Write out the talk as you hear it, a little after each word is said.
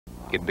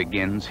It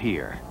begins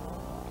here,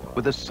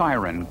 with a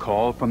siren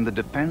call from the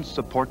Defense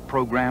Support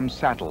Program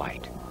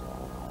satellite.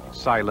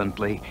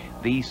 Silently,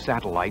 these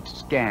satellites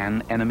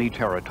scan enemy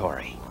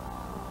territory.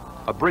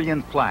 A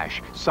brilliant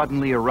flash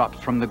suddenly erupts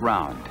from the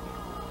ground.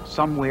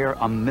 Somewhere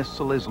a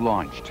missile is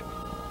launched,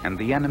 and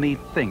the enemy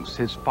thinks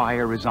his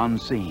fire is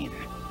unseen.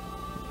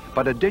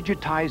 But a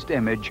digitized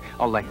image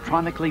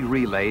electronically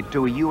relayed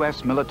to a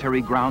U.S.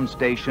 military ground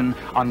station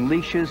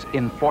unleashes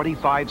in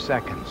 45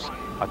 seconds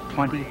a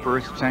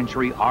 21st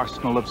century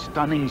arsenal of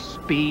stunning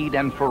speed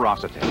and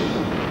ferocity.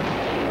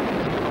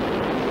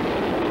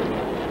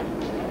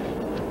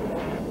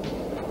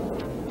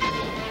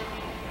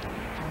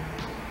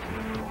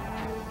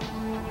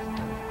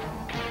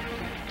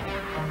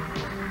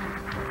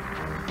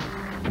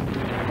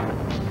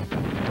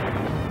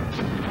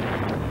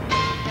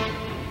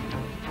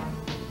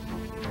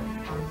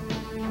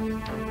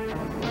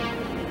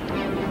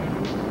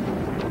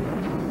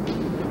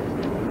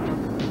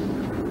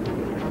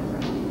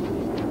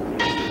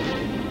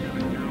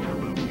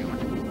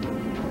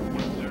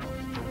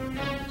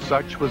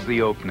 Such was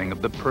the opening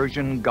of the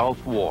Persian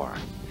Gulf War,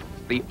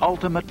 the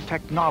ultimate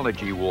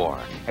technology war,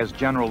 as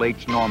General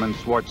H. Norman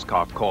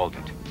Schwarzkopf called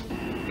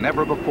it.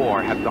 Never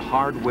before had the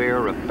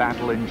hardware of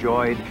battle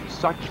enjoyed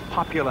such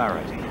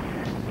popularity.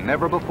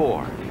 Never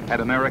before had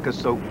America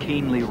so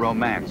keenly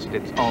romanced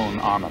its own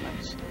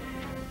armaments.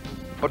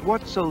 But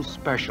what's so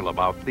special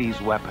about these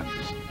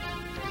weapons?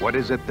 What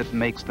is it that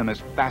makes them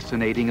as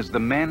fascinating as the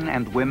men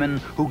and women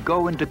who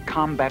go into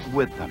combat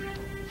with them?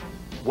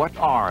 What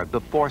are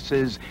the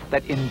forces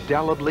that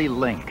indelibly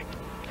link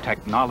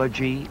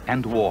technology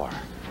and war?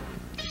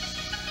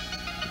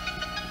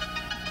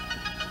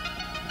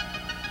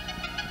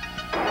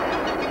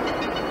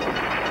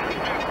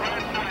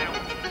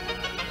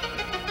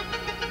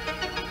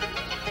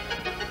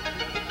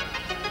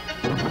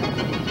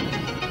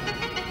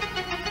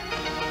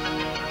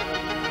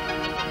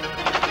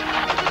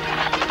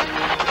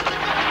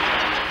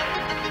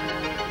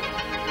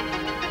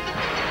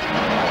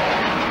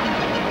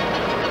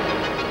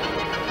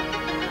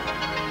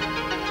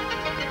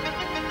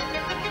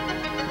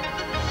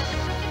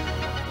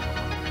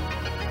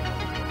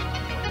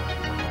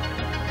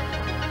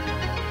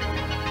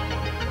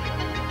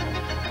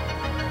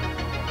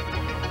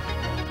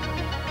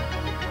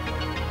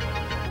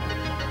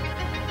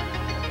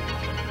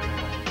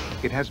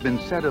 It has been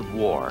said of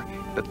war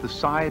that the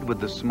side with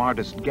the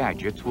smartest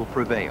gadgets will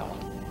prevail.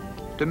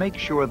 To make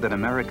sure that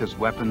America's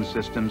weapons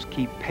systems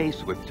keep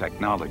pace with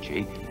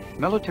technology,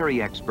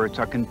 military experts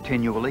are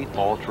continually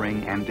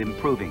altering and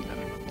improving them.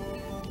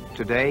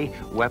 Today,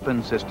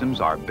 weapon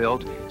systems are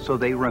built so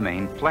they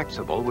remain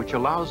flexible, which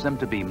allows them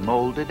to be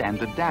molded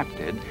and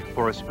adapted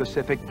for a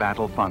specific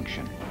battle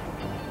function.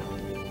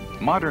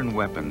 Modern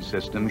weapon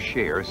systems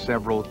share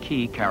several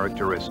key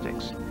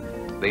characteristics.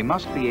 They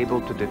must be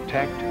able to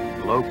detect,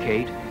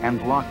 locate,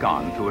 and lock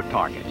on to a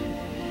target.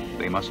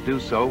 They must do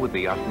so with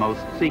the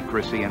utmost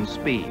secrecy and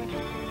speed,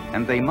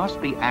 and they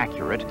must be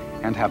accurate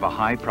and have a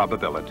high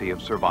probability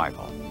of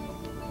survival.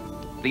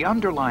 The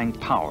underlying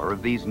power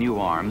of these new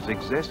arms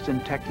exists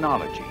in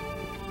technology.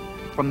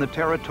 From the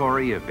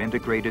territory of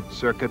integrated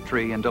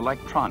circuitry and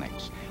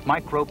electronics,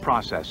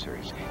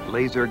 microprocessors,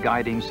 laser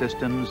guiding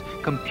systems,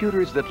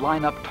 computers that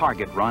line up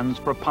target runs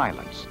for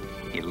pilots,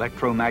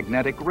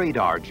 electromagnetic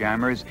radar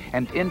jammers,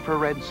 and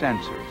infrared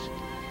sensors.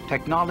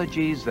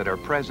 Technologies that are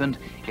present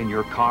in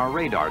your car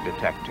radar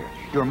detector,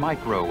 your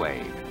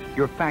microwave,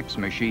 your fax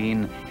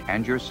machine,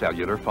 and your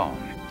cellular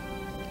phone.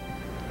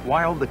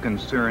 While the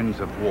concerns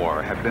of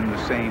war have been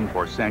the same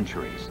for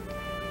centuries,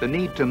 the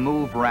need to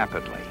move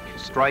rapidly,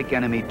 strike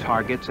enemy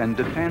targets, and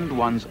defend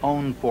one's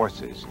own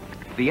forces,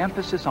 the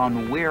emphasis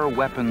on where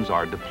weapons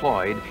are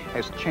deployed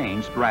has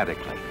changed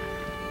radically.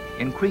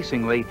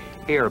 Increasingly,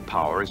 air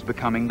power is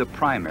becoming the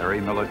primary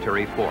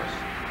military force.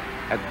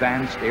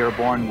 Advanced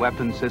airborne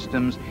weapon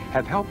systems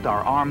have helped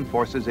our armed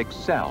forces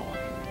excel,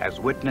 as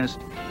witnessed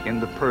in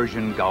the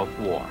Persian Gulf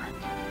War.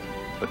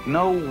 But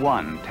no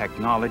one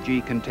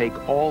technology can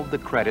take all the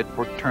credit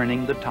for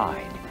turning the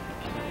tide.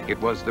 It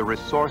was the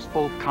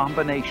resourceful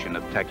combination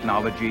of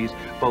technologies,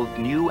 both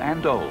new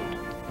and old,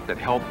 that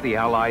helped the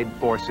Allied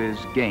forces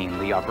gain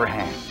the upper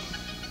hand.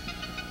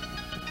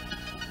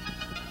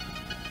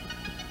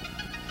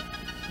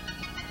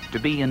 To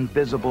be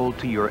invisible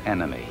to your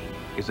enemy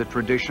is a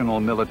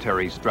traditional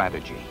military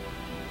strategy.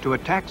 To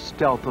attack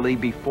stealthily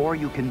before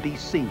you can be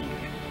seen.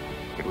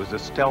 It was a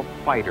stealth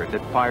fighter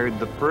that fired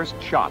the first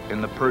shot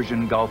in the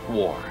Persian Gulf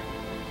War.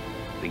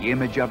 The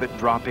image of it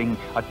dropping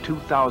a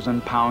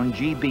 2,000-pound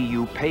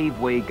GBU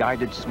paveway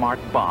guided smart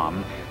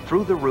bomb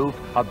through the roof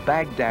of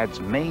Baghdad's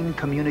main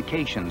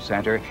communication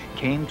center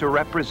came to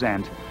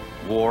represent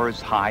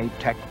war's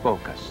high-tech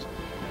focus.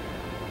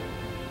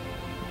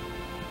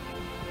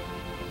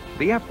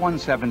 The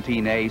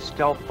F-117A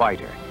stealth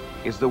fighter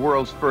is the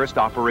world's first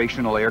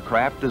operational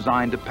aircraft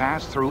designed to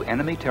pass through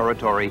enemy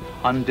territory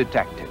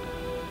undetected.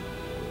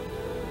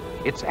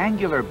 Its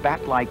angular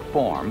bat-like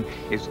form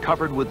is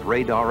covered with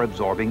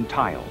radar-absorbing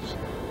tiles.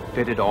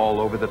 fitted all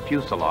over the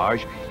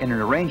fuselage in an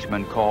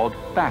arrangement called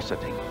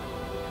faceting.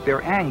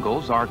 Their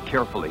angles are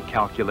carefully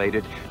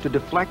calculated to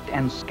deflect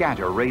and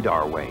scatter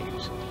radar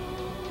waves.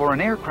 For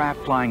an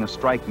aircraft flying a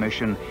strike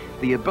mission,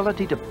 the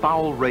ability to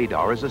foul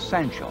radar is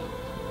essential.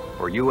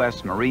 For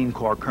U.S. Marine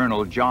Corps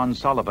Colonel John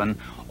Sullivan,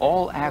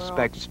 all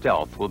aspect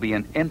stealth will be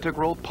an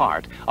integral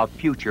part of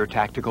future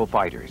tactical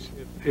fighters.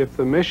 If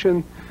the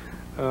mission,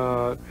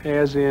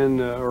 as in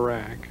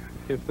Iraq,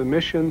 if the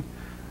mission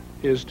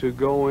is to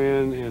go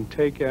in and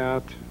take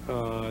out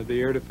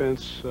the air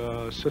defense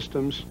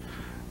systems,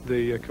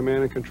 the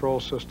command and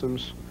control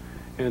systems,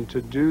 and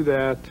to do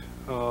that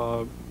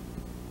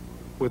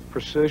with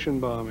precision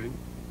bombing,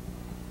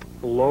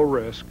 low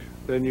risk,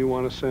 then you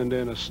want to send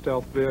in a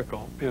stealth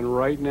vehicle. And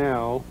right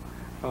now,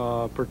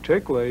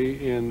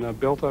 particularly in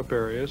built-up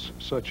areas,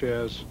 such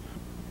as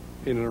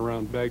in and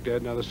around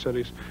Baghdad and other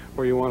cities,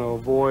 where you want to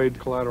avoid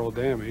collateral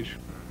damage,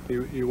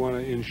 you want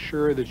to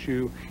ensure that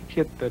you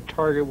hit the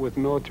target with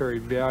military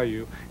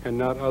value and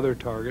not other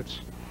targets,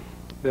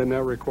 then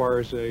that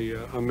requires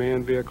a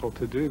manned vehicle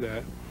to do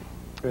that.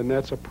 And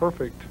that's a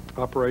perfect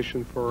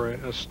operation for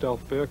a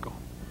stealth vehicle.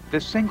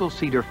 This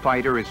single-seater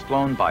fighter is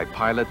flown by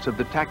pilots of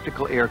the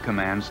Tactical Air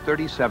Command's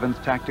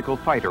 37th Tactical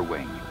Fighter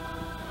Wing.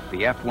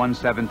 The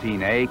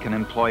F-117A can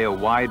employ a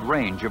wide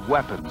range of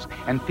weapons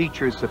and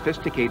features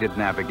sophisticated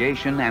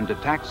navigation and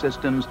attack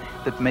systems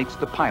that makes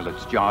the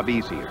pilot's job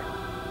easier.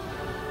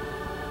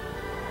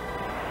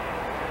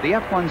 The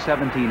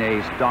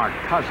F-117A's dark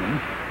cousin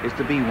is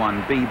the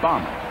B-1B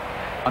bomber.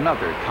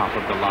 Another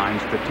top-of-the-line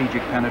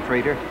strategic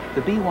penetrator,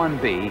 the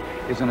B-1B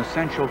is an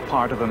essential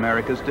part of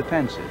America's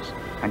defenses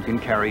and can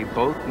carry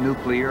both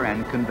nuclear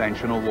and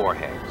conventional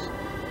warheads.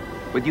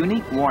 With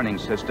unique warning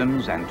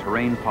systems and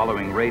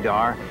terrain-following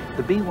radar,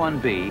 the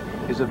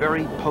B-1B is a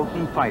very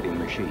potent fighting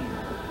machine.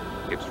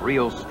 Its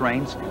real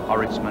strengths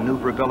are its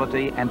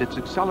maneuverability and its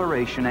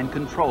acceleration and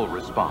control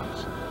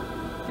response.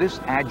 This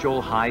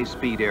agile,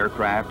 high-speed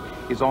aircraft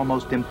is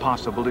almost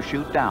impossible to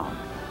shoot down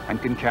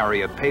and can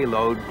carry a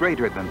payload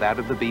greater than that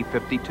of the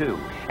B-52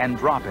 and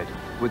drop it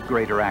with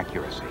greater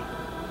accuracy.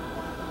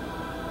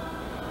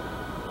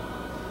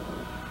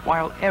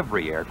 While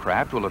every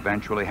aircraft will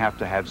eventually have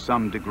to have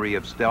some degree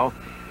of stealth,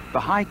 the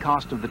high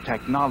cost of the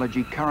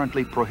technology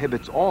currently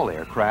prohibits all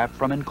aircraft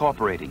from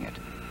incorporating it.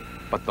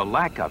 But the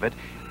lack of it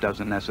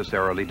doesn't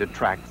necessarily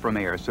detract from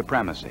air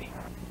supremacy.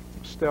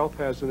 Stealth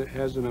has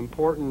an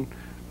important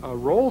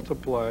role to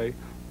play,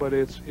 but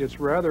it's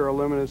rather a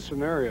limited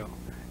scenario.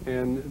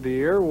 And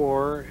the air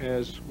war,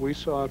 as we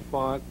saw it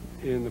fought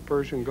in the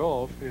Persian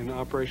Gulf in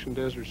Operation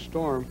Desert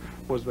Storm,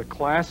 was the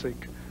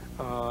classic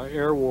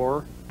air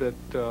war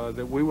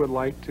that we would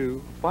like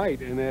to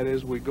fight, and that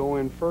is we go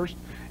in first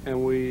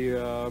and we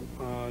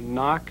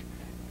knock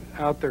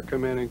out their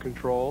command and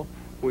control.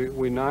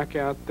 We knock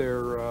out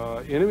their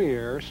enemy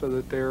air so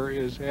that there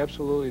is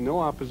absolutely no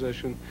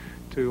opposition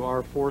to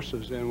our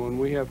forces. And when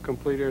we have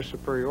complete air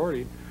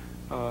superiority,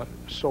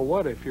 so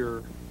what if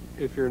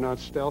you're not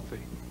stealthy?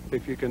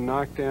 If you can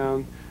knock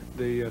down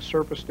the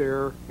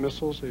surface-to-air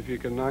missiles, if you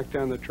can knock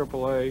down the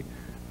AAA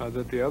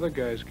that the other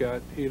guys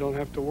got, you don't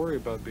have to worry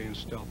about being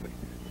stealthy.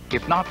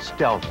 If not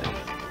stealthy,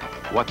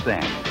 what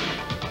then?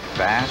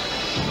 Fast?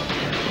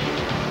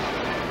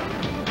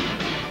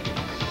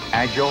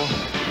 Agile?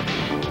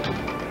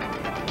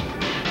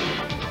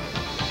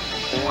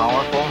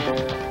 Powerful?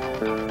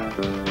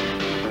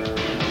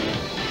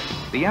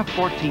 The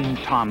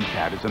F-14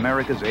 Tomcat is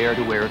America's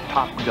air-to-air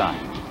top gun.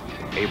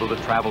 Able to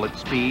travel at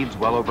speeds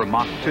well over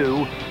Mach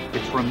 2,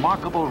 its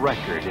remarkable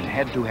record in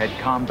head-to-head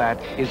combat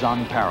is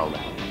unparalleled.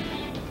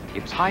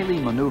 Its highly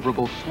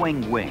maneuverable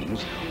swing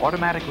wings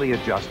automatically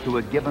adjust to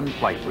a given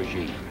flight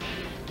regime.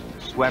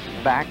 Swept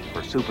back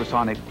for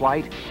supersonic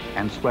flight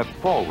and swept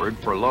forward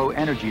for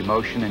low-energy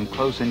motion in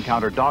close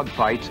encounter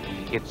dogfights,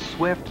 its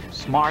swift,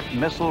 smart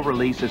missile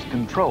release is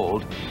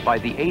controlled by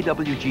the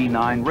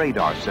AWG-9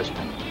 radar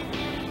system.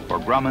 For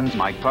Grumman's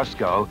Mike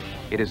Fusco,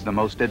 it is the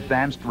most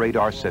advanced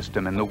radar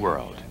system in the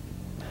world.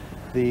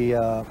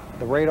 The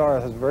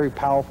radar has a very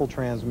powerful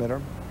transmitter,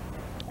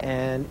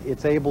 and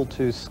it's able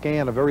to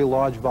scan a very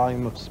large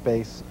volume of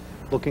space,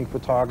 looking for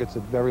targets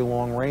at very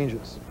long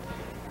ranges.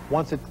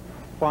 Once it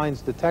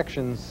finds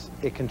detections,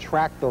 it can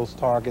track those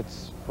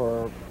targets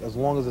for as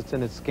long as it's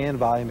in its scan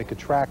volume. It could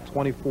track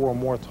 24 or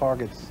more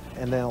targets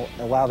and then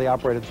allow the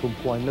operator to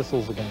employ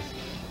missiles against them.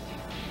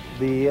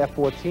 The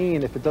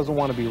F-14, if it doesn't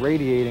want to be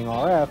radiating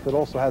RF, it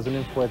also has an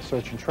infrared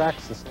search and track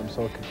system,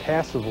 so it can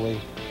passively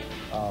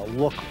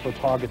look for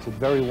targets at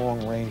very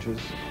long ranges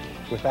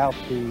without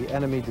the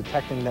enemy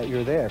detecting that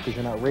you're there because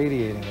you're not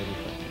radiating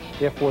anything.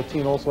 The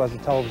F-14 also has a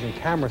television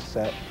camera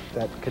set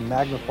that can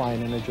magnify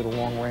an image at a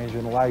long range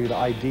and allow you to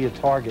ID a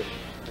target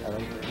at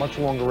a much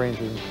longer range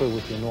than you could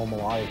with your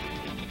normal eye.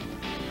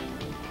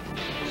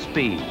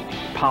 Speed,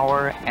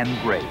 power, and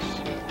grace.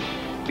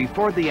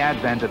 Before the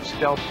advent of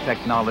stealth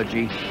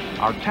technology,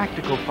 our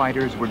tactical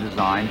fighters were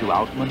designed to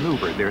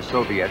outmaneuver their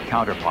Soviet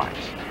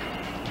counterparts.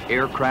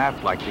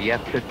 Aircraft like the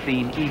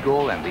F-15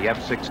 Eagle and the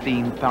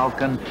F-16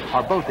 Falcon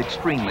are both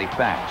extremely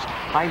fast,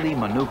 highly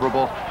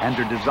maneuverable, and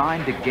are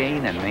designed to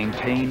gain and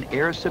maintain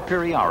air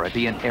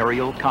superiority in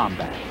aerial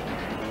combat.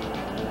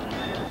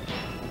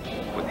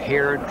 With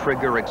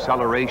hair-trigger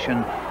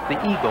acceleration, the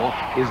Eagle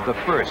is the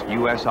first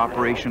U.S.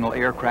 operational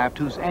aircraft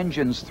whose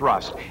engine's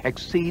thrust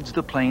exceeds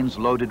the plane's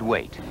loaded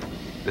weight.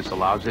 This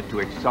allows it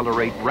to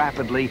accelerate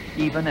rapidly,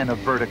 even in a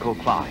vertical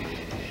climb.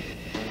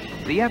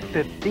 The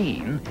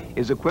F-15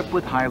 is equipped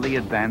with highly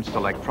advanced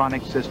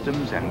electronic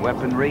systems and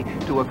weaponry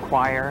to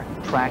acquire,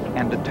 track,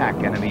 and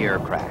attack enemy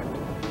aircraft.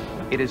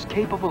 It is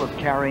capable of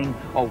carrying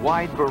a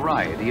wide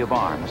variety of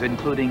arms,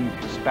 including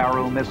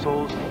Sparrow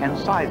missiles and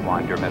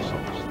Sidewinder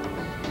missiles.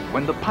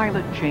 When the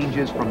pilot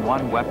changes from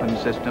one weapon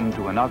system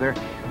to another,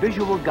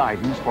 visual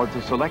guidance for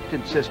the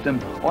selected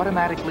system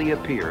automatically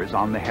appears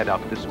on the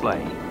head-up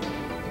display.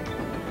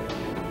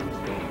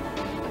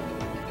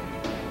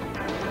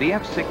 The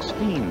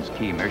F-16's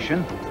key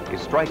mission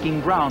is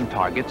striking ground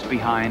targets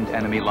behind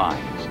enemy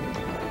lines,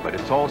 but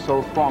it's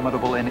also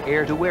formidable in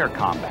air-to-air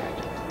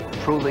combat.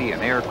 Truly an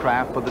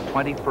aircraft for the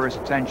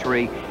 21st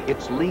century,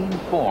 its lean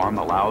form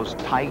allows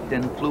tight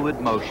and fluid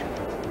motion.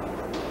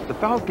 The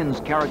Falcon's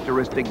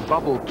characteristic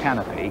bubble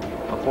canopy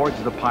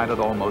affords the pilot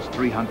almost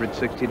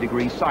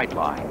 360-degree sight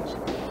lines.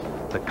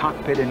 The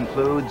cockpit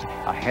includes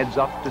a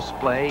heads-up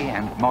display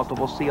and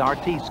multiple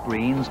CRT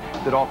screens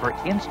that offer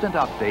instant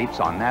updates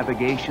on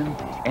navigation,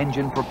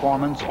 engine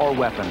performance, or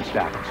weapon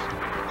status.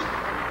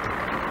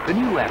 The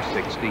new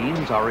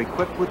F-16s are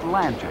equipped with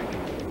Lantern,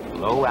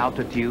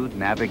 low-altitude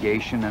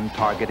navigation and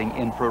targeting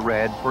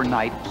infrared for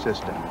night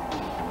system,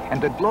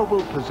 and a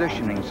global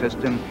positioning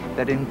system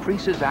that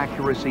increases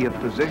accuracy of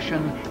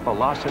position,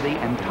 velocity,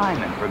 and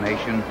time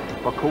information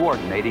for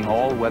coordinating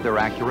all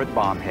weather-accurate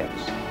bomb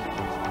hits.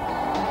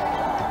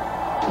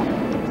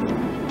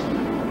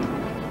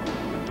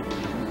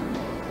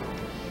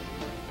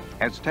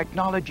 As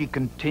technology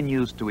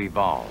continues to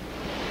evolve,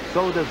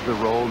 so does the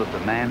role of the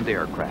manned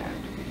aircraft.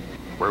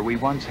 Where we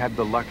once had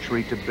the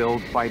luxury to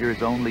build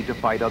fighters only to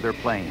fight other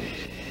planes,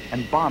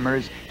 and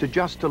bombers to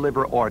just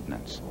deliver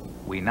ordnance,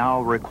 we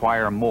now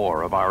require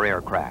more of our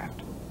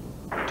aircraft.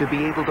 To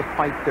be able to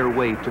fight their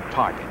way to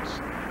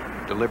targets,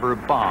 deliver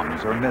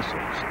bombs or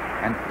missiles,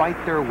 and fight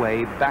their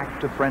way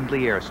back to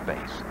friendly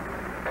airspace.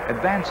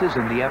 Advances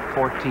in the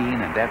F-14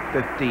 and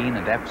F-15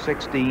 and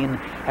F-16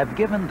 have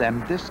given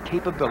them this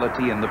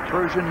capability in the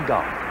Persian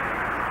Gulf.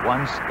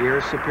 Once air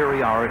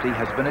superiority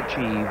has been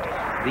achieved,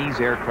 these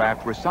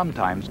aircraft were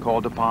sometimes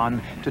called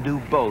upon to do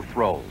both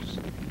roles.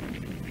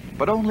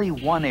 But only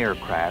one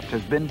aircraft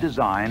has been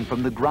designed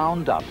from the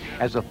ground up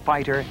as a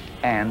fighter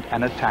and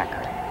an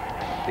attacker,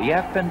 the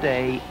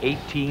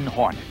F&A-18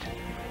 Hornet.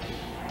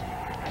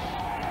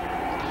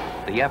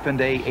 The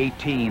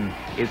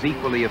F&A-18 is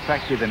equally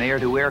effective in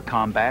air-to-air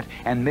combat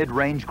and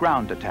mid-range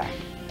ground attack.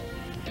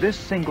 This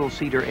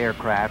single-seater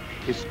aircraft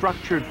is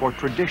structured for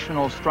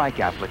traditional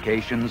strike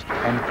applications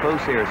and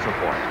close air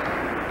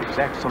support. Its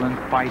excellent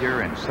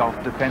fighter and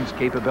self-defense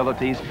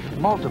capabilities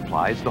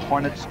multiplies the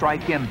Hornet's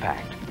strike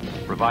impact,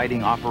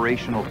 providing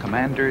operational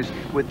commanders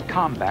with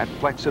combat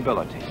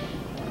flexibility.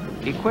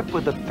 Equipped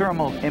with a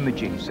thermal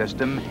imaging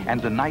system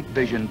and a night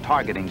vision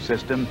targeting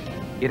system,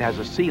 it has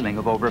a ceiling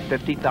of over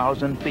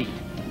 50,000 feet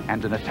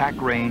and an attack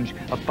range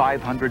of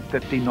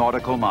 550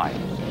 nautical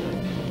miles.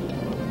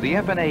 The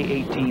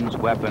F&A-18's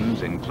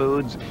weapons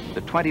includes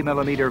the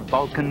 20mm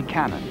Vulcan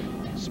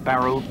cannon,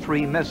 Sparrow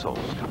 3 missiles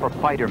for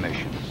fighter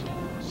missions,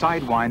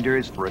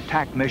 Sidewinders for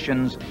attack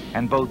missions,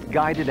 and both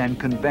guided and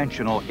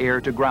conventional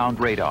air-to-ground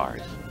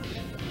radars.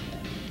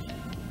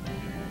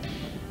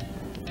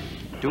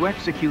 To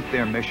execute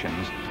their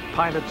missions,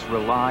 pilots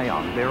rely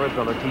on their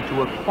ability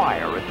to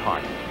acquire a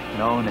target,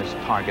 known as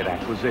target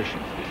acquisition,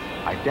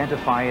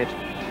 identify it,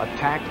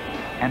 attack,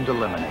 and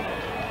eliminate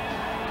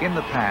it. In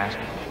the past,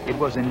 it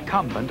was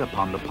incumbent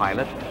upon the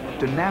pilot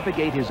to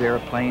navigate his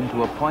airplane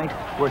to a point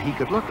where he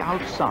could look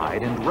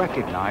outside and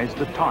recognize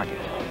the target,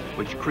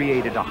 which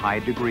created a high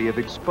degree of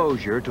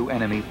exposure to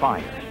enemy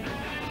fire.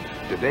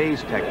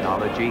 Today's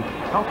technology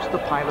helps the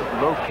pilot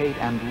locate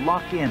and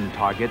lock in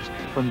targets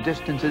from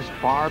distances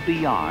far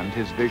beyond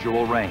his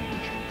visual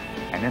range,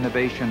 an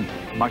innovation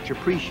much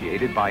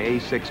appreciated by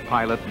A6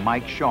 pilot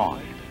Mike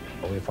Shawn.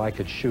 If I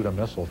could shoot a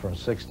missile from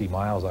 60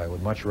 miles, I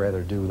would much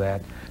rather do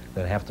that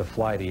than have to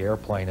fly the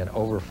airplane and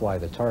overfly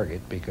the target,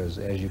 because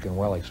as you can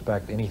well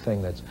expect,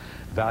 anything that's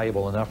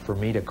valuable enough for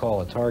me to call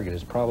a target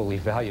is probably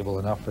valuable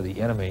enough for the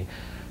enemy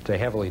to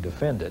heavily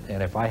defend it.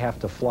 And if I have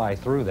to fly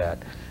through that,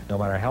 no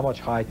matter how much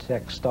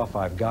high-tech stuff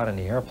I've got in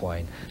the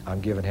airplane,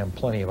 I'm giving him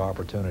plenty of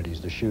opportunities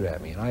to shoot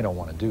at me, and I don't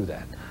want to do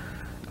that.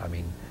 I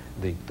mean,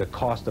 the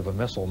cost of a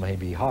missile may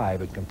be high,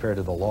 but compared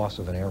to the loss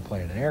of an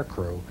airplane and an air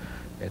crew,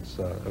 it's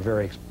a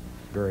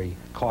very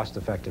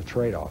cost-effective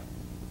trade-off.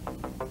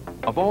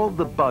 Of all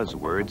the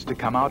buzzwords to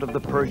come out of the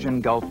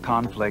Persian Gulf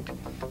conflict,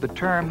 the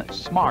term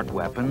smart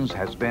weapons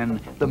has been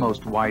the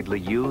most widely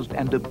used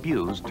and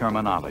abused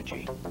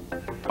terminology.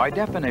 By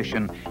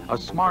definition, a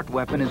smart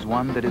weapon is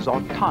one that is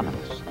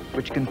autonomous,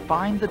 which can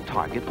find the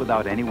target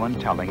without anyone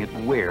telling it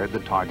where the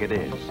target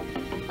is.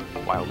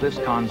 While this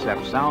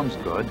concept sounds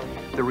good,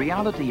 the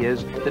reality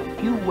is that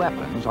few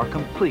weapons are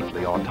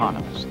completely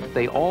autonomous.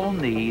 They all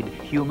need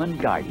human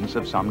guidance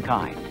of some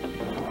kind.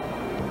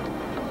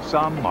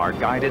 Some are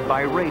guided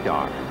by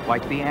radar,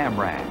 like the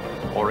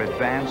AMRAAM, or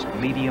advanced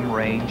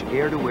medium-range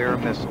air-to-air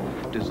missile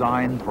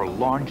designed for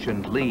launch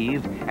and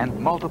leave and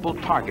multiple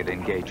target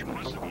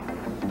engagements.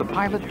 The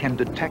pilot can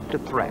detect a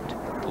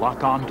threat,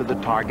 lock onto the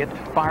target,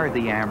 fire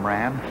the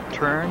AMRAAM,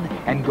 turn,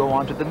 and go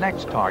on to the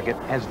next target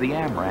as the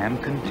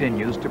AMRAAM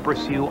continues to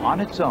pursue on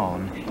its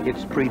own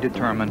its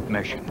predetermined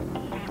mission.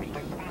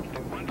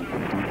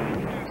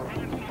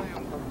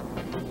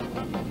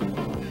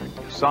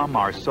 Some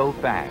are so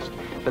fast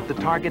that the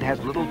target has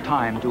little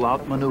time to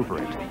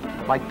outmaneuver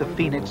it, like the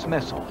Phoenix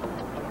missile.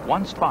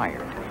 Once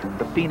fired,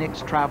 the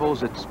Phoenix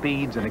travels at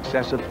speeds in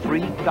excess of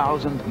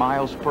 3,000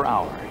 miles per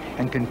hour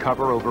and can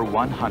cover over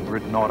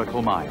 100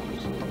 nautical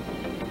miles.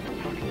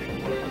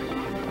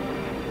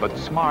 But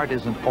smart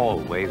isn't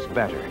always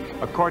better.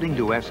 According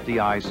to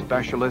SDI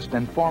specialist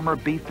and former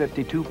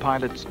B-52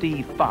 pilot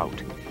Steve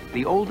Fout,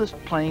 the oldest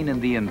plane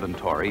in the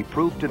inventory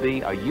proved to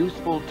be a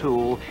useful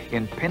tool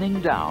in pinning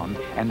down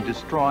and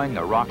destroying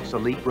Iraq's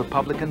elite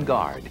Republican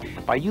Guard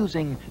by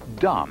using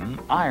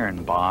dumb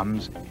iron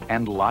bombs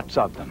and lots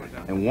of them.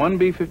 In one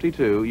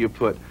B-52, you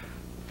put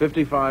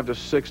 55 to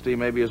 60,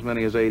 maybe as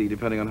many as 80,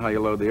 depending on how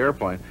you load the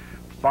airplane,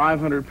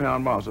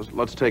 500-pound bombs.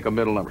 Let's take a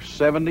middle number,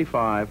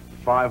 75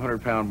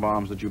 500-pound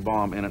bombs that you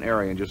bomb in an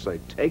area and just say,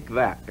 take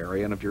that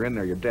area, and if you're in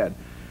there, you're dead,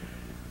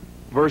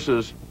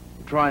 versus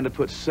trying to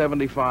put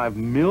 $75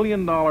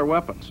 million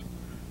weapons.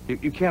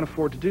 You can't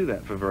afford to do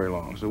that for very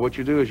long. So what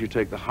you do is you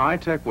take the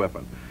high-tech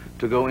weapon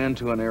to go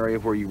into an area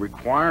where you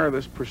require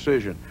this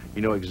precision.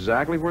 You know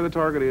exactly where the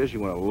target is. You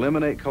want to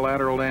eliminate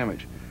collateral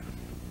damage.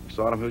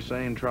 Saddam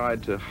Hussein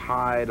tried to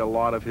hide a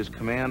lot of his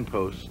command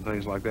posts and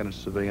things like that in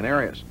civilian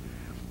areas.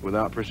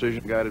 Without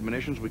precision-guided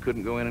munitions, we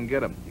couldn't go in and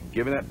get them. You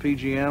give me that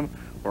PGM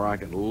where I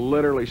can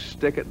literally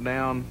stick it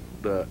down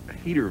the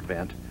heater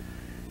vent,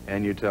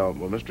 and you tell,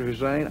 well, Mr.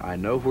 Hussein, I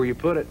know where you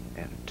put it,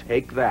 and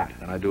take that.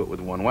 And I do it with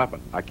one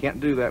weapon. I can't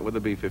do that with the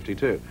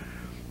B-52.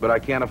 But I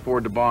can't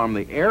afford to bomb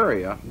the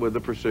area with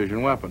the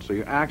precision weapon. So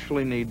you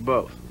actually need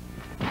both.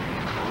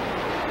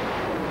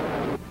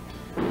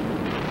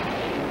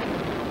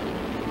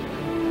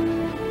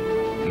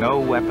 No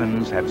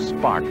weapons have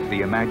sparked the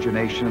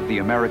imagination of the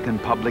American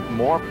public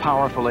more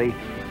powerfully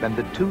than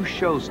the two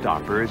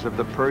showstoppers of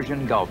the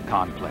Persian Gulf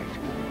conflict,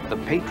 the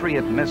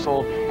Patriot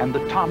missile and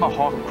the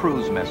Tomahawk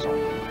cruise missile,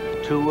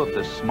 two of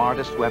the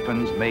smartest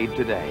weapons made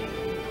today.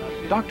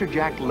 Dr.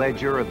 Jack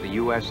Ledger of the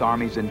U.S.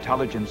 Army's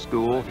Intelligence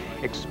School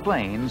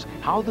explains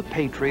how the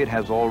Patriot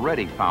has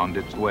already found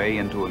its way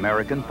into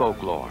American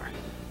folklore.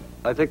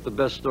 I think the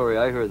best story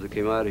I heard that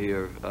came out of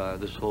here,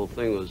 this whole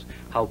thing, was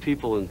how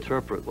people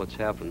interpret what's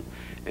happened,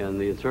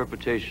 and the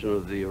interpretation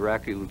of the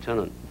Iraqi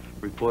lieutenant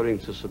reporting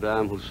to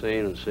Saddam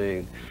Hussein and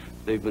saying,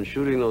 they've been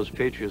shooting those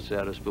Patriots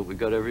at us, but we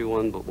got every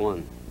one but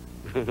one.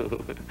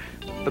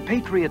 The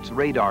Patriot's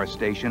radar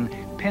station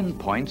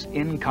pinpoints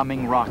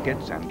incoming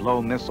rockets and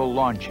low missile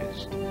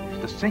launches.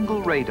 The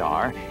single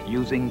radar,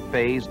 using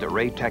phased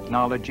array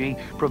technology,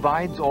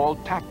 provides all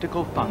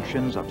tactical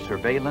functions of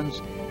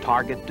surveillance,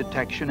 target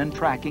detection and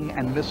tracking,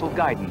 and missile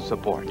guidance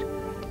support.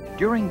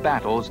 During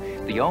battles,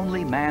 the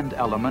only manned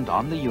element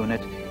on the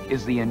unit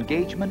is the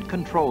engagement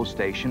control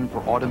station for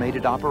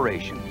automated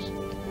operations.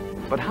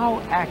 But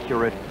how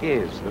accurate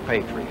is the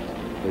Patriot?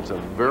 It's a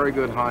very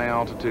good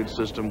high-altitude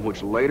system,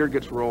 which later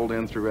gets rolled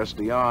in through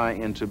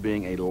SDI into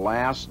being a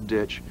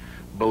last-ditch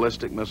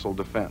ballistic missile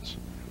defense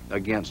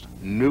against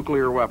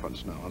nuclear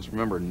weapons. Now, let's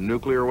remember,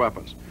 nuclear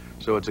weapons.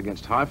 So it's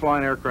against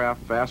high-flying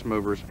aircraft, fast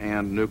movers,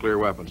 and nuclear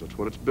weapons. That's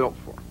what it's built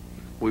for.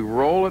 We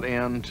roll it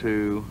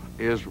into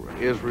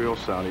Israel,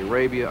 Saudi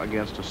Arabia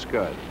against a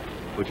Scud,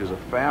 which is a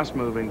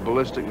fast-moving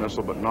ballistic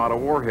missile, but not a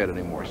warhead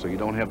anymore, so you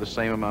don't have the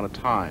same amount of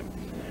time.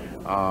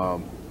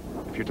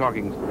 If you're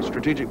talking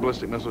strategic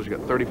ballistic missiles, you've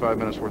got 35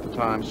 minutes worth of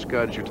time.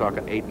 Scuds, you're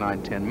talking 8,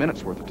 9, 10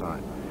 minutes worth of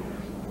time.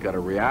 You've got to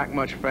react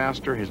much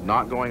faster. He's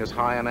not going as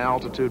high in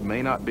altitude,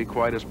 may not be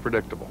quite as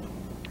predictable.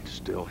 It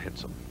still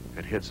hits him.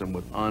 It hits him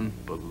with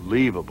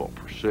unbelievable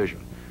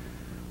precision.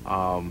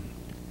 Got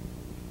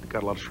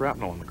a lot of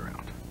shrapnel on the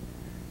ground.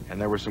 And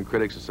there were some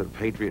critics that said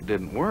Patriot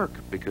didn't work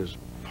because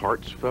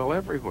parts fell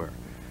everywhere.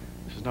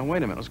 He says, now wait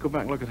a minute, let's go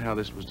back and look at how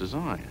this was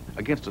designed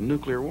against a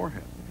nuclear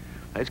warhead.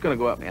 It's going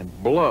to go up and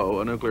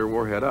blow a nuclear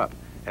warhead up,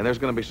 and there's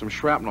going to be some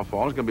shrapnel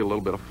fall. There's going to be a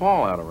little bit of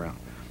fallout around.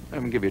 I'm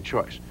going to give you a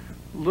choice.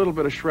 A little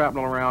bit of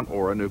shrapnel around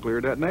or a nuclear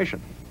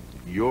detonation.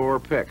 Your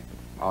pick.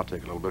 I'll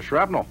take a little bit of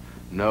shrapnel.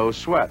 No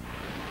sweat.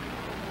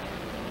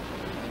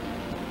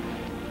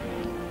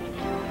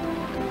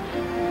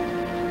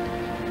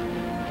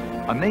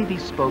 A Navy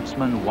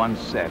spokesman once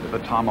said of a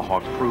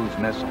Tomahawk cruise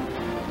missile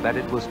that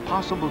it was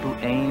possible to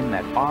aim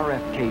at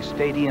RFK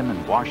Stadium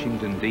in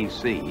Washington,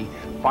 D.C.,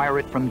 fire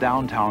it from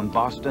downtown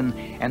Boston,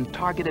 and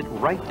target it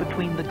right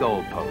between the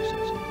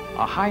goalposts.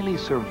 A highly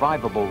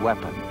survivable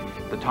weapon,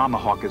 The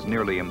Tomahawk is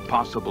nearly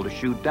impossible to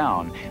shoot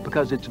down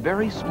because its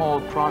very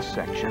small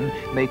cross-section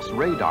makes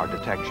radar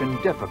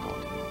detection difficult.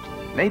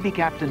 Navy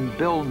Captain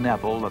Bill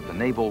Neville of the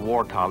Naval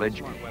War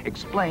College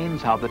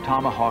explains how the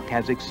Tomahawk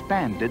has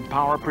expanded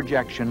power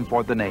projection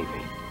for the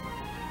Navy.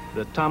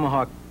 The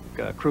Tomahawk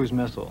cruise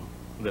missile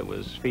that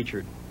was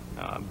featured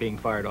being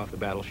fired off the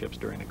battleships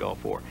during the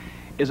Gulf War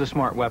is a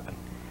smart weapon.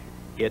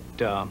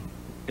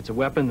 It's a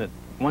weapon that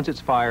once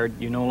it's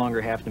fired, you no longer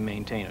have to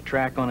maintain a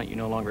track on it, you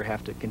no longer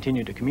have to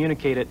continue to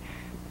communicate it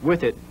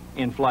with it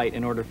in flight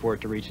in order for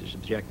it to reach its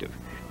objective.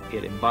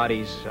 It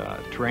embodies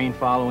terrain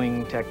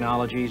following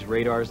technologies,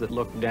 radars that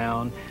look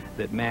down,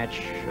 that match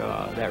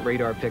that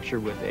radar picture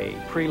with a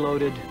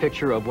preloaded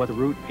picture of what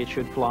route it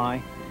should fly,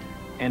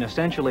 and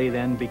essentially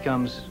then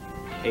becomes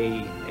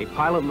a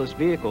pilotless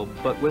vehicle,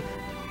 but with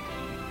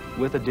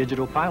a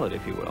digital pilot,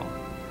 if you will,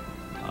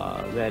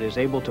 that is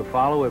able to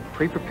follow a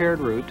pre-prepared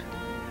route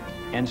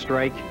and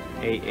strike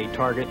a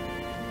target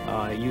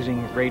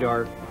using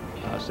radar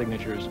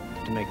signatures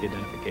to make the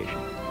identification.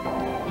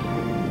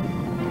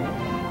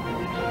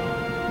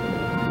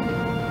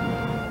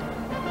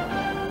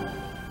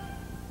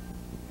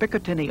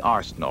 Picatinny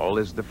Arsenal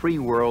is the free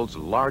world's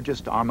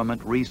largest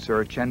armament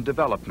research and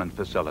development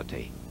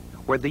facility,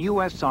 where the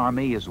U.S.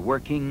 Army is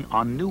working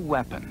on new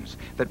weapons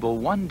that will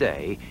one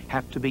day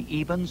have to be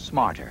even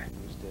smarter.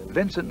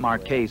 Vincent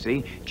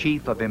Marchese,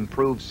 Chief of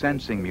Improved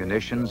Sensing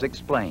Munitions,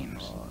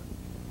 explains.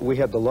 We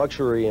had the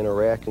luxury in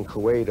Iraq and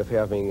Kuwait of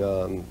having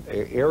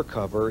air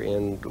cover,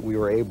 and we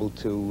were able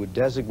to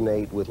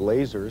designate with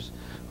lasers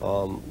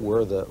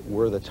where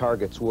the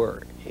targets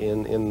were.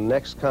 In the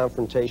next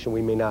confrontation,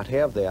 we may not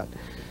have that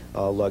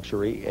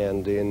luxury,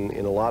 and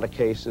in a lot of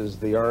cases,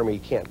 the Army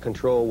can't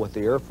control what the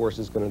Air Force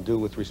is going to do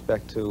with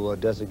respect to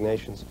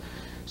designations.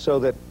 So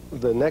that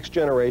the next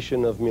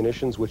generation of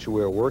munitions, which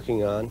we are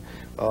working on,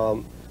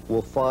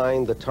 will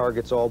find the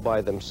targets all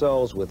by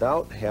themselves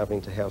without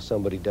having to have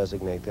somebody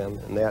designate them,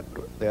 and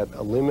that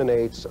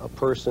eliminates a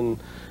person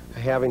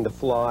having to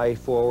fly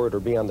forward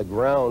or be on the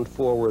ground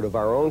forward of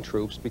our own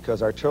troops,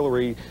 because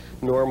artillery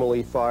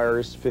normally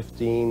fires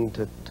 15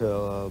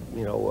 to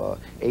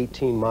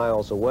 18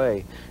 miles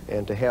away,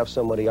 and to have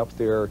somebody up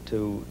there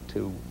to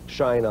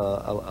shine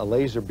a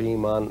laser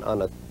beam on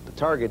the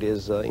target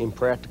is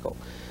impractical.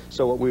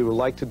 So what we would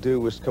like to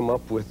do is come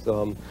up with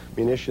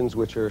munitions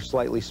which are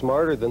slightly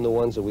smarter than the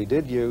ones that we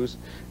did use,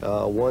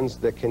 ones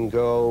that can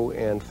go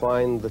and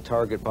find the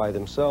target by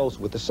themselves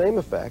with the same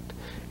effect,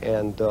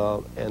 and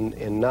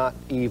not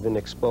even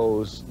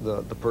expose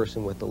the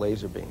person with the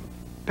laser beam.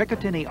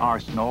 Picatinny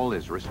Arsenal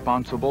is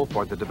responsible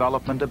for the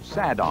development of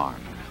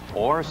SADARM,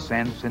 or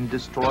Sense and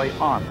Destroy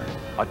Armor,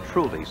 a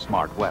truly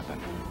smart weapon.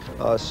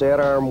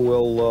 SADARM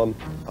will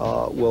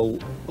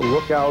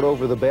look out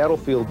over the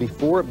battlefield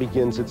before it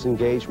begins its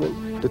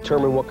engagement,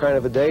 determine what kind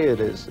of a day it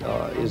is.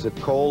 Is it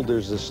cold?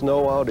 Is there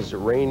snow out? Is it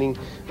raining?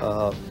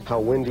 How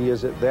windy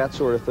is it? That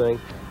sort of thing,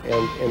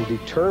 and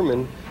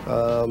determine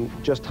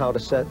just how to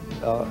set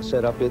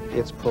up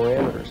its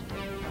parameters.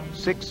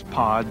 6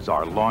 pods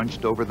are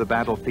launched over the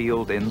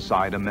battlefield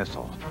inside a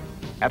missile.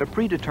 At a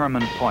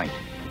predetermined point,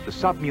 the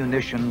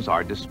sub-munitions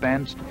are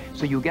dispensed,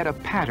 so you get a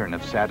pattern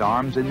of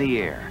SADARMs in the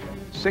air.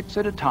 6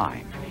 at a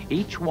time.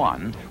 Each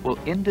one will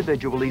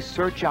individually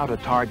search out a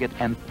target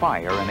and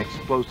fire an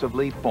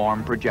explosively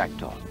formed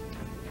projectile.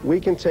 We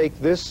can take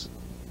this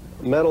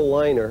metal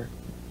liner,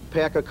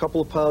 pack a couple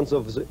of pounds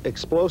of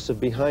explosive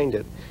behind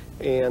it,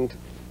 and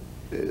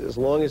as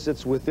long as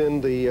it's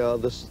within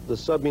the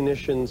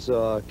sub-munitions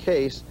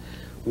case,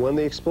 when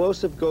the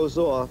explosive goes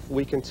off,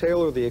 we can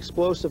tailor the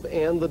explosive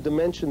and the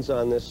dimensions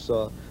on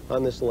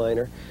this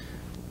liner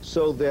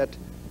so that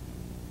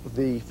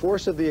the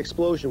force of the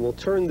explosion will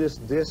turn this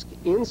disc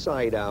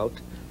inside out,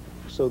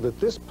 so that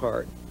this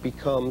part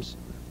becomes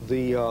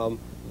the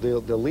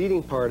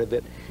leading part of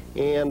it,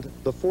 and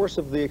the force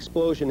of the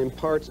explosion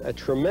imparts a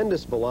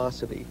tremendous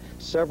velocity,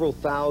 several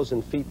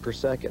thousand feet per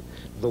second.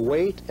 The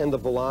weight and the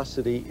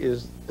velocity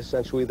is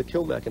essentially the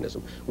kill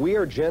mechanism. We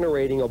are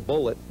generating a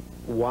bullet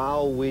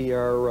while we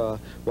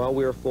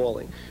are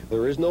falling.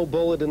 There is no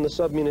bullet in the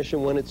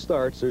submunition when it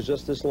starts. There's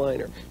just this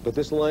liner. But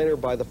this liner,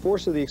 by the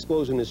force of the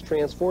explosion, is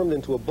transformed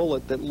into a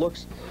bullet that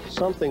looks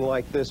something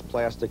like this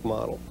plastic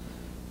model.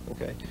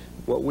 Okay.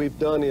 What we've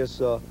done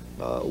is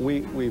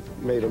we've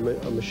made a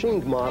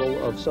machined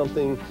model of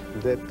something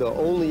that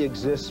only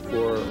exists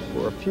for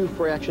a few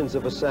fractions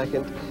of a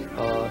second,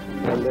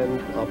 and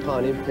then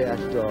upon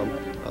impact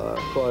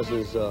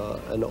causes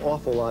an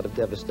awful lot of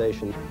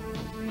devastation.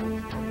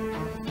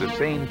 The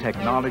same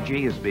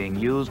technology is being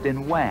used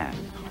in WAN,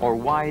 or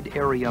Wide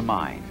Area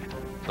Mine,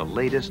 the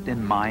latest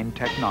in mine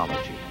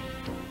technology.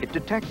 It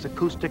detects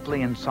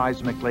acoustically and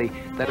seismically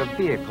that a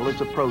vehicle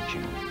is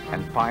approaching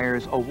and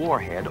fires a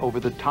warhead over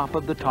the top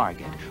of the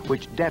target,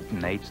 which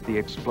detonates the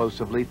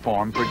explosively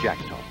formed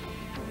projectile.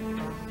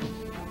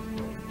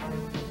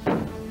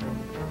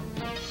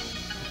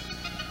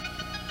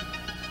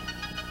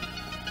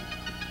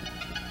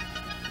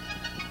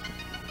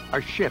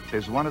 Our ship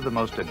is one of the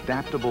most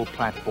adaptable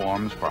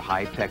platforms for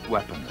high-tech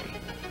weaponry.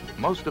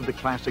 Most of the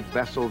classic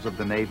vessels of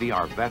the Navy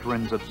are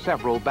veterans of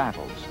several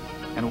battles,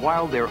 and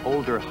while their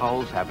older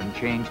hulls haven't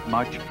changed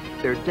much,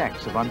 their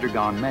decks have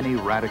undergone many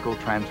radical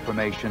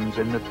transformations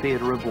in the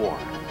theater of war.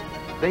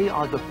 They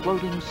are the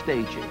floating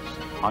stages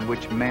on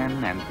which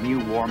men and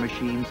new war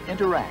machines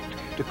interact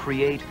to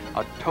create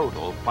a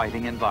total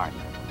fighting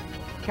environment.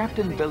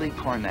 Captain Billy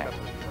Cornett,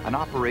 an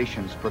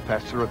operations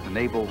professor of the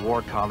Naval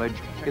War College,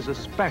 is a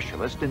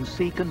specialist in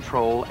sea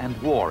control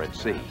and war at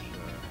sea.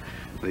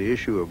 The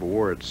issue of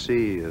war at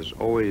sea is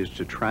always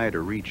to try to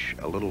reach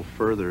a little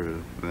further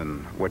than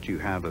what you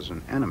have as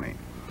an enemy.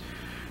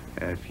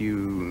 If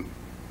you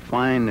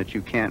find that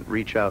you can't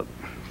reach out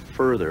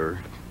further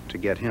to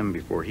get him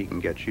before he can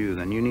get you,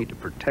 then you need to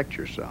protect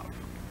yourself.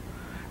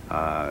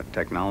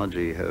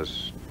 Technology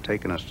has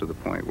taken us to the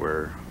point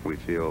where we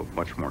feel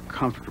much more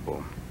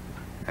comfortable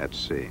at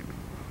sea.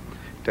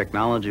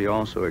 Technology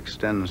also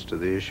extends to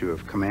the issue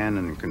of command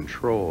and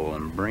control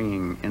and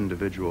bringing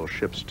individual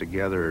ships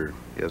together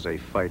as a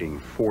fighting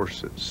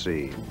force at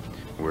sea.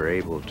 We're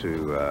able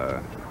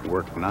to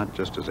work not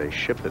just as a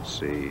ship at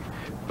sea,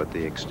 but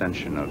the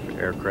extension of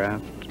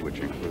aircraft, which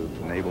include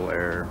naval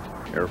air,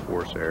 Air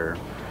Force air,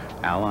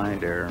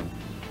 Allied air,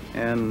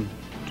 and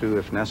to,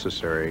 if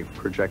necessary,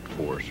 project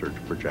force or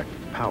to project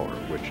power,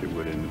 which it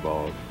would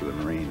involve the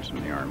Marines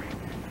and the Army.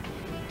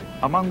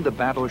 Among the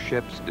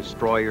battleships,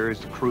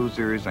 destroyers,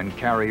 cruisers, and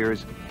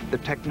carriers, the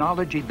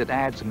technology that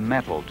adds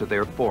metal to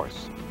their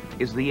force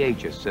is the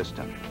Aegis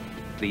system.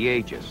 The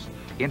Aegis,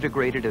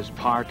 integrated as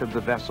part of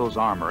the vessel's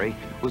armory,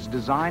 was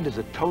designed as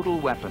a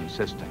total weapon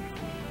system.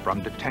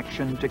 From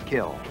detection to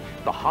kill,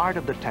 the heart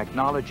of the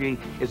technology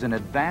is an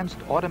advanced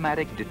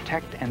automatic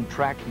detect and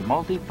track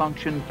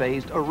multifunction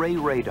phased array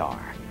radar.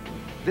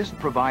 This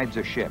provides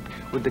a ship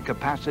with the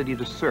capacity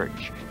to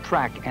search,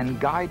 track, and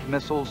guide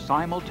missiles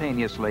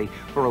simultaneously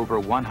for over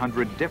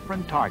 100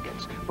 different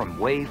targets, from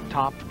wave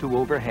top to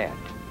overhead.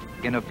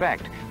 In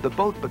effect, the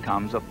boat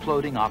becomes a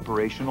floating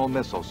operational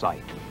missile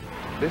site.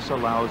 This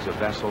allows a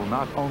vessel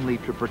not only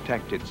to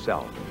protect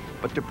itself,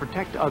 but to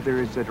protect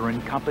others that are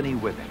in company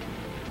with it.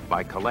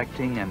 By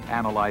collecting and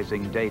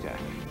analyzing data,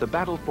 the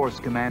Battle Force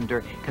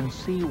commander can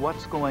see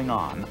what's going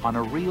on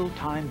a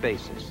real-time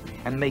basis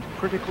and make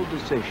critical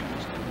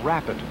decisions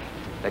rapidly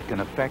that can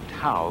affect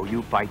how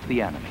you fight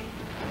the enemy.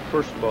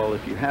 First of all,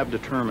 if you have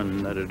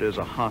determined that it is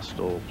a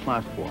hostile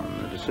platform,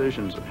 the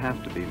decisions that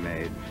have to be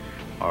made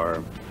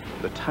are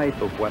the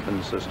type of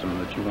weapon system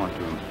that you want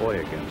to employ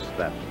against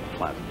that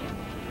platform.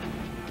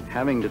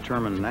 Having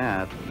determined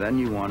that, then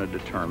you want to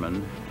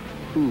determine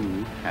who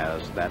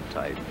has that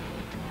type,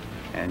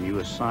 and you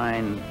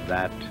assign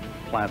that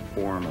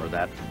platform or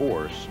that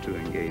force to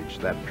engage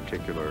that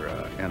particular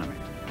enemy.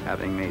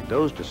 Having made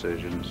those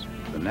decisions,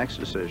 the next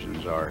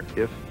decisions are,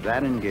 if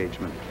that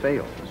engagement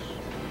fails,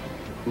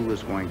 who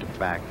is going to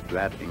back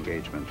that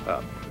engagement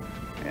up,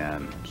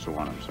 and so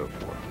on and so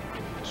forth.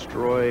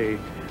 Destroy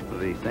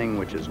the thing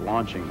which is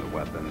launching the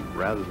weapon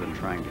rather than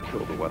trying to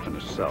kill the weapon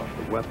itself.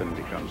 The weapon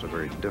becomes a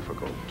very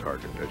difficult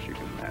target, as you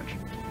can imagine.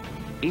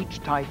 Each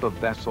type of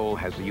vessel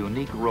has a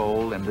unique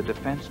role in the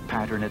defense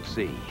pattern at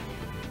sea.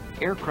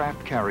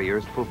 Aircraft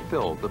carriers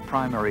fulfill the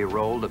primary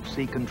role of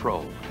sea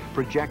control,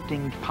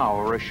 projecting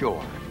power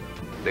ashore.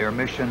 Their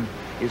mission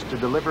is to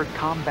deliver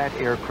combat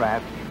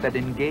aircraft that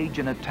engage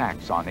in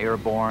attacks on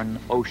airborne,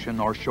 ocean,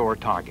 or shore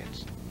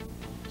targets.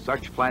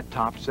 Such flat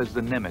tops as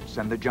the Nimitz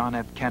and the John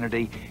F.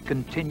 Kennedy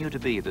continue to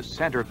be the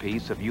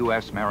centerpiece of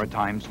U.S.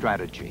 maritime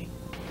strategy.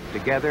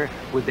 Together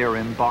with their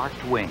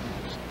embarked wings,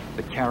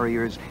 the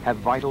carriers have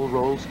vital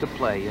roles to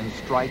play in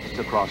strikes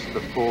across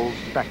the full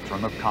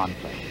spectrum of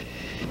conflict.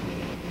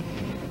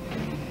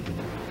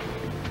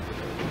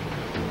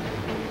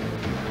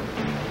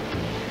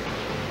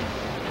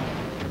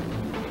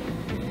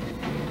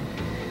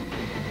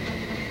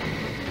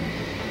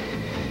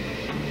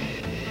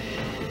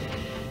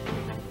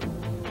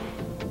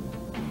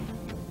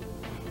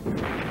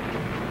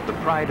 The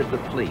pride of the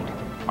fleet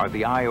are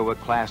the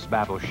Iowa-class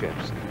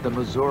battleships. The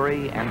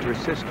Missouri and her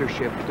sister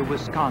ship, the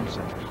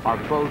Wisconsin, are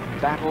both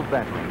battle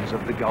veterans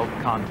of the Gulf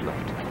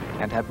conflict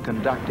and have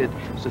conducted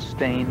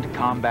sustained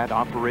combat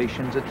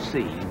operations at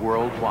sea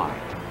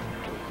worldwide.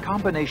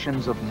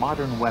 Combinations of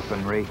modern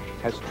weaponry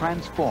has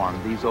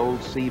transformed these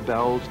old sea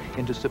bells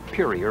into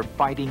superior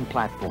fighting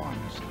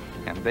platforms,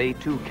 and they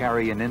too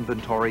carry an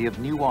inventory of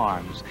new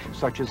arms,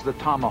 such as the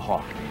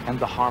Tomahawk and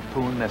the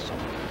Harpoon missile.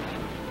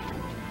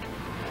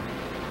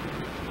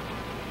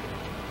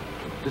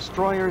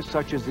 Destroyers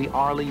such as the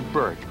Arleigh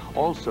Burke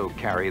also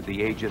carry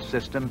the Aegis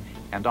system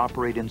and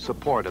operate in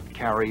support of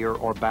carrier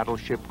or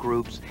battleship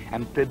groups,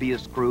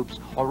 amphibious groups,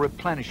 or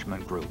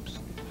replenishment groups.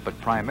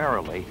 But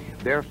primarily,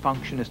 their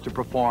function is to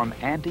perform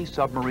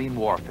anti-submarine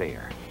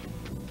warfare.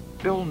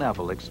 Bill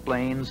Neville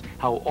explains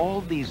how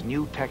all these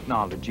new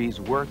technologies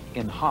work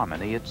in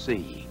harmony at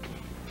sea.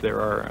 There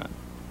are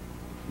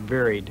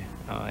varied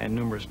and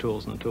numerous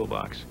tools in the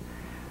toolbox.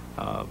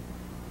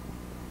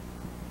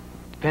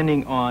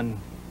 Depending on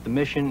the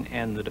mission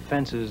and the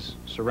defenses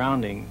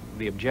surrounding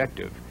the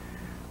objective,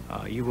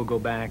 you will go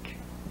back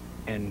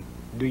and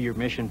do your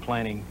mission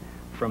planning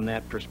from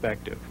that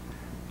perspective.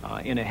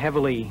 In a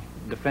heavily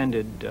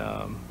defended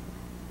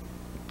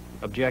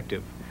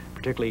objective,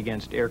 particularly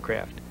against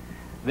aircraft,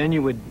 then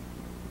you would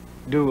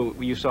do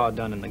what you saw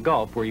done in the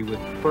Gulf, where you would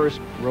first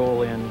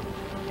roll in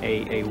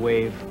a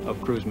wave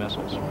of cruise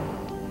missiles.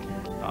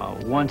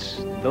 Once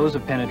those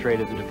have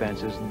penetrated the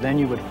defenses, then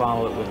you would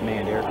follow it with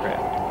manned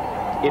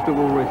aircraft. If it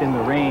were within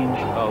the range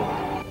of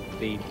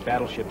the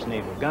battleship's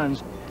naval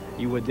guns,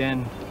 you would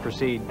then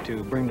proceed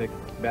to bring the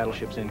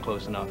battleships in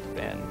close enough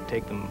and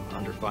take them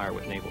under fire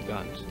with naval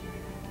guns.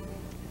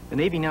 The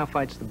Navy now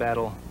fights the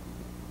battle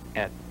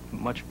at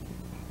much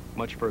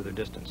further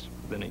distance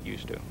than it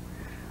used to.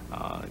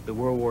 The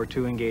World War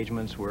II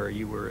engagements, where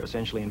you were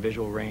essentially in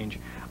visual range,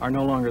 are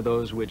no longer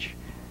those which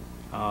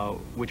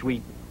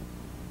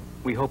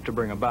we hope to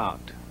bring about.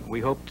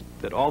 We hope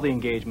that all the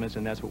engagements,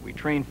 and that's what we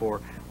train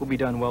for, will be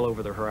done well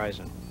over the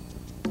horizon.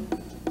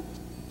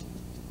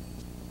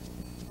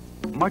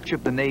 Much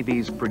of the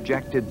Navy's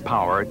projected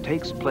power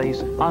takes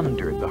place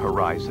under the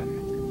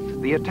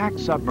horizon. The attack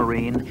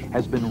submarine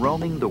has been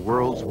roaming the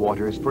world's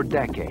waters for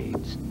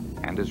decades.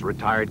 And as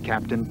retired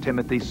Captain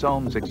Timothy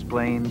Soames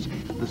explains,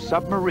 the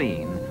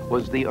submarine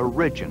was the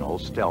original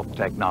stealth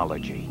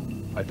technology.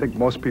 I think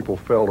most people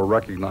fail to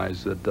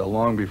recognize that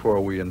long before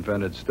we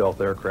invented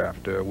stealth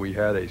aircraft, we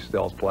had a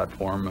stealth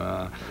platform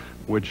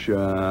which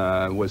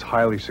was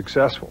highly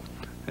successful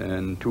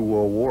in 2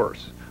 world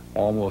wars.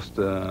 Almost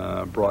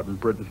brought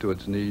Britain to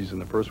its knees in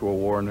the First World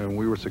War, and then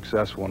we were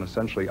successful in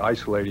essentially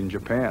isolating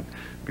Japan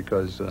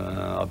because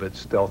of its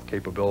stealth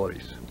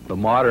capabilities. The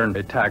modern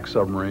attack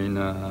submarine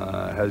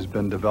has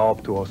been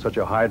developed to such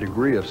a high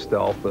degree of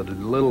stealth that it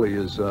literally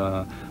is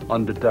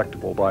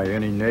undetectable by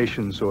any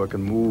nation, so it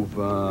can move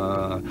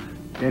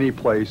any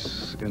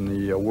place in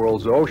the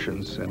world's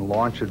oceans and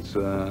launch its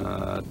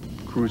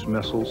cruise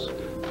missiles,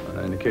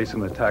 in the case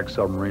of an attack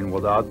submarine,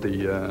 without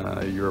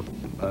your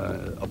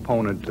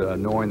opponent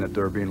knowing that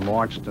they're being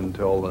launched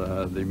until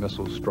the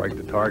missiles strike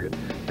the target.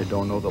 They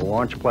don't know the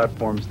launch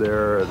platform's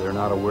there, they're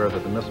not aware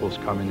that the missile's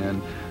coming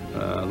in.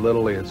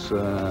 Literally, it's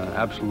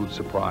absolute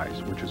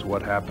surprise, which is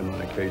what happened in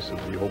the case of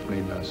the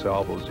opening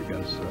salvos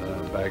against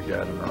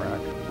Baghdad and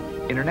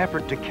Iraq. In an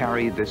effort to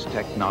carry this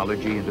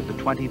technology into the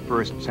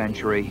 21st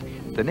century,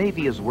 the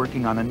Navy is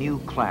working on a new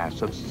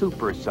class of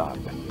super sub.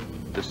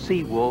 The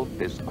Seawolf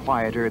is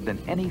quieter than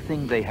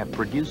anything they have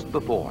produced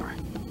before.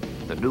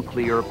 The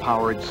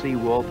nuclear-powered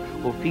Seawolf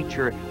will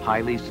feature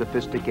highly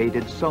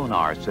sophisticated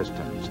sonar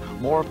systems,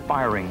 more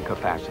firing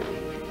capacity,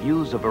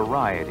 use a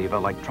variety of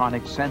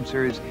electronic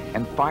sensors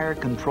and fire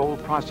control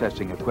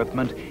processing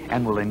equipment,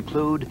 and will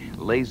include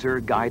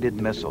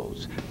laser-guided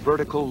missiles,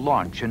 vertical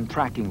launch and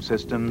tracking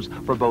systems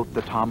for both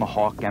the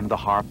Tomahawk and the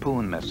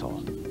Harpoon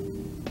missile.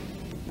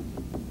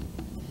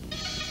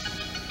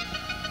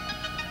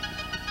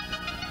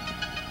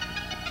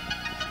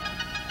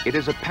 It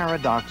is a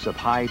paradox of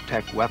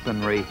high-tech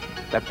weaponry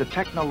that the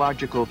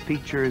technological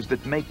features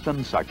that make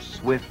them such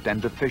swift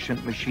and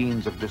efficient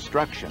machines of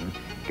destruction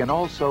can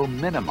also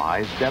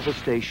minimize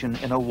devastation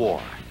in a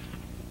war.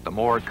 The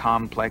more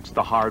complex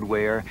the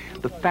hardware,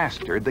 the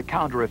faster the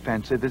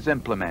counteroffensive is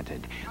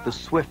implemented, the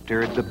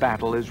swifter the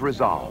battle is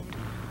resolved.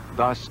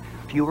 Thus,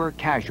 fewer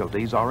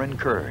casualties are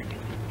incurred.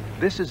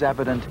 This is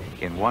evident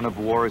in one of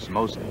war's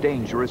most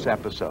dangerous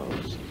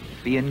episodes,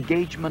 the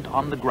engagement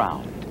on the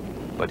ground.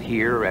 But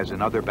here, as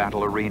in other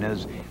battle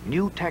arenas,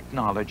 new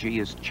technology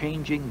is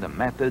changing the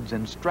methods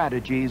and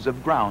strategies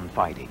of ground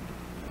fighting.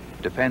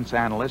 Defense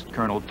analyst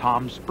Colonel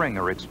Tom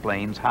Springer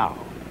explains how.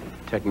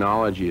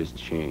 Technology has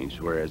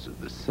changed, whereas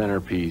the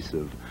centerpiece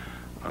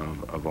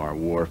of our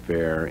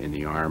warfare in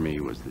the Army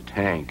was the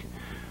tank.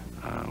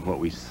 What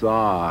we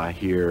saw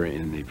here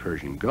in the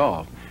Persian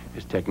Gulf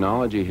is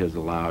technology has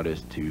allowed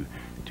us to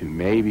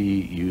maybe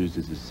use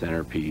as a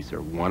centerpiece,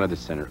 or one of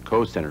the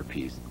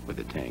co-centerpiece with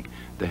the tank,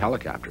 the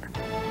helicopter.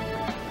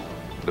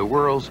 The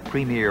world's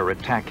premier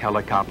attack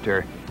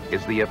helicopter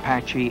is the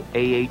Apache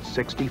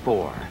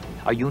AH-64,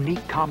 a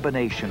unique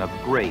combination of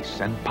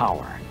grace and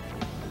power.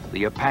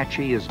 The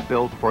Apache is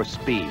built for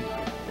speed,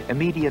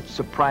 immediate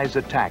surprise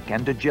attack,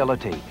 and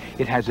agility.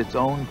 It has its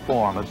own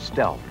form of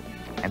stealth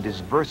and is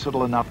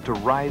versatile enough to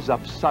rise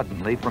up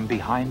suddenly from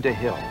behind a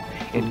hill,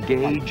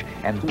 engage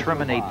and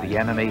terminate the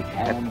enemy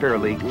at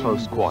fairly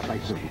close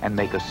quarters, and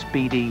make a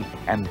speedy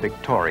and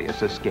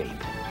victorious escape.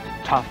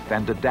 Tough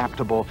and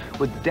adaptable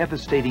with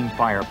devastating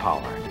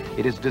firepower,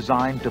 it is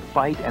designed to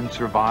fight and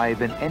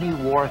survive in any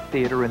war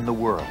theater in the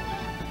world.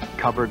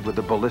 Covered with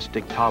a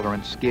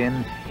ballistic-tolerant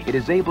skin, it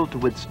is able to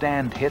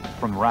withstand hits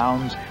from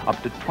rounds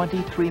up to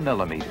 23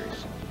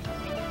 millimeters.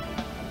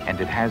 And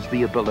it has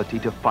the ability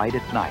to fight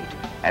at night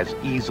as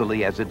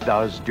easily as it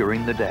does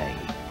during the day.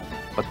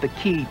 But the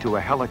key to a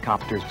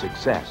helicopter's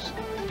success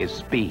is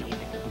speed.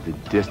 The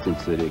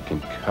distance that it can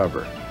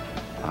cover,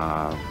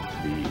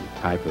 the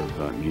type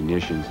of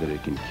munitions that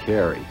it can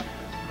carry,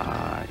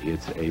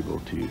 it's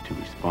able to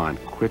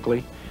respond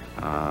quickly,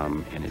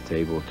 and it's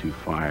able to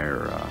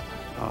fire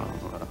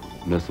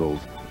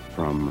missiles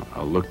from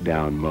a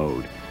look-down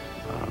mode.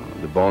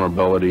 The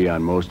vulnerability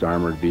on most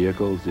armored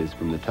vehicles is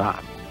from the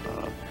top.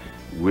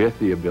 with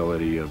the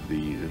ability of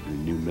the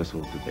new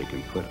missiles that they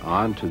can put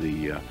onto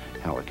the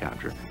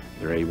helicopter,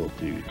 they're able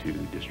to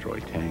destroy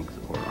tanks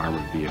or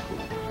armored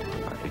vehicles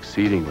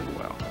exceedingly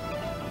well.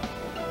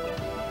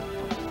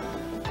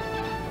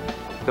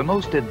 The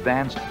most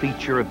advanced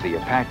feature of the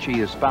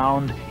Apache is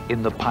found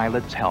in the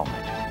pilot's helmet.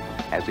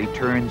 As he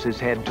turns his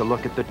head to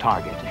look at the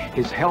target,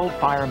 his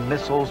Hellfire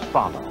missiles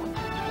follow.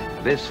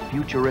 This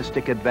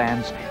futuristic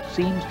advance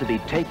seems to be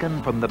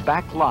taken from the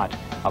back lot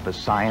of a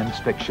science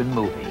fiction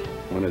movie.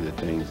 One of the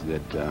things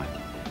that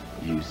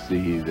you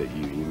see that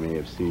you may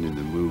have seen in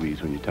the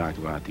movies when you talk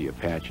about the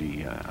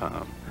Apache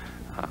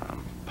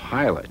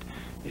pilot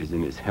is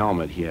in his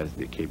helmet he has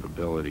the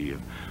capability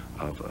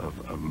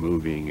of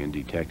moving and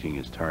detecting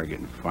his target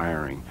and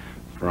firing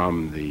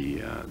from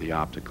the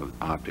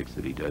optics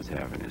that he does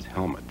have in his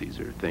helmet. These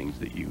are things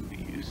that you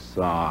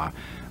saw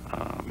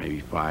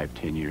maybe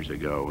 5-10 years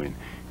ago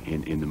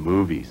in the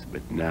movies,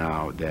 but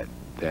now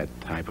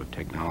that type of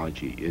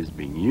technology is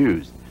being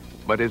used.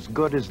 But as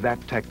good as that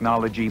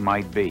technology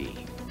might be,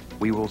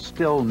 we will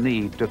still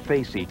need to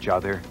face each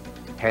other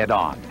head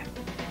on.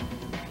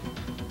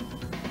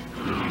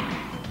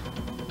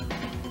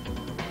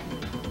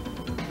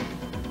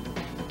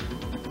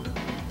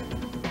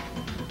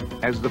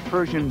 As the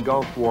Persian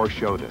Gulf War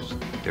showed us,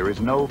 there is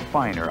no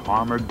finer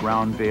armored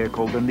ground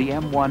vehicle than the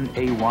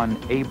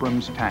M1A1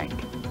 Abrams tank.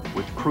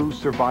 With crew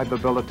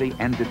survivability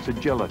and its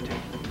agility,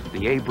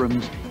 the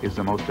Abrams is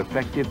the most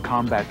effective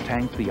combat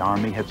tank the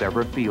Army has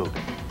ever fielded.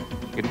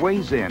 It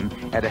weighs in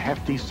at a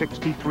hefty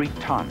 63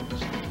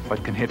 tons,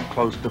 but can hit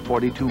close to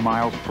 42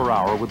 miles per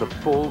hour with a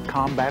full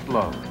combat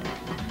load.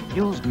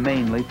 Used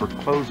mainly for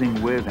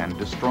closing with and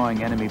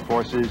destroying enemy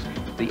forces,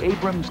 the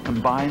Abrams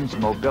combines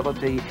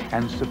mobility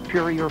and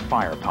superior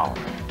firepower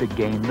to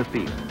gain the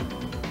field.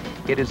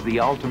 It is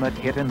the ultimate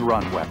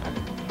hit-and-run weapon,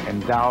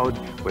 endowed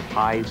with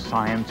high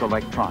science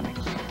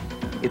electronics.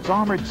 Its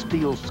armored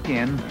steel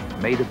skin,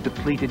 made of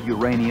depleted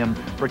uranium,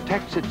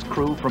 protects its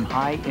crew from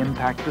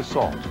high-impact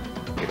assault.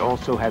 It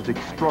also has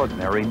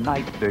extraordinary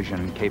night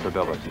vision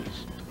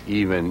capabilities.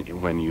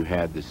 Even when you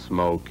had the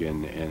smoke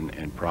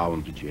and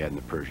problems that you had in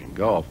the Persian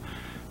Gulf,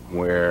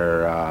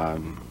 where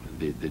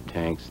the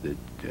tanks, the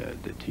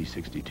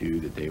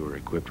T-62 that they were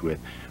equipped with,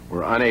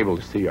 were unable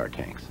to see our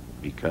tanks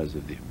because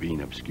of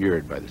being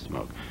obscured by the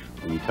smoke.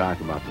 When you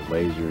talk about the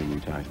laser and you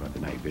talk about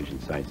the night vision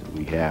sights that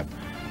we have,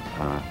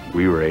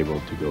 we were able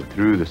to go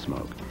through the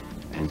smoke.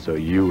 And so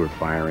you were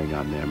firing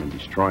on them and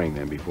destroying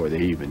them before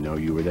they even know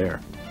you were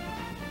there.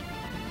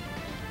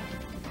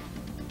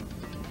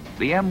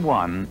 The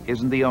M1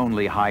 isn't the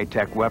only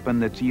high-tech weapon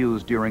that's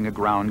used during a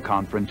ground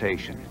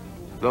confrontation.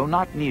 Though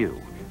not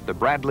new, the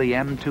Bradley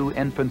M2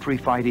 infantry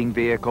fighting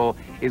vehicle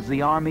is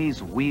the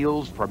Army's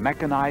wheels for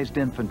mechanized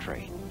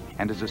infantry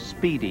and is a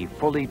speedy,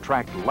 fully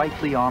tracked,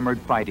 lightly armored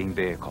fighting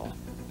vehicle.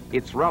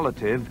 Its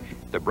relative,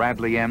 the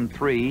Bradley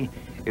M3,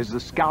 is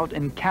the scout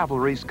and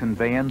cavalry's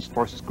conveyance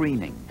for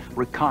screening,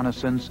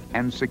 reconnaissance,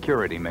 and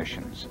security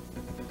missions.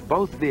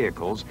 Both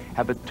vehicles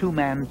have a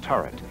two-man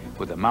turret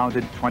with a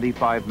mounted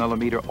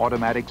 25mm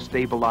automatic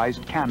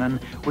stabilized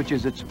cannon, which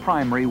is its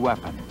primary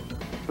weapon.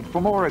 But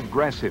for more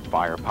aggressive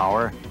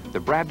firepower, the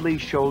Bradley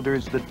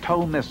shoulders the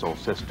TOW missile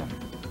system.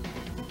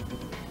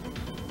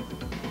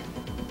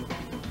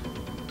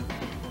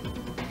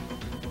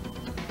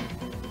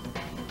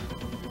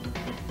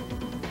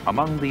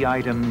 Among the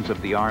items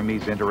of the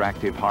Army's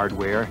interactive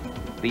hardware,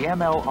 the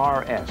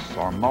MLRS,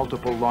 or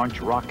Multiple Launch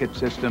Rocket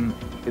System,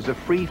 is a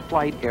free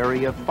flight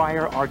area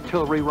fire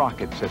artillery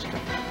rocket system.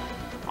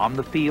 On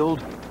the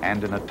field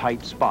and in a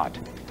tight spot,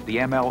 the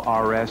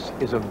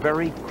MLRS is a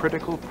very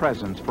critical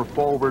presence for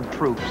forward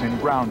troops in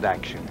ground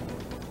action.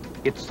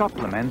 It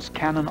supplements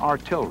cannon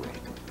artillery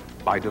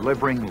by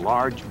delivering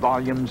large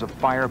volumes of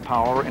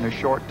firepower in a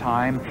short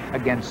time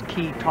against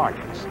key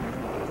targets.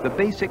 The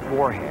basic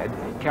warhead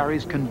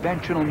carries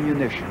conventional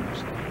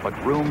munitions,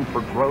 but room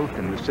for growth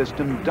in the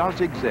system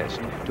does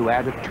exist to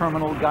add a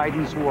terminal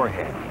guidance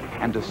warhead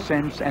and a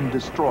sense and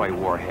destroy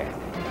warhead.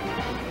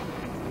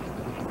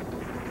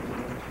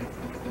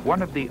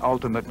 One of the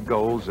ultimate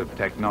goals of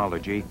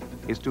technology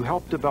is to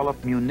help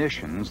develop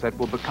munitions that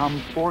will become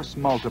force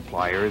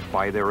multipliers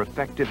by their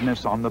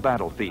effectiveness on the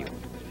battlefield.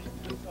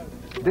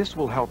 This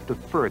will help to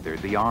further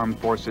the armed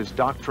forces'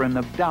 doctrine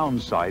of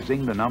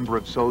downsizing the number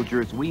of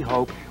soldiers we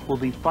hope will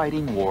be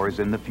fighting wars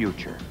in the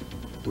future.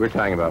 We're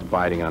talking about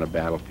fighting on a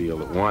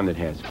battlefield, one that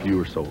has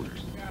fewer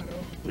soldiers.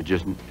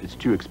 It's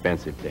too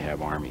expensive to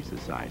have armies the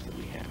size that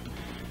we have.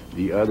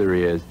 The other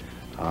is,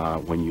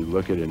 when you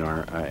look at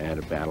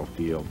a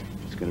battlefield,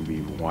 it's going to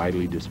be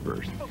widely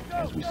dispersed.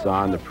 As we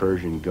saw in the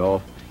Persian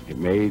Gulf, it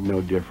made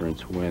no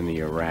difference when the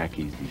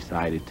Iraqis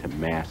decided to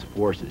mass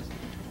forces.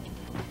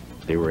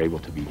 They were able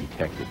to be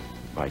detected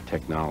by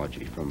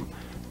technology from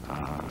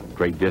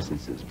great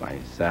distances, by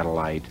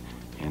satellite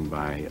and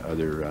by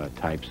other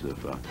types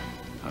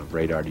of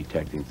radar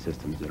detecting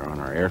systems that are on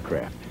our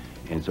aircraft.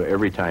 And so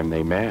every time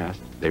they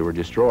massed, they were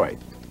destroyed.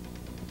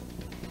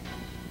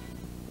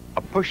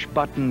 A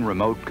push-button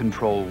remote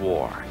control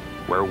war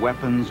where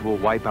weapons will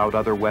wipe out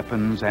other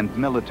weapons and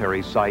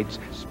military sites,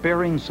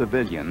 sparing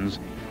civilians,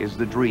 is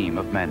the dream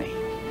of many.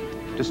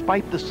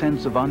 Despite the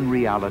sense of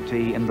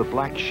unreality in the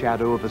black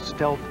shadow of a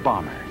stealth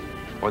bomber,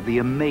 or the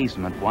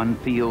amazement one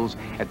feels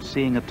at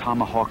seeing a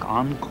Tomahawk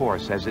on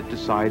course as it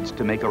decides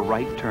to make a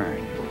right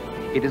turn,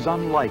 it is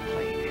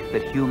unlikely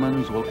that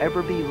humans will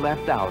ever be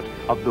left out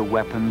of the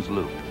weapons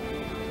loop,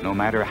 no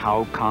matter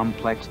how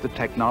complex the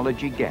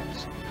technology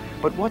gets.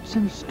 But what's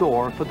in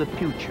store for the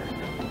future?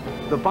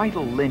 The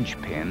vital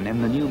linchpin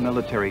in the new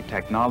military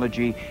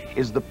technology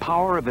is the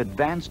power of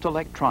advanced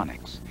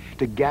electronics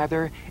to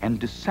gather and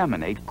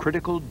disseminate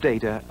critical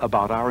data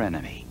about our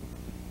enemy.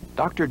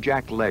 Dr.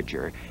 Jack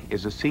Ledger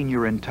is a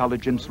senior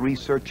intelligence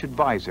research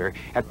advisor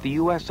at the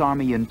U.S.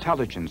 Army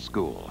Intelligence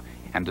School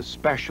and a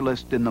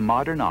specialist in the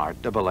modern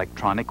art of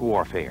electronic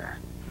warfare.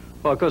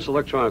 Well, of course,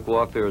 electronic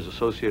warfare is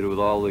associated with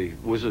all the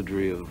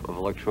wizardry of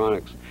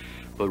electronics,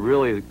 but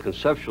really,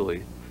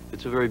 conceptually,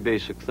 it's a very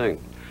basic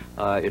thing.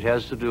 It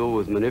has to do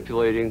with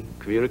manipulating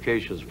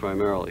communications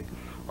primarily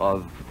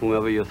of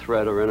whomever your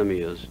threat or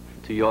enemy is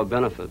to your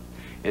benefit,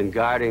 and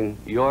guarding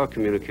your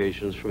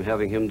communications from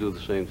having him do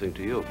the same thing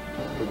to you.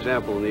 For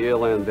example, in the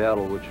air-land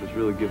battle, which was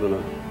really given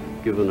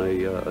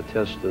a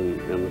test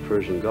in the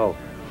Persian Gulf,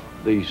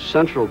 the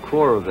central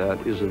core of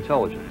that is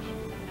intelligence.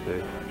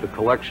 Okay? The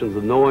collection,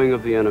 the knowing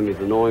of the enemy,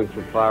 the knowing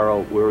from far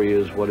out where he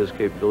is, what his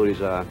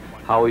capabilities are,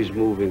 how he's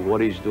moving,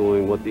 what he's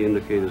doing, what the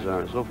indicators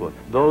are, and so forth.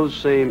 Those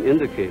same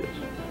indicators,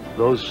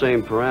 those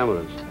same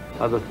parameters,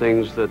 are the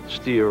things that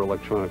steer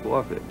electronic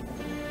warfare.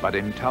 But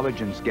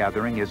intelligence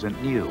gathering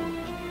isn't new,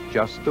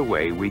 just the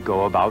way we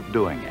go about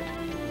doing it.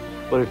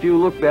 But if you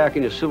look back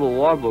in your Civil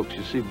War books,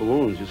 you see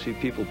balloons, you see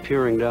people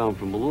peering down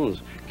from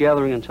balloons,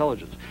 gathering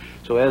intelligence.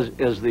 So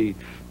as the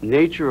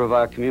nature of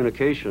our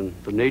communication,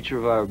 the nature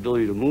of our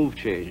ability to move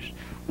changed,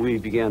 we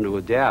began to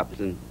adapt,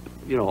 and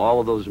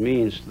all of those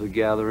means to the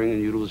gathering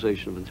and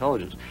utilization of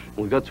intelligence.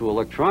 When we got to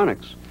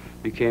electronics,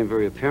 it became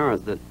very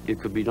apparent that it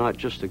could be not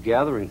just a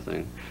gathering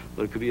thing,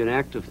 but it could be an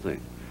active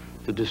thing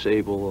to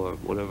disable or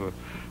whatever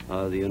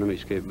the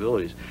enemy's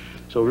capabilities.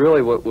 So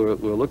really what we're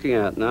looking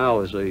at now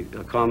is a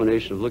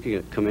combination of looking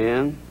at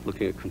command,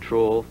 looking at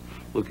control,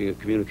 looking at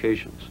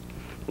communications.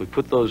 We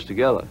put those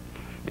together,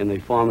 and they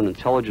form an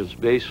intelligence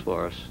base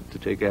for us to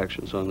take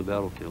actions on the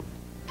battlefield.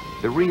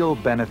 The real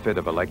benefit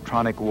of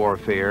electronic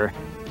warfare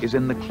is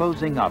in the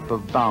closing up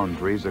of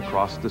boundaries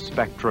across the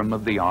spectrum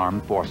of the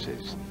armed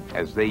forces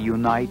as they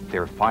unite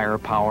their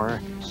firepower,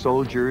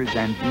 soldiers,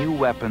 and new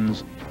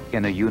weapons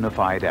in a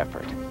unified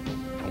effort.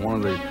 One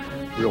of the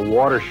real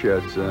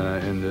watersheds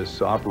in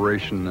this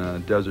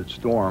Operation Desert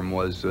Storm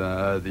was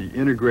the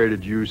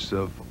integrated use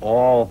of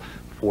all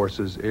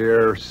forces,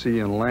 air, sea,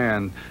 and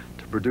land,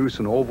 to produce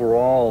an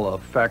overall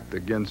effect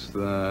against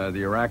the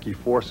Iraqi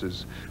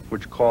forces,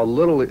 which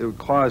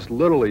caused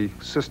literally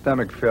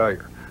systemic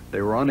failure.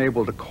 They were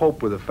unable to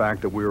cope with the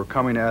fact that we were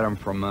coming at them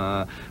from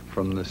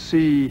the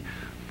sea,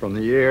 from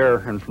the air,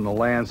 and from the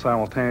land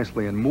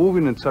simultaneously, and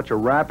moving at such a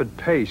rapid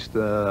pace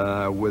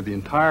with the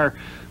entire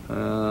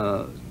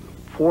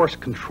force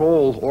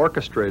control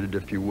orchestrated,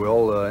 if you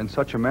will, in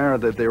such a manner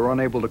that they were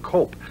unable to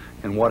cope.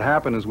 And what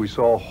happened is we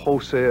saw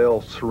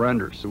wholesale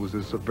surrenders. It was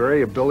this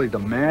very ability to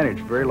manage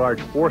very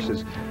large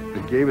forces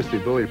that gave us the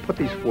ability to put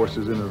these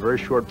forces in a very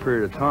short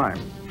period of time.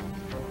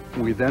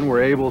 We then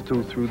were able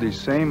to, through the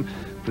same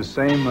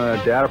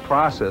data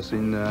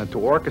processing, to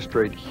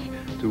orchestrate,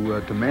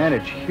 to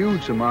manage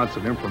huge amounts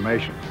of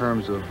information in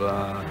terms of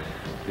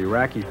the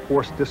Iraqi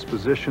force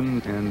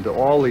disposition and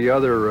all the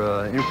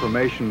other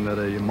information that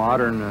a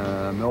modern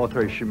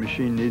military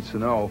machine needs to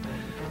know.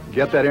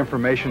 Get that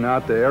information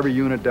out to every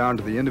unit down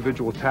to the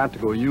individual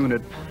tactical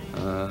unit,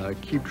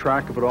 keep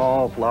track of it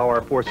all, allow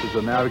our forces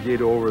to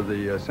navigate over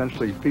the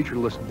essentially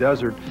featureless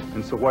desert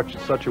in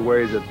such a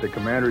way that the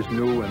commanders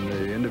knew and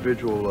the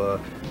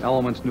individual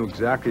elements knew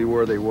exactly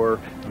where they were,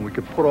 and we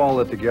could put all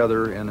that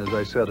together, and as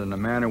I said, in a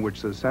manner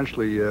which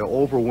essentially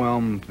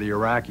overwhelmed the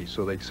Iraqis,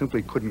 so they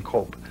simply couldn't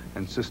cope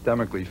and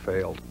systemically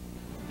failed.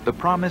 The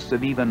promise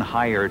of even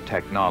higher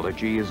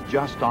technology is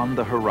just on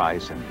the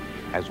horizon,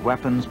 as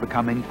weapons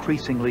become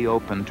increasingly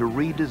open to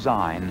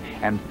redesign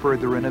and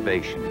further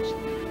innovations.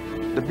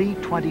 The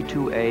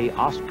B-22A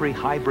Osprey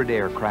hybrid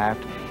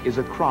aircraft is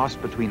a cross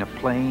between a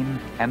plane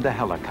and a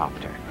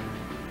helicopter.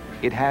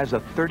 It has a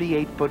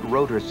 38-foot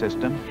rotor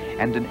system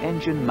and an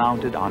engine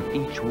mounted on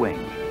each wing,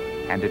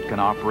 and it can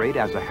operate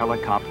as a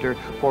helicopter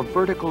for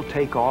vertical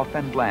takeoff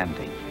and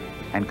landing,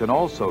 and can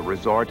also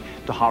resort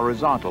to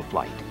horizontal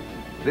flight.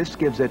 This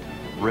gives it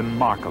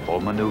remarkable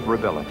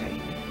maneuverability.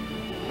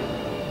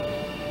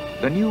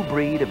 The new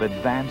breed of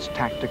advanced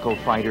tactical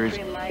fighters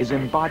is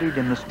embodied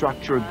in the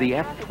structure of the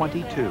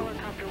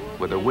F-22,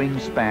 with a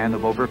wingspan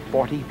of over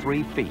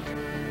 43 feet.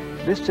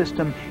 This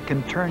system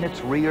can turn its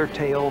rear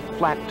tail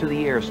flat to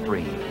the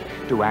airstream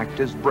to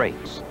act as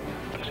brakes.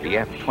 The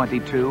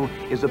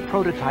F-22 is a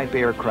prototype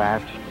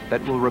aircraft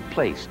that will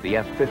replace the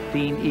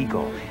F-15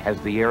 Eagle as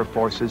the Air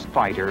Force's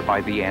fighter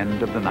by the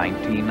end of the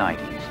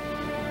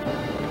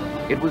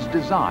 1990s. It was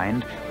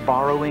designed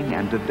borrowing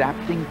and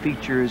adapting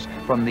features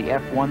from the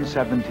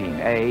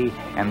F-117A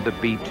and the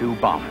B-2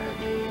 bomber.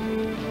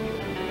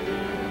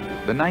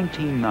 The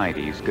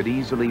 1990s could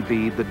easily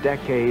be the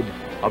decade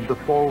of the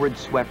forward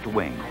swept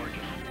wing.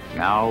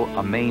 Now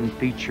a main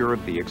feature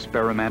of the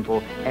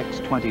experimental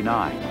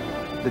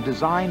X-29, the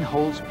design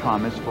holds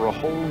promise for a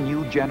whole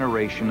new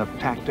generation of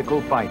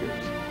tactical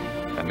fighters.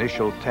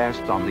 Initial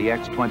tests on the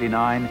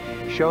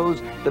X-29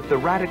 shows that the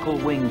radical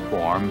wing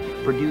form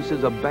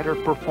produces a better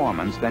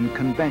performance than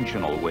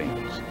conventional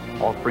wings,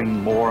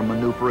 offering more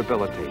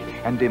maneuverability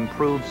and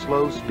improved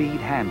slow-speed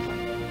handling.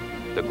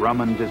 The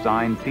Grumman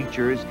design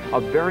features a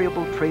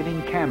variable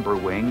trailing camber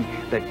wing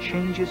that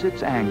changes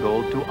its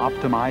angle to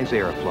optimize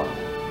airflow.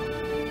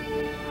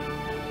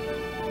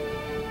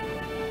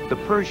 The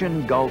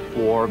Persian Gulf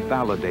War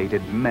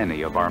validated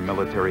many of our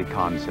military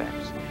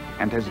concepts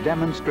and has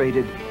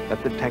demonstrated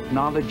that the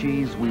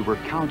technologies we were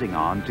counting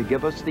on to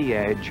give us the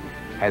edge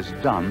has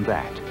done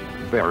that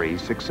very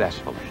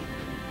successfully.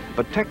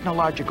 But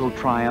technological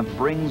triumph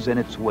brings in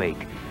its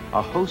wake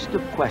a host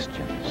of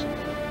questions.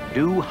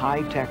 Do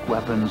high-tech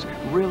weapons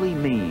really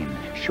mean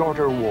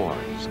shorter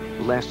wars,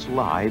 less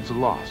lives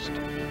lost?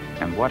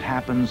 And what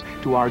happens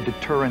to our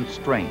deterrent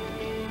strength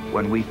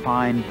when we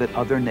find that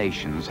other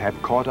nations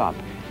have caught up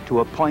to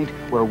a point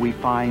where we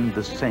find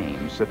the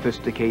same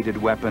sophisticated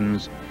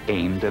weapons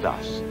aimed at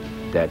us?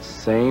 That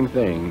same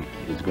thing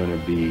is going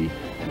to be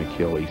an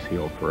Achilles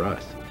heel for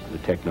us. The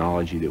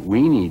technology that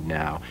we need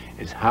now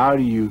is how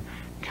do you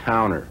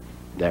counter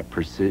that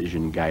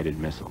precision-guided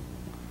missile?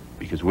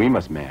 Because we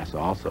must mass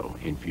also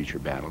in future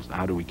battles.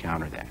 How do we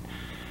counter that?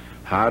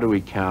 How do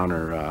we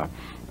counter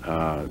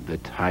the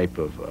type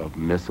of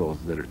missiles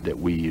that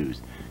we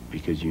use?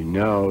 Because you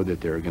know that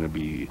there are going to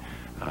be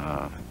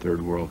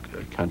third world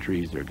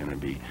countries, there are going to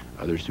be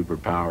other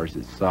superpowers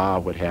that saw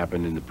what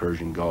happened in the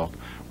Persian Gulf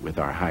with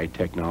our high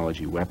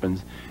technology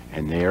weapons,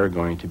 and they are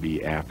going to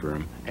be after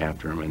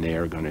them, and they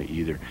are going to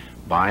either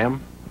buy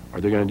them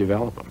or they're going to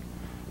develop them.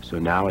 So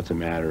now it's a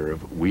matter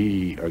of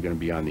we are going to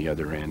be on the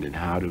other end, and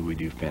how do we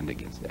defend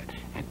against that?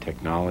 And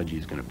technology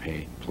is going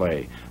to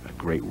play a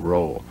great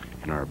role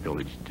in our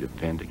ability to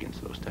defend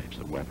against those types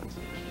of weapons.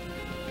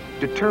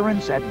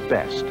 Deterrence at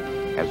best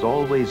has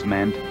always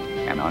meant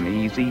an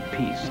uneasy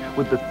peace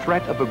with the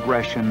threat of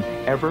aggression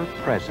ever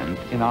present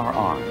in our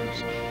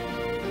arms.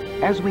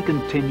 As we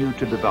continue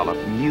to develop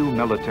new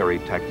military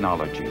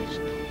technologies,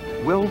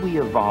 will we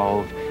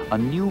evolve a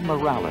new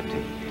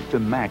morality to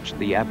match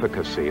the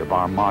efficacy of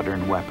our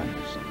modern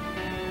weapons?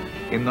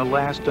 In the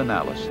last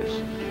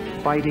analysis,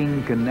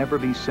 fighting can never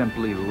be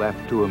simply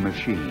left to a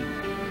machine.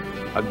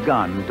 A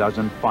gun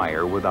doesn't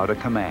fire without a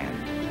command.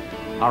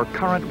 Our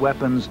current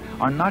weapons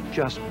are not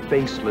just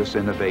faceless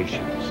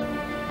innovations,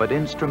 but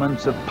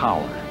instruments of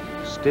power,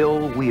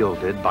 still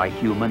wielded by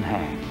human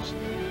hands.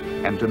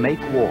 And to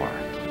make war,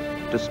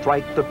 to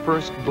strike the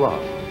first blow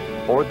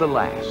or the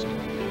last,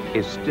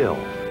 is still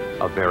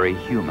a very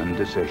human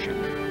decision.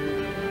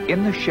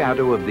 In the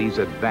shadow of these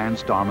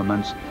advanced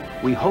armaments,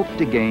 we hope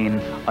to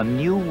gain a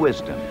new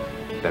wisdom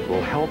that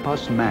will help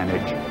us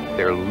manage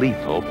their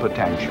lethal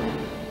potential.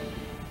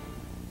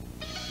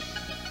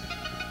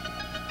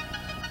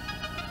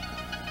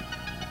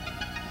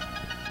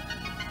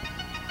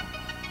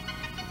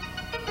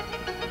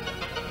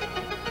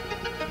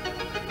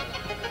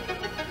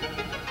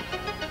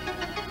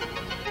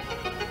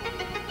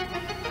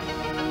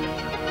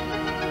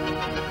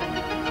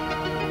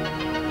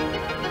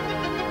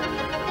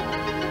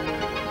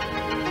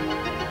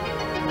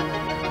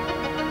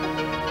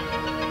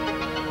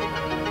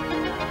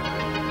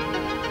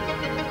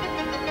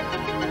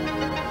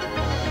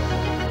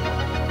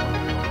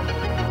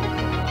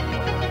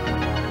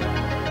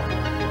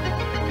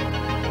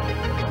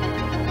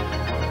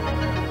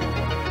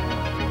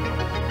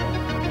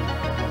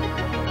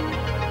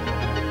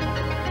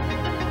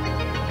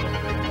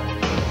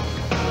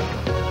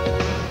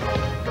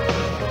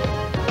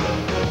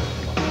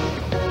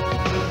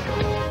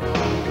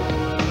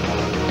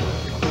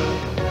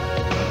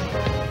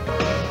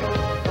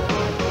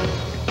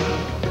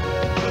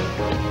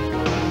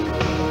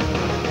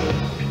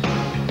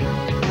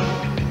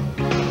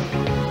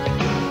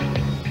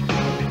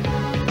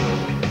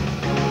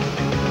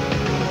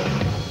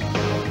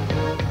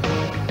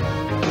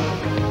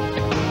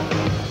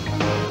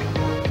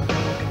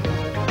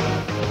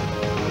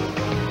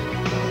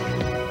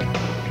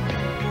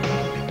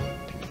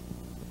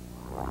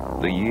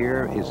 The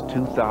year is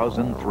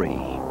 2003.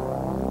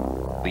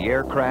 The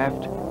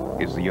aircraft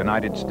is the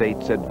United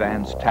States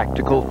Advanced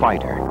Tactical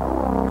Fighter,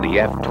 the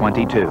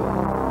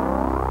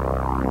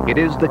F-22. It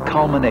is the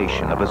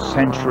culmination of a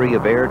century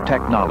of air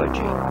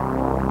technology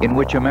in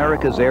which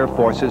America's air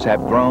forces have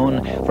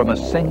grown from a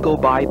single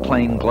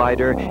biplane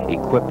glider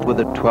equipped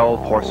with a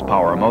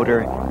 12-horsepower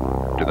motor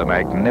to the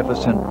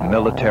magnificent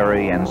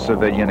military and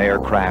civilian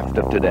aircraft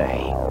of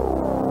today.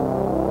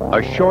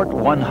 A short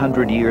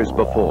 100 years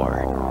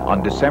before,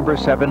 on December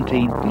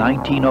 17,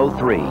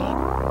 1903,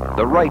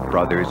 the Wright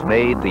brothers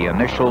made the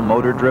initial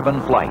motor-driven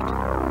flight.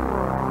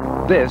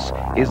 This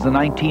is the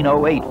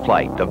 1908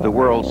 flight of the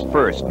world's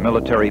first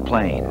military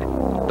plane,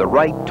 the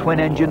Wright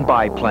twin-engine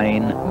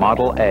biplane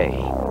Model A.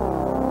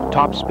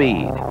 Top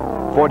speed,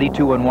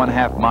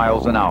 42.5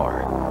 miles an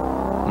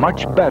hour.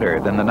 Much better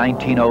than the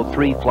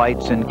 1903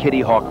 flights in Kitty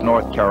Hawk,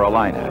 North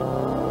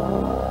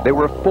Carolina. There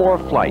were 4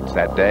 flights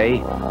that day.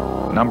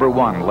 Number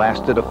 1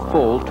 lasted a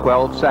full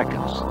 12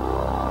 seconds.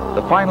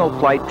 The final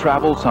flight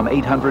traveled some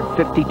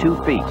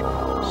 852 feet,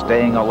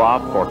 staying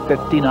aloft for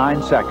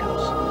 59 seconds.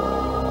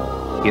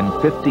 In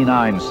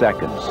 59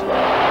 seconds,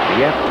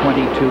 the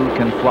F-22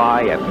 can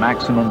fly at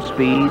maximum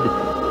speed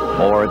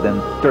more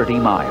than 30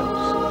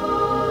 miles.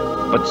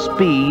 But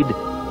speed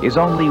is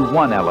only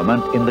one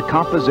element in the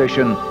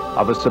composition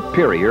of a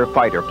superior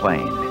fighter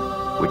plane,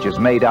 which is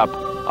made up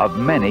of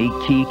many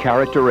key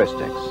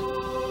characteristics.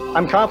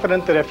 I'm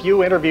confident that if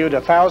you interviewed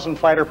 1,000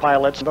 fighter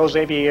pilots, those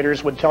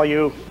aviators would tell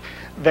you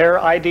their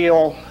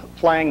ideal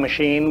flying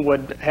machine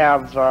would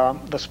have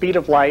the speed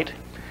of light,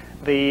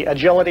 the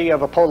agility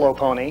of a polo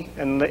pony,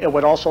 and it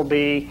would also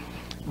be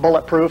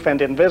bulletproof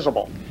and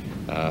invisible.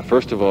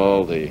 First of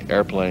all, the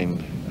airplane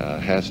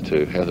has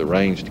to have the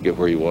range to get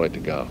where you want it to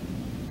go.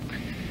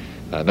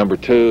 Number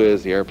 2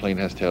 is the airplane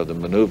has to have the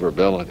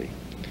maneuverability.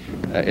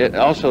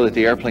 Also that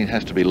the airplane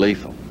has to be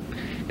lethal.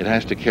 It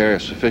has to carry a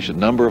sufficient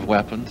number of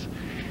weapons.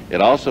 It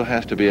also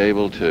has to be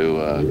able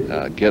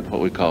to get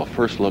what we call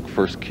first look,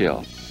 first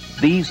kill.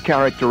 These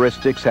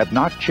characteristics have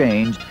not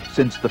changed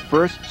since the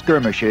first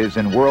skirmishes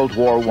in World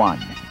War I.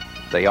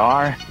 They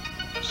are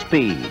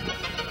speed,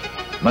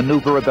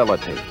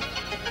 maneuverability,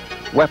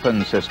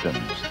 weapon systems,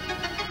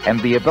 and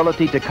the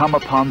ability to come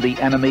upon the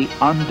enemy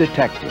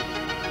undetected.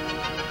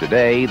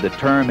 Today, the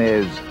term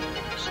is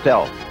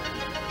stealth.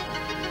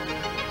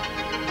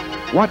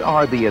 What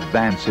are the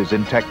advances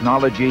in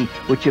technology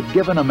which have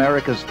given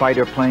America's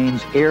fighter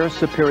planes air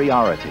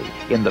superiority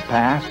in the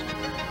past,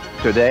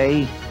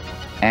 today,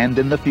 and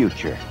in the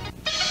future?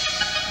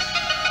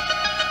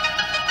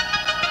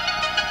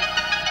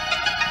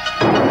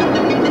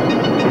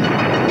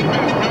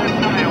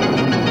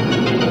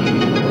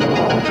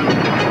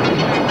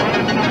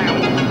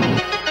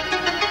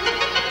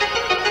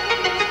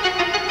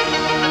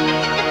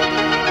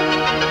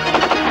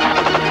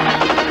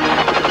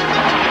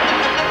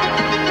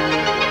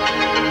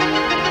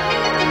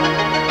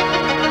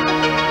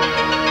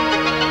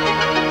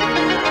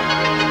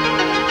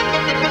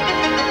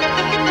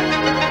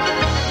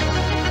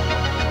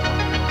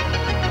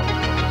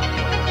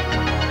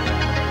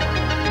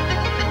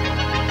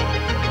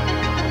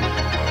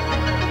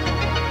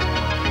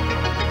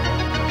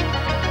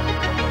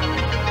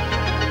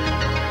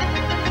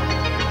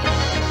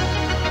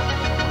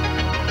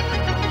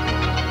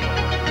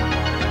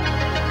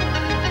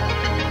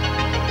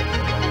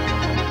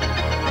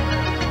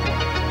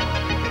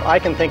 I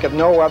can think of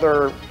no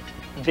other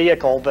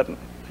vehicle that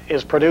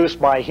is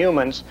produced by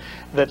humans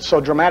that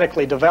so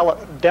dramatically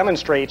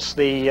demonstrates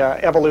the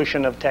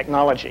evolution of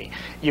technology.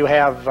 You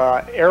have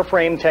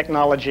airframe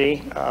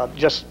technology,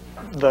 just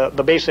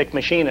the basic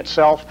machine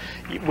itself.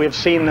 We've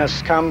seen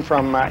this come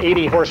from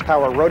 80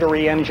 horsepower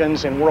rotary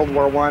engines in World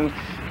War I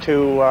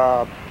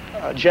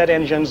to jet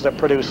engines that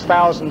produce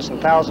thousands and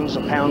thousands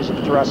of pounds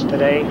of thrust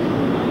today.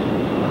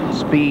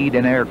 Speed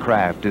in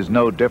aircraft is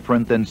no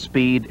different than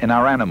speed in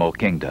our animal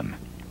kingdom.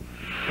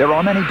 There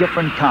are many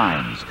different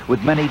kinds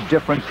with many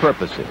different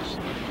purposes.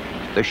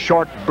 The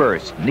short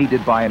burst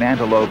needed by an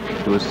antelope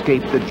to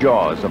escape the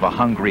jaws of a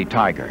hungry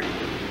tiger.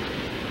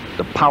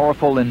 The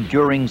powerful,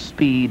 enduring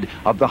speed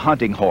of the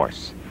hunting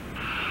horse.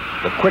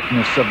 The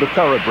quickness of the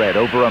thoroughbred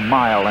over 1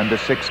 mile and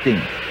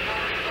 1/16.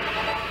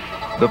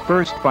 The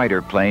first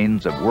fighter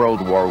planes of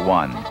World War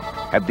I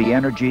had the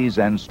energies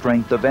and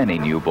strength of any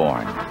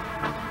newborn.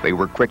 They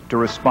were quick to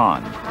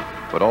respond,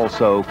 but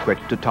also quick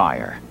to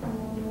tire.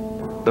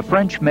 The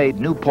French-made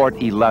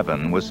Nieuport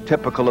 11 was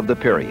typical of the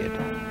period.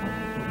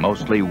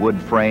 Mostly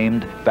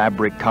wood-framed,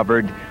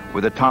 fabric-covered,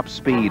 with a top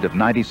speed of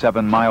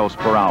 97 miles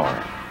per hour.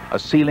 A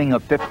ceiling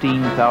of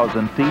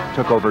 15,000 feet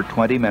took over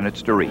 20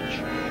 minutes to reach.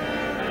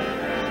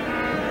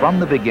 From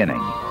the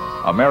beginning,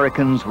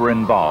 Americans were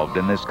involved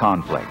in this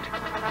conflict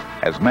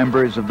as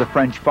members of the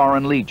French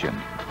Foreign Legion,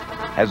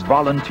 as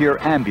volunteer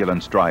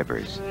ambulance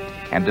drivers,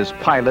 and as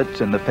pilots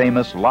in the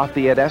famous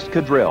Lafayette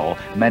Escadrille,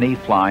 many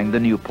flying the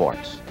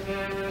Nieuports.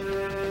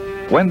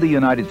 When the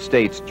United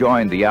States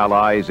joined the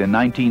Allies in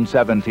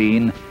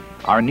 1917,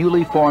 our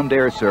newly formed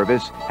air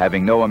service,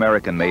 having no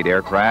American-made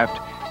aircraft,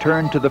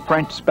 turned to the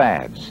French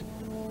Spads.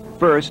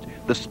 First,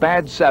 the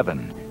Spad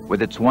 7,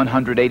 with its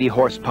 180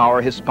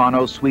 horsepower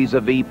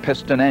Hispano-Suiza V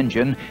piston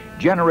engine,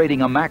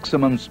 generating a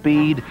maximum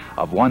speed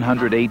of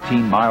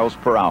 118 miles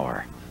per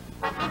hour.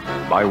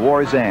 By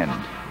war's end,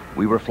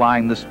 we were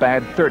flying the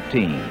Spad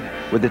 13,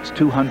 with its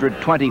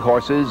 220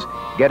 horses,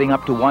 getting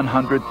up to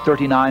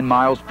 139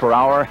 miles per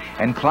hour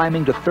and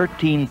climbing to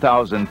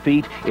 13,000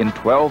 feet in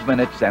 12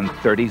 minutes and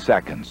 30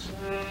 seconds.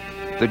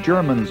 The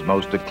Germans'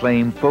 most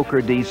acclaimed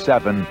Fokker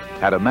D7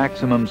 had a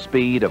maximum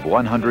speed of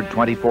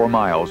 124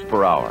 miles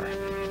per hour.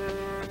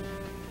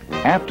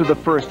 After the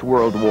First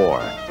World War,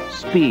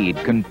 speed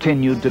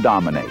continued to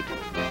dominate.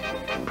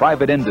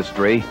 private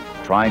industry,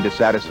 trying to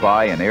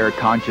satisfy an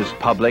air-conscious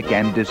public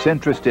and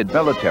disinterested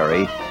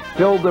military,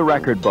 filled the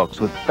record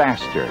books with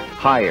faster,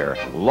 higher,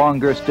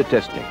 longer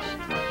statistics.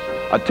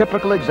 A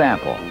typical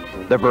example,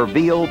 the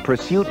Verville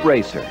Pursuit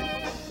Racer.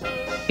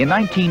 In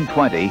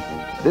 1920,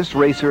 this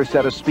racer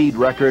set a speed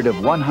record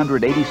of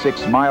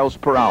 186 miles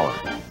per hour,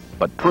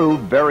 but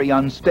proved very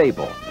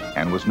unstable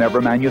and was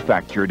never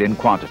manufactured in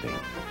quantity.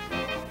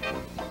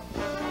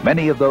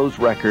 Many of those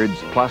records,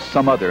 plus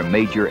some other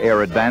major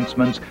air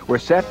advancements, were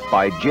set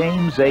by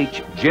James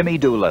H. Jimmy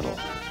Doolittle.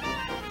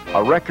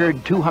 A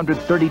record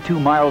 232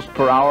 miles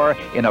per hour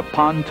in a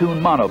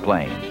pontoon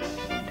monoplane.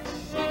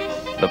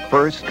 The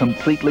first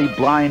completely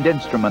blind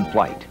instrument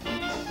flight.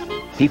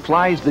 He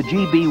flies the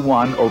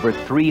GB-1 over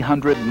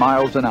 300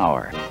 miles an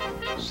hour,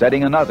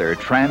 setting another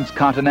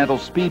transcontinental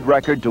speed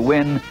record to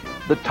win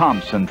the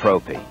Thompson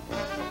Trophy.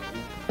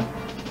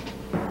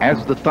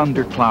 As the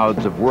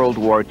thunderclouds of World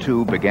War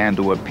II began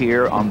to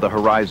appear on the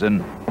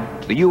horizon,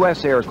 the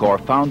U.S. Air Corps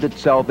found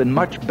itself in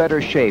much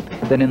better shape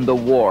than in the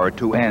war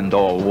to end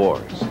all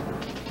wars.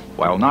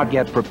 While not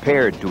yet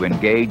prepared to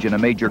engage in a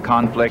major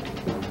conflict,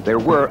 there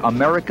were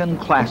American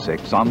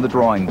classics on the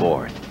drawing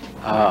board.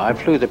 I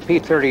flew the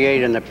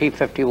P-38 and the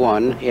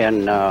P-51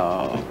 in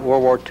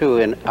World War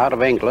II out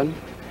of England.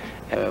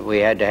 We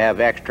had to have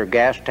extra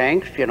gas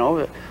tanks, you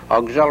know,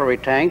 auxiliary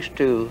tanks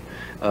to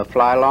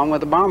fly along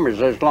with the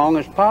bombers as long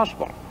as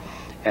possible.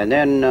 And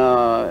then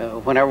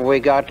whenever we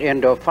got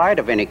into a fight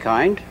of any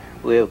kind,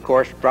 we of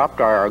course dropped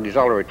our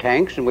auxiliary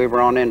tanks and we were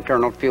on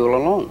internal fuel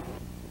alone.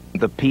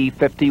 The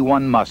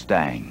P-51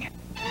 Mustang,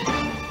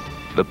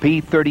 the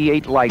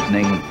P-38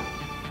 Lightning,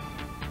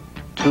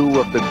 two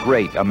of the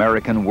great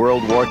American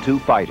World War II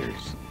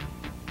fighters.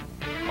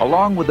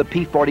 Along with the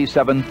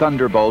P-47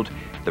 Thunderbolt,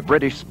 the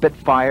British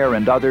Spitfire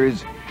and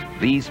others,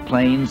 these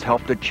planes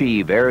helped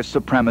achieve air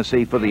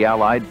supremacy for the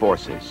Allied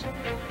forces.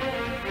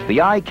 The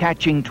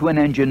eye-catching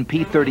twin-engine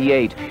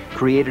P-38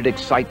 created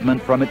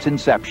excitement from its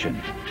inception.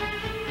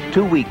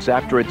 2 weeks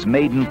after its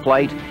maiden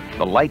flight,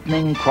 the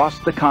Lightning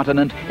crossed the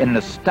continent in an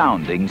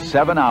astounding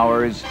 7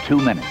 hours, 2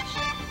 minutes.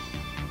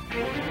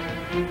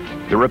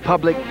 The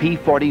Republic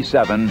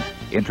P-47,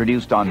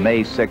 introduced on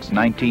May 6,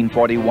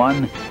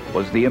 1941,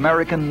 was the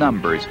American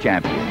numbers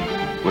champion,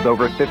 with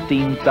over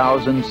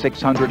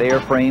 15,600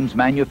 airframes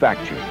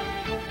manufactured.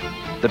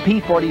 The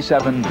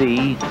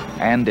P-47D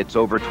and its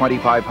over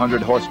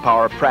 2,500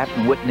 horsepower Pratt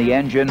 & Whitney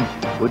engine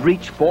would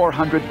reach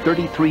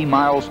 433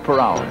 miles per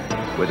hour,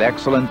 with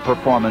excellent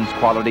performance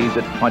qualities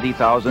at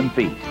 20,000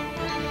 feet.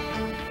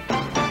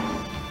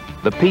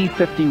 The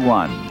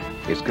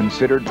P-51 is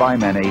considered by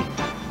many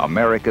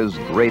America's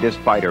greatest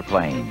fighter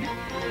plane.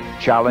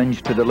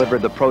 Challenged to deliver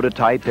the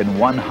prototype in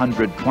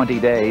 120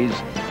 days,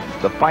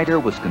 the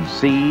fighter was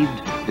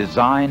conceived,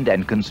 designed,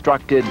 and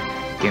constructed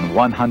in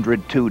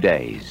 102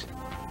 days.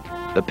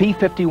 The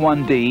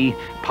P-51D,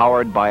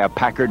 powered by a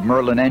Packard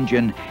Merlin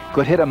engine,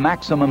 could hit a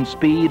maximum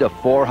speed of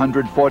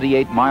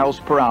 448 miles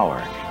per hour,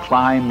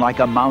 climb like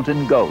a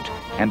mountain goat,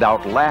 and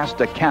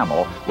outlast a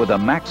camel with a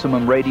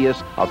maximum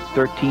radius of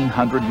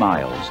 1,300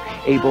 miles,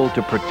 able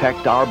to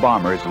protect our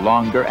bombers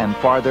longer and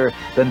farther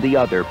than the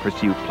other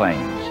pursuit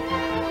planes.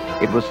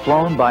 It was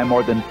flown by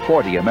more than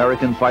 40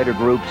 American fighter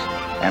groups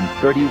and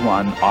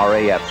 31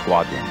 RAF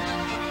squadrons.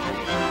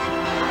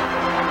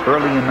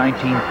 Early in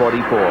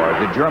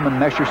 1944, the German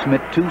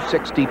Messerschmitt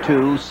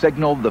 262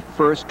 signaled the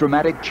first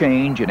dramatic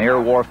change in air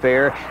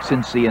warfare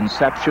since the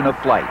inception of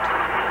flight.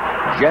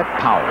 Jet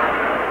power,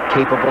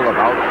 capable of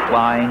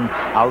outflying,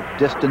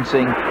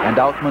 outdistancing, and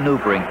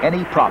outmaneuvering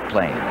any prop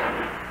plane.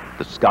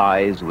 The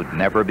skies would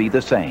never be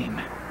the same.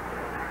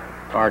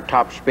 Our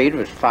top speed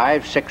was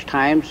 5-6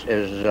 times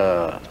as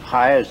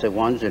high as the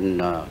ones in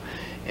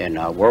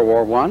World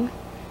War I.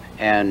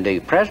 And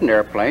the present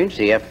airplanes,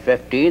 the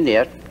F-15, the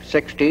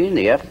F-16,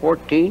 the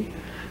F-14,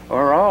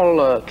 are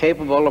all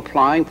capable of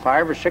flying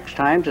 5 or 6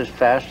 times as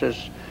fast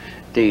as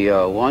the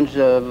ones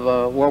of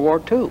World War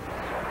II.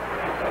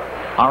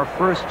 Our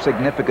first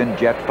significant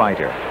jet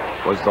fighter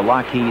was the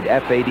Lockheed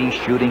F-80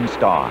 Shooting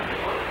Star,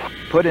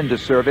 put into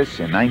service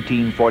in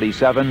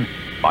 1947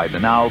 by the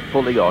now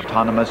fully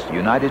autonomous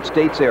United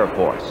States Air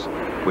Force,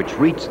 which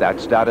reached that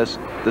status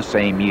the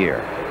same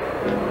year.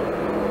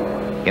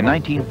 In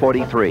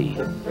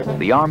 1943,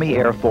 the Army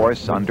Air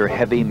Force, under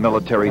heavy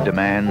military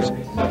demands,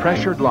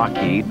 pressured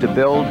Lockheed to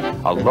build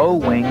a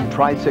low-wing,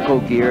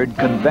 tricycle-geared,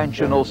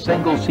 conventional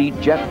single-seat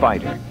jet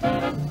fighter.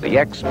 The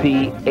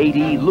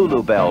XP-80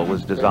 Lulu Bell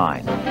was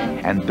designed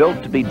and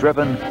built to be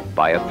driven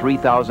by a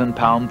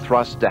 3,000-pound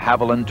thrust de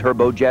Havilland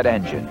turbojet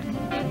engine.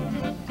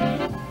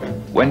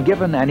 When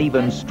given an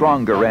even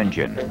stronger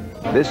engine,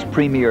 this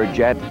premier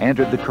jet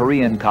entered the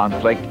Korean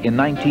conflict in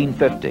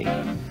 1950,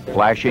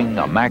 flashing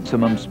a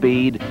maximum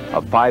speed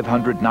of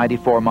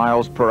 594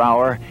 miles per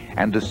hour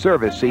and a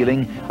service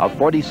ceiling of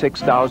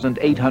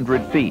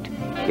 46,800 feet.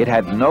 It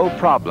had no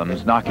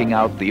problems knocking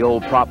out the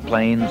old prop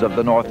planes of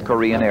the North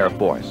Korean Air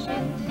Force.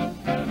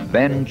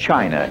 Then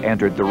China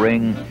entered the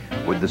ring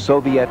with the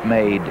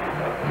Soviet-made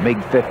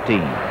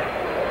MiG-15.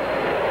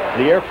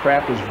 The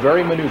aircraft was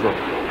very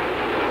maneuverable.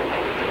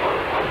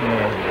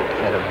 and it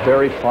had a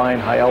very fine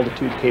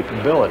high-altitude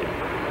capability.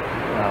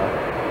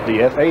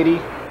 The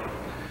F-80,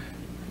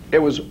 it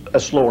was a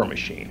slower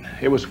machine.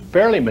 It was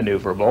fairly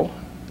maneuverable,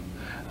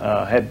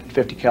 had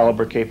 50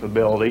 caliber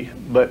capability,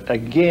 but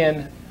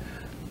again,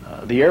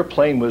 the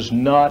airplane was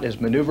not as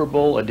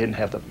maneuverable. It didn't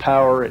have the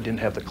power, it didn't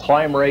have the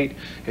climb rate,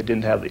 it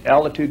didn't have the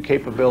altitude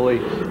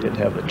capability, it didn't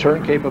have the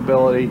turn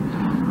capability.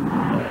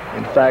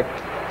 In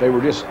fact, they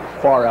were just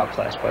far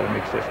outclassed by the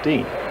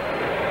MiG-15.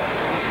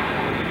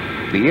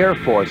 The Air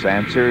Force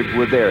answered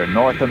with their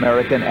North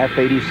American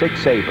F-86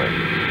 Sabre.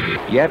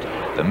 Yet,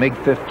 the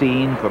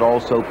MiG-15 could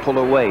also pull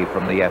away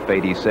from the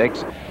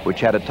F-86, which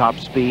had a top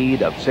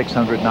speed of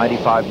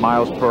 695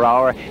 miles per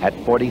hour at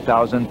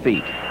 40,000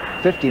 feet,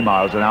 50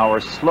 miles an hour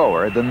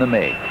slower than the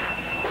MiG.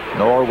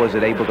 Nor was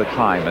it able to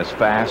climb as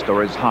fast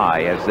or as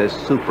high as this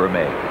Super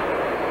MiG.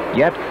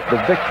 Yet, the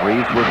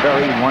victories were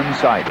very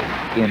one-sided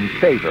in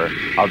favor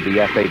of the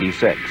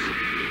F-86.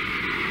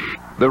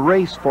 The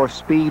race for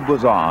speed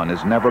was on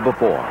as never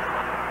before.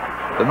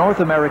 The North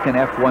American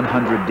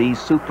F-100D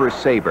Super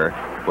Sabre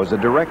was a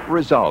direct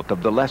result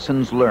of the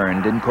lessons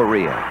learned in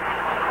Korea.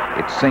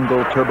 Its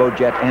single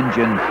turbojet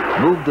engine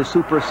moved the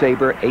Super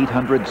Sabre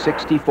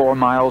 864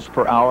 miles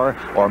per hour,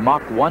 or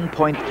Mach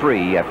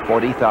 1.3 at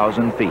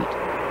 40,000 feet.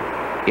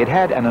 It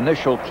had an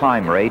initial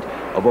climb rate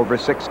of over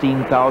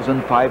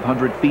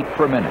 16,500 feet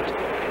per minute,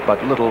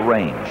 but little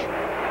range.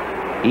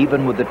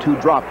 Even with the two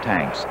drop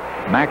tanks,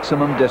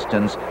 maximum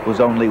distance was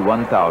only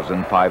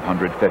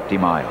 1,550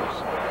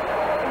 miles.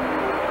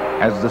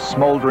 As the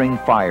smoldering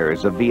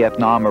fires of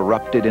Vietnam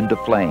erupted into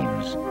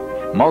flames,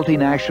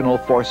 multinational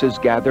forces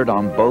gathered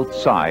on both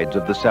sides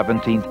of the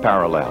 17th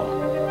parallel.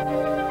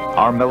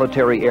 Our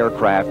military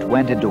aircraft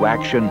went into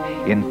action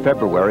in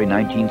February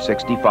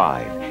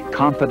 1965,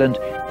 confident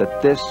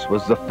that this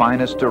was the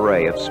finest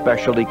array of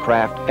specialty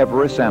craft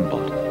ever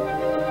assembled.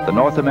 The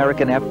North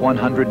American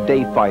F-100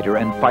 Day Fighter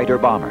and Fighter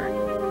Bomber,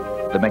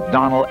 the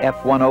McDonnell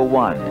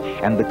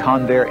F-101 and the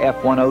Convair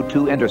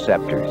F-102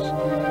 Interceptors,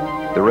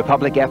 the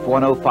Republic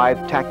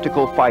F-105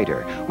 tactical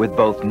fighter with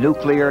both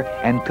nuclear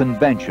and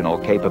conventional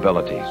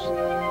capabilities.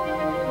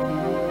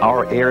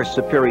 Our air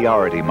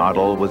superiority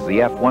model was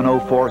the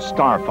F-104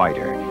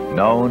 Starfighter,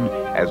 known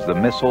as the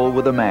missile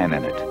with a man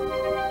in it.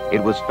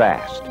 It was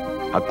fast,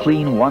 a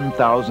clean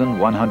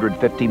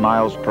 1,150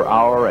 miles per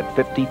hour at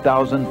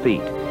 50,000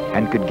 feet,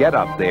 and could get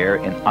up there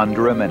in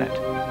under a minute.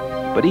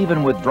 But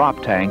even with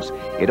drop tanks,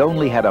 it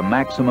only had a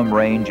maximum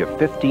range of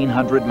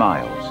 1,500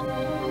 miles.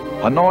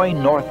 Hanoi,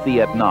 North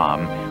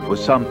Vietnam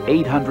was some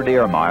 800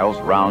 air miles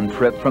round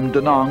trip from Da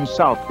Nang,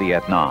 South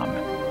Vietnam,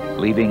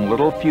 leaving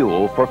little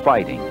fuel for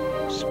fighting.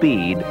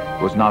 Speed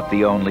was not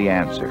the only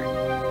answer.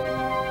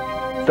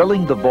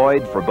 Filling the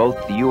void for both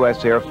the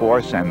U.S. Air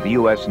Force and the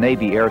U.S.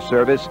 Navy Air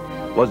Service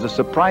was a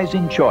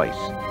surprising choice.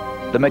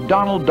 The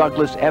McDonnell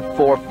Douglas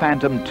F-4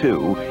 Phantom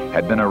II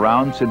had been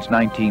around since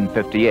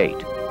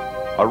 1958.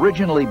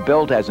 Originally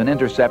built as an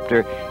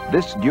interceptor,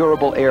 this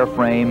durable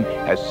airframe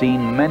has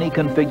seen many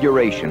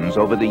configurations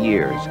over the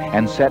years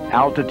and set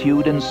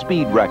altitude and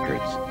speed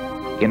records.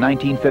 In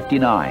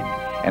 1959,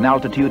 an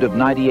altitude of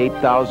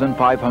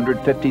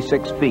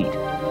 98,556 feet.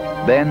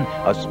 Then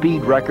a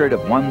speed record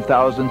of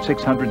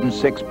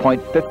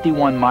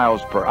 1,606.51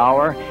 miles per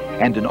hour,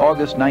 and in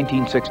August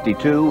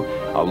 1962,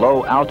 a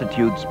low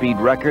altitude speed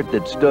record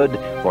that stood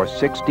for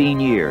 16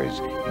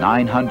 years,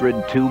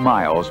 902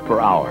 miles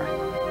per hour.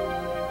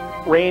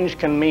 Range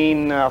can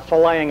mean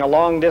flying a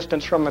long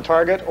distance from the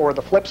target, or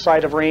the flip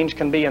side of range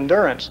can be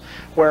endurance,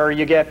 where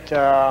you get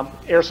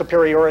air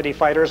superiority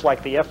fighters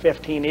like the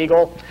F-15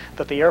 Eagle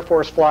that the Air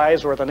Force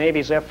flies, or the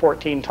Navy's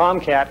F-14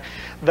 Tomcat,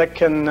 that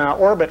can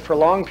orbit for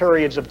long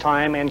periods of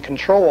time and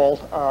control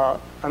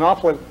an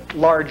awfully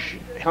large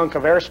hunk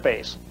of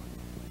airspace.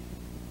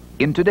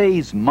 In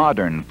today's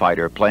modern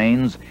fighter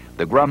planes,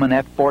 the Grumman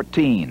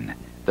F-14,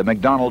 the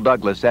McDonnell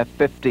Douglas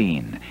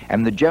F-15,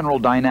 and the General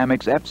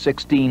Dynamics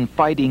F-16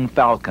 Fighting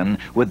Falcon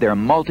with their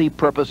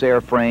multi-purpose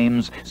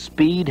airframes,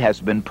 speed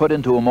has been put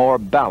into a more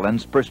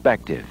balanced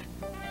perspective.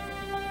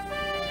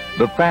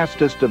 The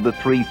fastest of the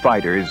three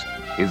fighters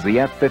is the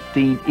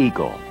F-15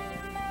 Eagle.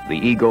 The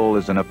Eagle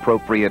is an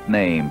appropriate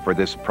name for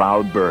this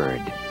proud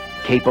bird,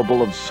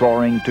 capable of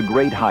soaring to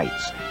great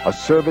heights, a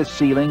service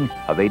ceiling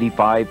of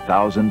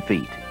 85,000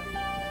 feet.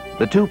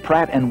 The two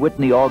Pratt &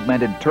 Whitney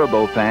augmented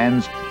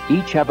turbofans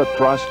each have a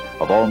thrust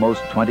of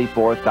almost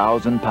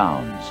 24,000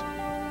 pounds.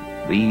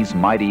 These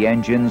mighty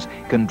engines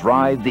can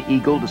drive the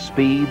Eagle to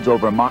speeds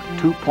over Mach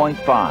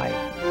 2.5.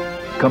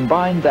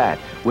 Combine that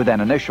with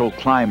an initial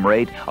climb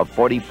rate of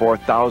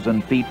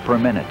 44,000 feet per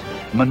minute,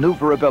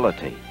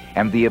 maneuverability,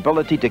 and the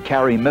ability to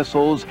carry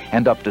missiles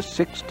and up to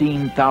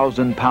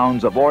 16,000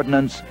 pounds of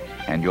ordnance,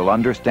 and you'll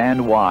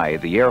understand why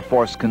the Air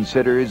Force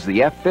considers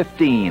the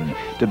F-15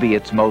 to be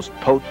its most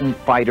potent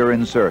fighter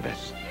in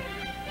service.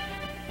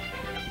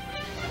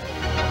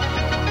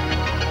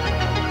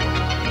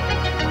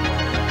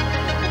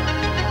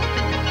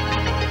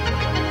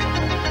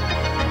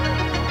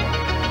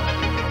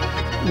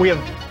 We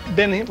have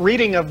been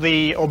reading of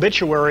the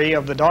obituary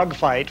of the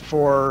dogfight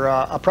for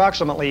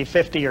approximately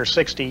 50 or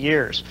 60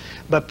 years,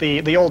 but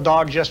the old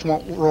dog just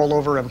won't roll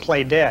over and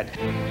play dead.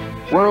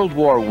 World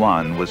War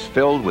I was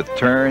filled with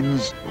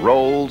turns,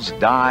 rolls,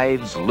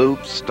 dives,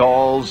 loops,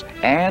 stalls,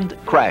 and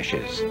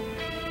crashes.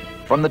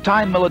 From the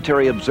time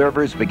military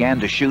observers began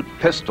to shoot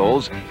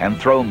pistols and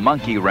throw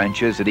monkey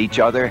wrenches at each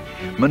other,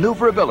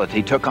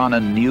 maneuverability took on a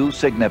new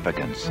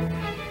significance.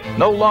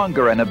 No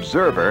longer an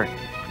observer,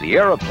 the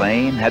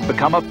airplane had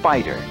become a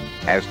fighter,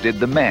 as did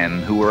the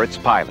men who were its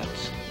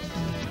pilots.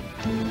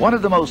 One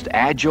of the most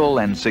agile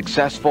and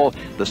successful,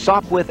 the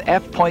Sopwith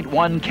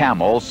F.1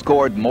 Camel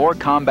scored more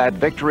combat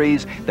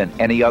victories than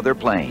any other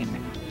plane.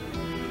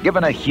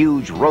 Given a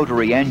huge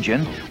rotary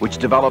engine, which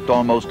developed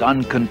almost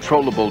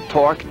uncontrollable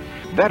torque,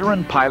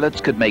 veteran pilots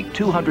could make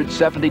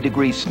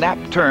 270-degree snap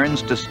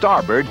turns to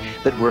starboard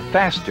that were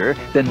faster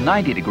than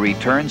 90-degree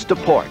turns to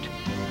port,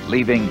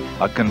 leaving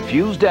a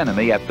confused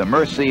enemy at the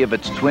mercy of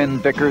its twin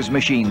Vickers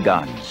machine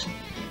guns.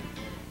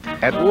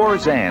 At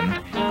war's end,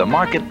 the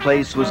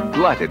marketplace was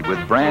glutted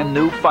with brand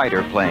new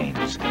fighter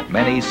planes,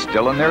 many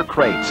still in their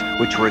crates,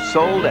 which were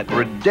sold at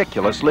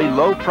ridiculously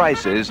low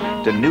prices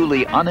to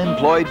newly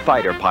unemployed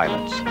fighter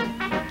pilots.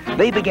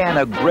 They began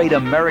a great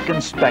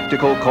American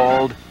spectacle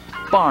called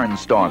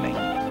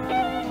barnstorming.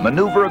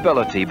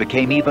 Maneuverability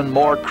became even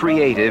more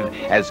creative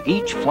as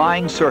each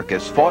flying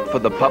circus fought for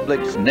the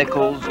public's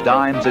nickels,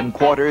 dimes, and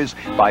quarters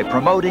by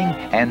promoting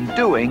and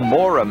doing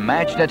more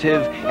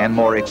imaginative and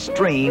more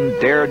extreme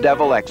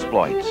daredevil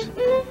exploits.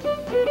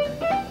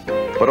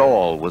 But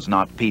all was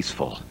not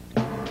peaceful.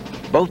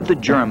 Both the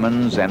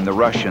Germans and the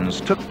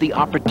Russians took the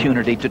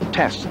opportunity to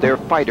test their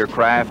fighter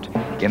craft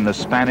in the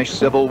Spanish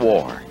Civil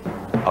War,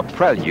 a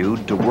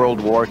prelude to World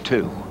War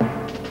II.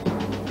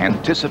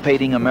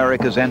 Anticipating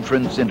America's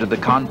entrance into the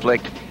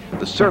conflict,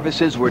 the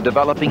services were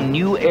developing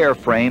new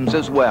airframes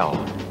as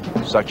well,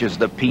 such as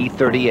the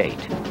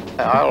P-38.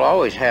 I'll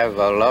always have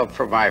a love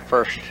for my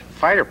first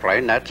fighter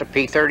plane. That's a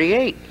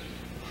P-38.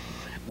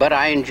 But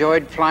I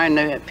enjoyed flying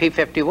the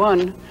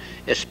P-51,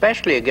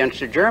 especially against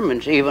the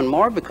Germans, even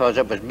more because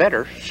it was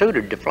better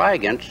suited to fly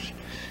against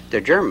the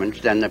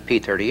Germans than the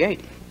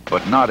P-38.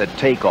 But not at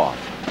takeoff,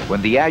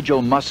 when the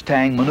agile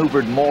Mustang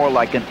maneuvered more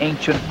like an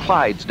ancient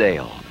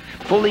Clydesdale.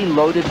 Fully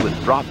loaded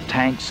with drop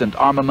tanks and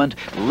armament,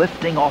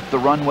 lifting off the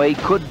runway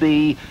could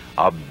be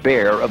a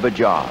bear of a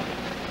job.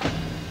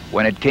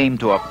 When it came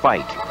to a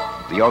fight,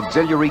 the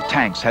auxiliary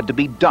tanks had to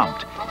be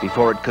dumped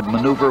before it could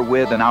maneuver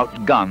with and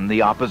outgun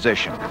the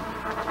opposition.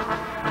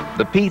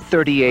 The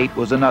P-38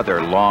 was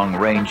another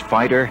long-range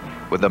fighter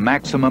with a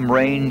maximum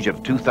range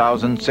of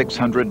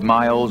 2,600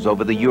 miles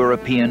over the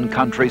European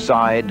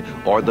countryside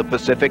or the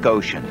Pacific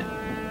Ocean.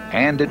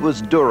 And it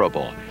was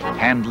durable,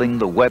 handling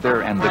the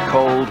weather and the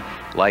cold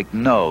like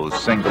no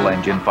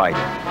single-engine fighter.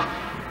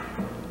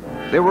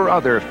 There were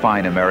other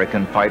fine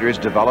American fighters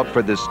developed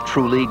for this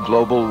truly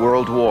global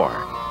world war.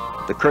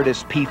 The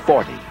Curtiss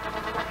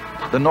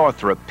P-40, the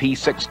Northrop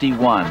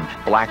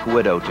P-61, Black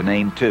Widow to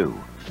name two.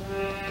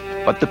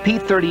 But the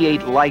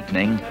P-38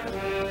 Lightning,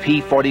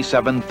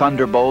 P-47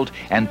 Thunderbolt,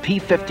 and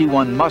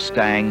P-51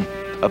 Mustang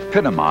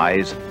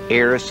epitomize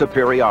air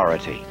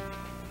superiority.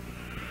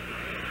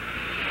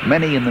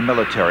 Many in the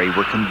military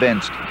were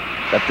convinced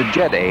that the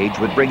jet age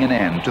would bring an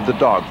end to the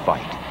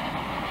dogfight.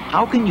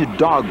 How can you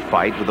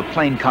dogfight with a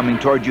plane coming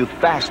toward you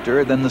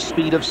faster than the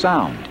speed of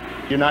sound?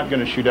 You're not going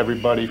to shoot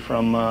everybody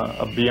from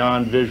a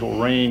beyond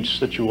visual range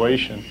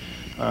situation.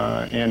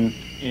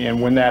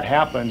 And when that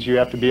happens, you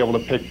have to be able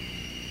to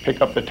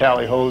pick up the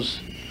tally-hos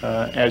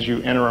as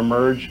you enter a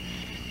merge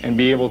and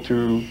be able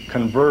to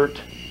convert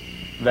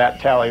that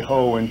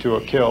tally-ho into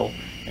a kill.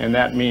 And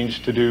that means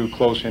to do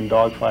close-in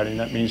dogfighting.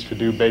 That means to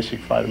do basic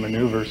fighter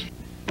maneuvers.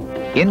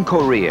 In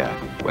Korea,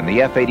 when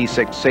the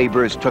F-86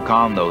 Sabres took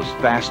on those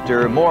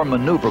faster, more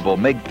maneuverable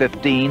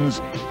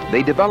MiG-15s,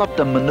 they developed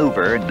a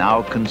maneuver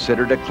now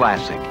considered a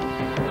classic.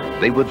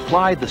 They would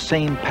fly the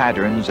same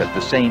patterns at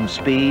the same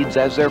speeds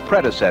as their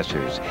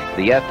predecessors,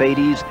 the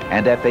F-80s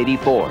and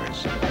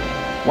F-84s.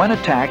 When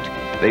attacked,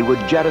 they would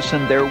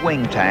jettison their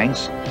wing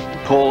tanks,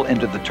 pull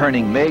into the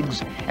turning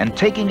MiGs, and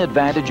taking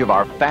advantage of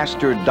our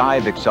faster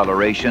dive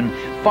acceleration,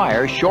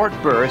 fire short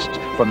bursts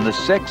from the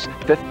 6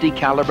 50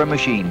 caliber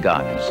machine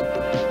guns.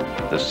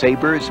 The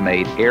Sabres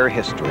made air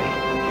history,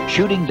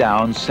 shooting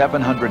down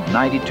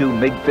 792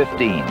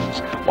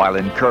 MiG-15s while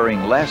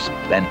incurring less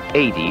than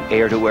 80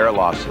 air-to-air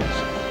losses.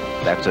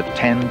 That's a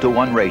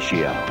 10-to-1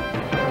 ratio.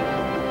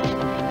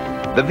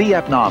 The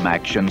Vietnam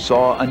action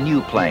saw a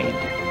new plane,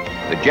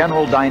 the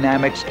General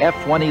Dynamics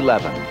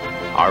F-111,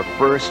 our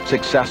first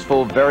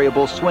successful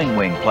variable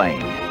swing-wing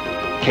plane,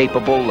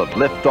 capable of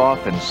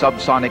liftoff and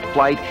subsonic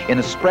flight in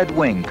a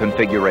spread-wing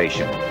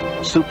configuration,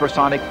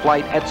 supersonic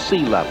flight at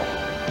sea level,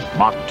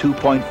 Mach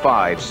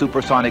 2.5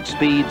 supersonic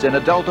speeds in a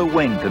delta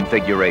wing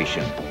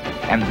configuration,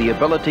 and the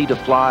ability to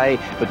fly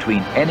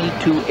between any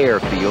two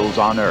airfields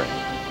on Earth.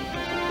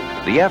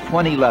 The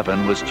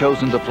F-111 was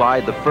chosen to fly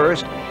the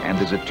first, and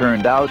as it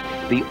turned out,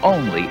 the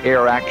only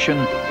air action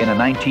in a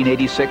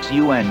 1986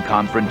 UN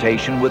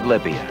confrontation with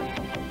Libya.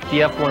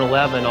 the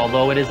F-111,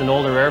 although it is an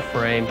older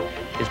airframe,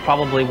 is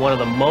probably one of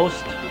the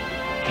most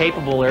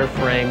capable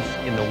airframes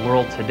in the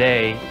world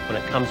today when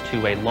it comes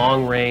to a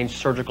long-range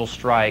surgical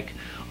strike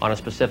on a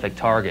specific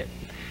target.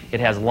 It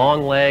has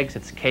long legs,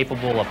 it's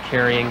capable of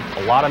carrying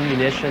a lot of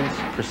munitions,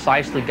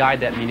 precisely guide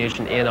that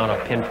munition in on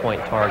a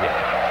pinpoint target.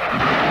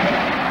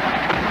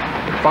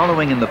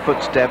 Following in the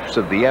footsteps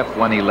of the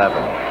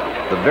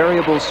F-111, the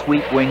variable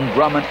sweep-wing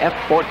Grumman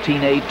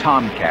F-14A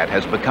Tomcat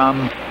has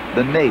become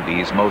the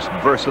Navy's most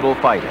versatile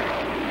fighter.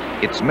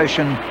 Its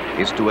mission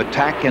is to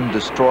attack and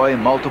destroy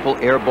multiple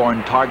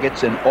airborne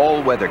targets in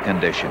all weather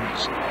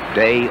conditions,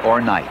 day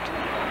or night.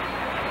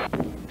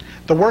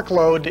 The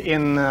workload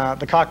in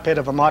the cockpit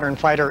of a modern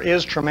fighter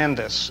is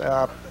tremendous.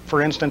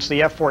 For instance,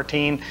 the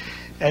F-14,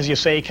 as you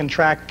say, can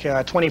track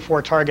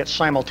 24 targets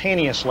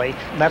simultaneously.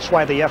 That's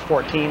why the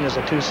F-14 is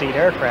a two-seat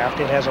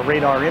aircraft. It has a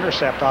radar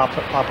intercept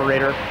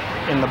operator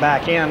in the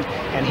back end,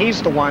 and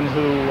he's the one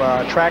who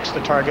tracks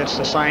the targets,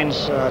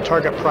 assigns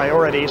target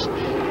priorities,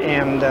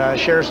 and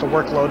shares the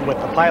workload with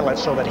the pilot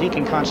so that he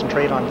can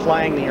concentrate on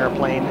flying the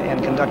airplane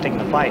and conducting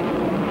the fight.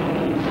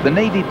 The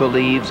Navy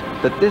believes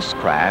that this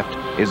craft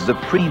is the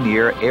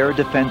premier air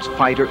defense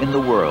fighter in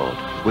the world,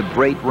 with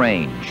great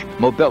range,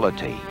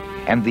 mobility,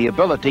 and the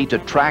ability to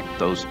track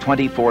those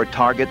 24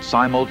 targets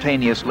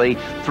simultaneously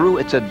through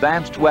its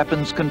advanced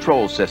weapons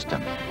control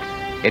system.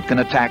 It can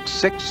attack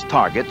 6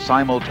 targets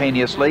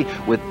simultaneously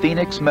with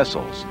Phoenix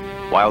missiles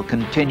while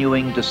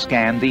continuing to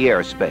scan the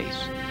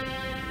airspace.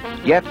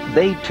 Yet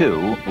they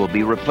too will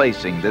be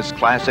replacing this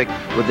classic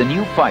with a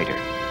new fighter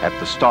at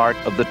the start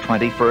of the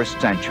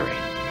 21st century.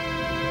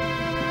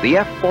 The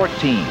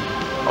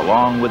F-14,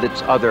 along with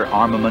its other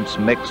armaments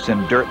mix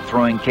and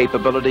dirt-throwing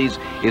capabilities,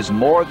 is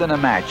more than a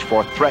match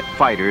for threat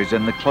fighters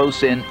in the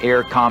close-in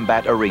air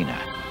combat arena.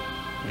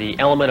 The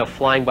element of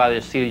flying by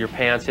the seat of your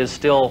pants is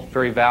still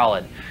very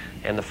valid,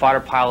 and the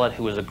fighter pilot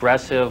who is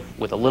aggressive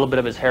with a little bit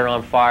of his hair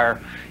on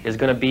fire is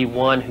going to be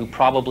one who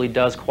probably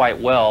does quite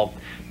well,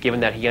 given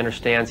that he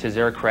understands his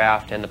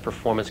aircraft and the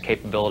performance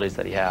capabilities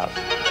that he has.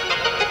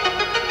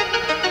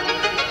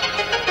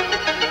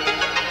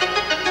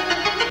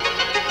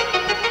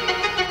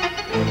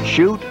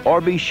 Shoot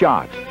or be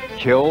shot,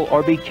 kill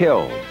or be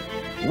killed.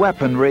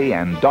 Weaponry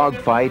and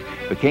dogfight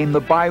became the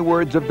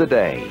bywords of the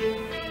day.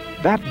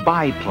 That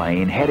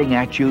biplane heading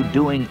at you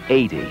doing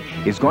 80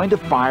 is going to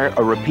fire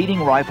a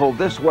repeating rifle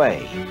this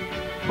way.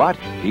 But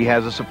he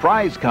has a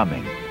surprise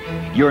coming.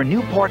 Your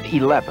Newport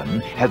 11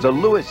 has a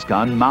Lewis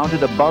gun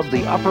mounted above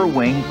the upper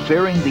wing,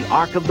 clearing the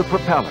arc of the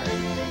propeller.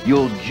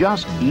 You'll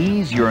just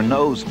ease your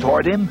nose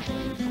toward him,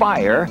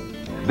 fire,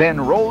 then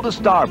roll to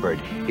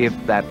starboard if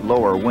that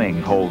lower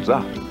wing holds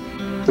up.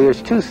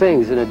 There's two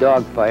things in a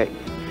dogfight,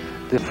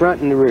 the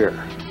front and the rear.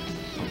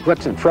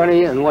 What's in front of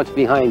you and what's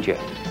behind you.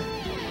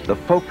 The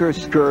Fokker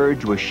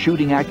Scourge was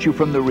shooting at you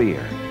from the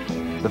rear.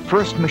 The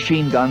first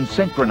machine gun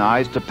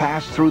synchronized to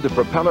pass through the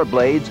propeller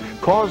blades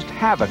caused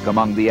havoc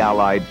among the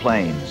Allied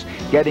planes,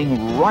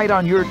 getting right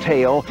on your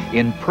tail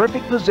in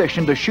perfect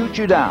position to shoot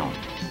you down.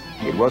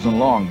 It wasn't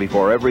long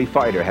before every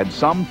fighter had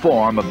some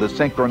form of the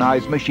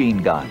synchronized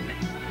machine gun.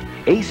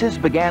 Aces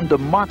began to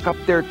mark up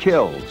their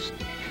kills.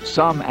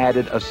 Some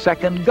added a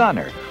second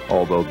gunner,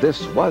 although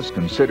this was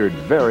considered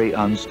very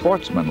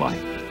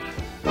unsportsmanlike.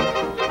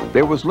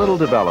 There was little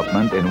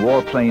development in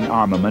warplane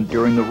armament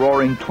during the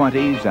Roaring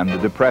 20s and the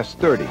depressed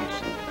 30s.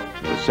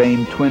 The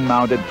same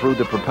twin-mounted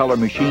through-the-propeller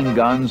machine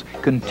guns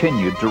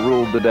continued to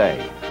rule the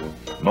day,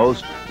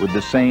 most with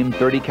the same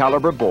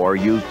 30-caliber bore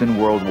used in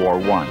World War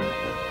I.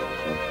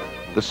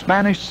 The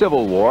Spanish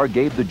Civil War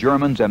gave the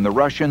Germans and the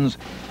Russians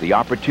the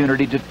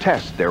opportunity to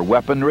test their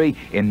weaponry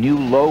in new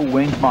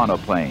low-winged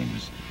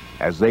monoplanes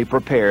as they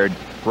prepared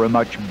for a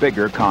much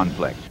bigger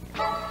conflict.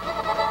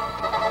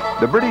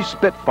 The British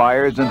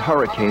Spitfires and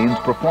Hurricanes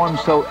performed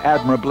so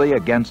admirably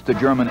against the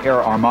German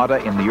air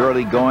armada in the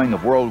early going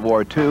of World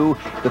War II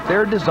that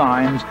their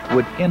designs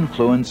would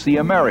influence the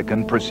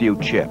American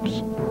pursuit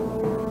ships.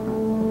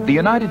 The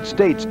United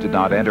States did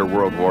not enter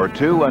World War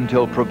II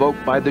until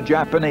provoked by the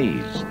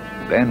Japanese.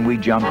 Then we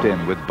jumped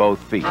in with both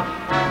feet.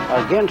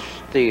 Against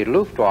the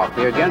Luftwaffe,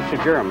 against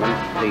the Germans,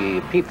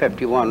 the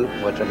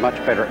P-51 was a much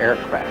better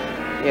aircraft.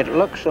 It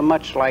looks so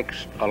much like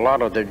a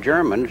lot of the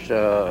Germans'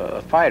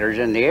 fighters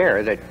in the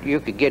air that you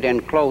could get in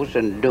close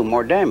and do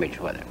more damage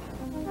with it.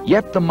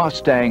 Yet the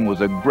Mustang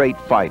was a great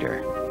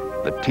fighter.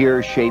 The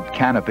tier-shaped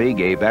canopy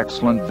gave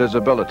excellent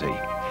visibility.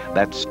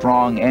 That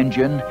strong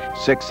engine,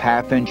 6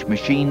 half-inch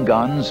machine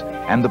guns,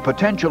 and the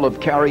potential of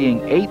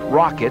carrying 8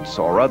 rockets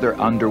or other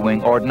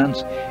underwing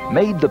ordnance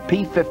made the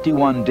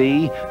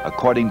P-51D,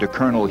 according to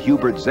Colonel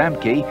Hubert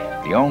Zemke,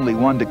 the only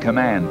one to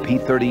command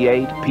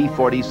P-38,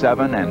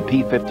 P-47, and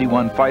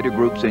P-51 fighter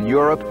groups in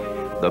Europe,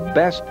 the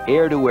best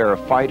air-to-air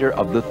fighter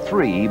of the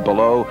 3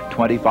 below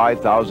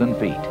 25,000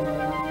 feet.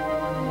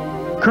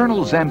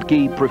 Colonel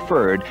Zemke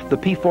preferred the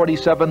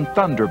P-47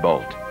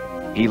 Thunderbolt.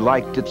 He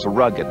liked its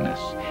ruggedness,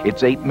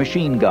 its 8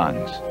 machine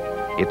guns,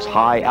 its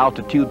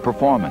high-altitude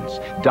performance,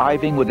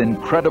 diving with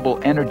incredible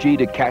energy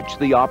to catch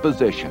the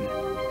opposition.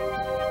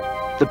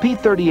 The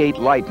P-38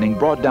 Lightning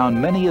brought down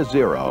many a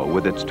Zero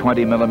with its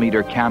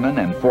 20mm cannon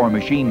and 4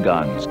 machine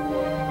guns.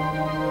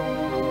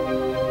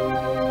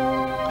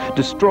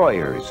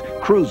 Destroyers,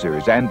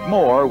 cruisers, and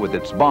more with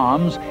its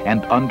bombs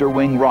and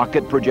underwing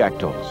rocket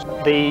projectiles.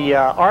 The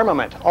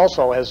armament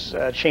also has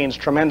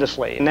changed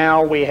tremendously.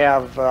 Now we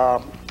have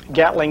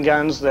Gatling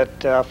guns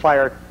that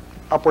fire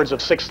upwards of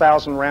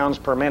 6,000 rounds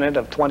per minute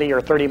of 20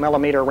 or 30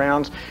 millimeter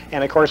rounds,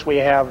 and of course we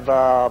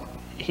have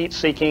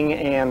heat-seeking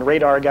and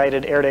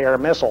radar-guided air-to-air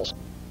missiles.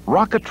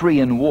 Rocketry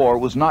in war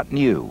was not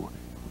new.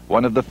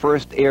 One of the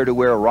first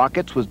air-to-air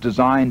rockets was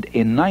designed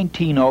in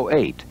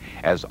 1908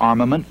 as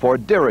armament for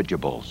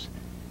dirigibles.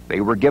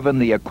 They were given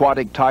the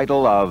aquatic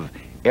title of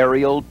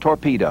aerial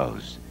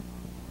torpedoes.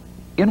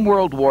 In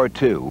World War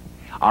II,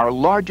 our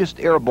largest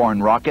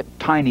airborne rocket,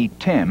 Tiny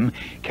Tim,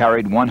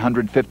 carried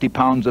 150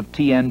 pounds of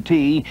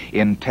TNT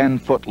in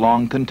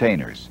 10-foot-long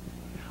containers.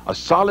 A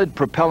solid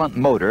propellant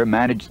motor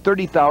managed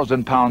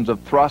 30,000 pounds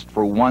of thrust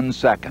for 1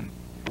 second.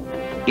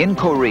 In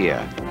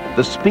Korea,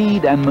 the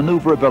speed and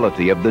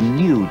maneuverability of the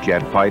new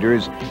jet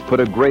fighters put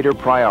a greater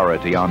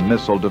priority on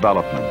missile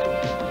development.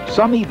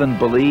 Some even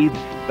believed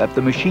that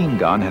the machine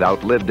gun had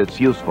outlived its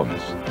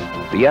usefulness.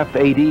 The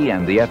F-80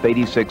 and the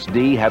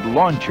F-86D had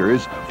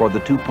launchers for the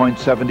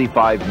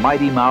 2.75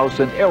 Mighty Mouse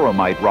and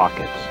Aeromite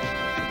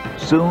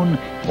rockets. Soon,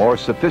 more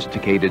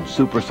sophisticated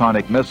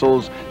supersonic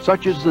missiles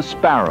such as the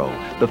Sparrow,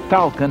 the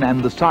Falcon,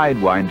 and the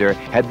Sidewinder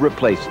had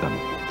replaced them.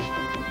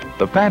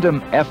 The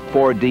Phantom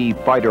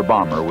F-4D fighter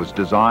bomber was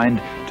designed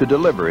to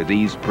deliver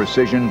these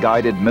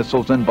precision-guided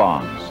missiles and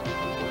bombs.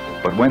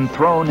 But when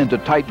thrown into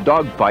tight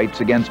dogfights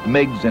against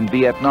MiGs in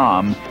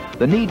Vietnam,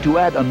 the need to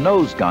add a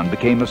nose gun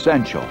became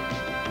essential.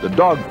 The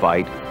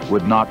dogfight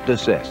would not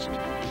desist.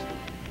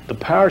 The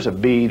powers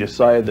that be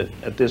decided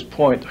that at this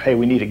point, hey,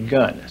 we need a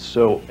gun.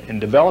 So in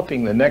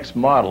developing the next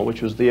model,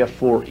 which was the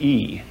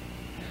F-4E,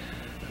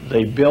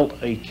 they built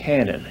a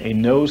cannon, a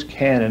nose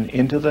cannon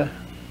into the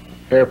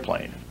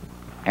airplane.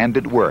 And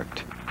it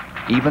worked.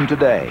 Even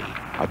today,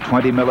 a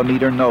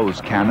 20mm nose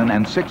cannon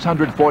and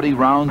 640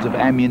 rounds of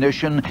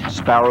ammunition,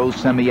 Sparrow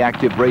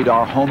semi-active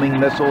radar homing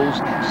missiles,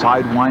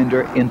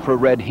 Sidewinder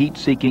infrared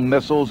heat-seeking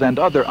missiles, and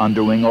other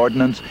underwing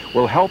ordnance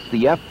will help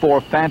the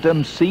F-4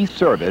 Phantom see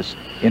service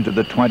into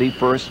the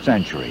 21st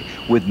century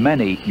with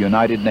many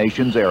United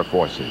Nations Air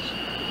Forces.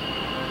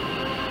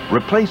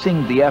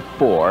 Replacing the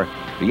F-4,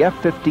 the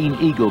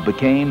F-15 Eagle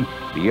became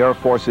the Air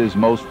Force's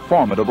most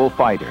formidable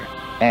fighter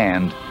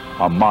and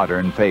a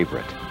modern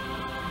favorite.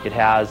 It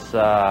has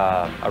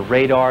a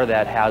radar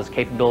that has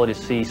capability to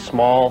see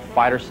small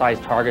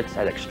fighter-sized targets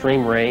at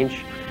extreme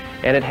range,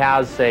 and it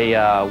has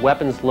a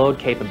weapons load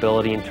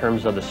capability in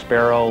terms of the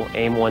Sparrow,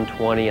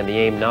 AIM-120, and the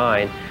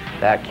AIM-9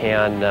 that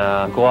can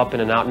go up in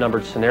an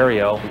outnumbered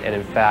scenario and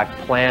in fact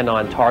plan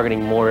on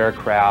targeting more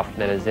aircraft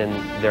than is in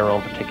their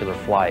own particular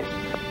flight.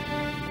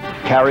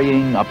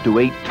 Carrying up to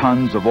 8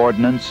 tons of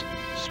ordnance,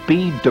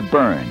 speed to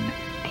burn,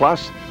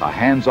 plus a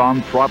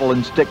hands-on throttle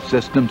and stick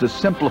system to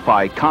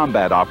simplify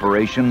combat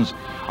operations,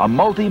 a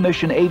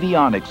multi-mission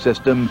avionics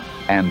system,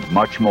 and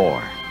much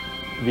more.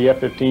 The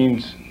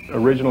F-15's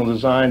original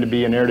design to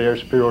be an air-to-air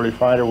superiority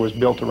fighter was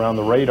built around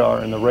the radar,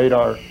 and the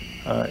radar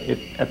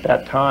at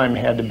that time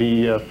had to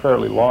be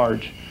fairly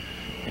large,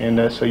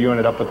 and so you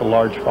ended up with a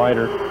large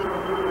fighter.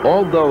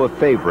 Although a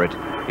favorite,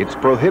 its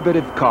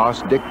prohibitive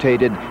cost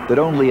dictated that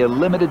only a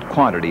limited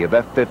quantity of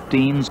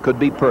F-15s could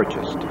be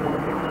purchased.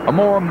 A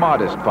more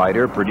modest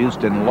fighter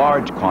produced in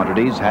large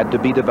quantities had to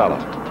be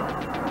developed.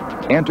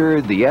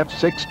 Enter the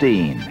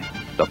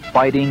F-16, the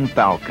Fighting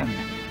Falcon,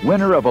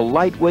 winner of a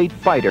lightweight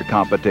fighter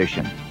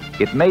competition.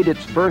 It made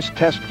its first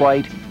test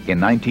flight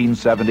in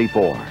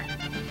 1974.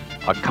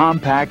 A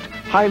compact,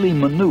 highly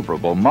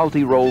maneuverable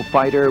multi-role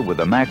fighter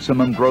with a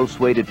maximum gross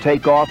weight at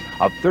takeoff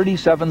of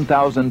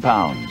 37,000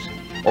 pounds,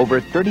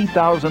 over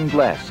 30,000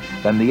 less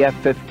than the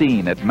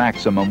F-15 at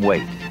maximum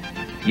weight.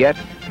 Yet,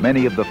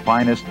 many of the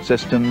finest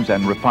systems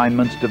and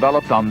refinements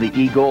developed on the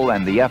Eagle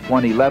and the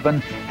F-111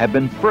 have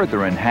been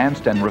further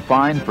enhanced and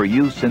refined for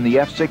use in the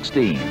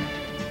F-16.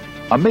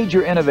 A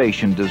major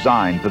innovation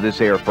designed for this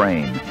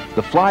airframe,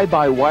 the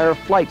fly-by-wire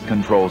flight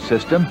control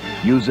system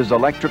uses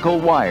electrical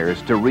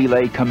wires to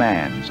relay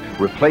commands,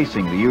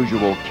 replacing the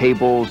usual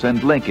cables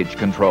and linkage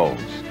controls.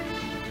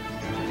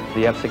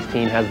 The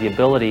F-16 has the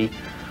ability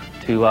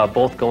to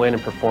both go in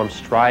and perform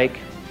strike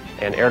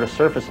and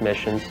air-to-surface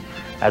missions,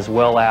 as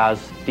well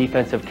as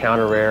defensive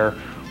counter-air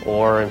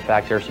or, in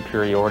fact, air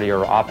superiority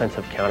or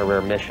offensive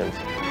counter-air missions.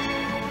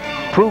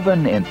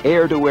 Proven in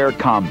air-to-air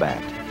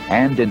combat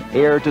and in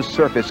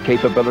air-to-surface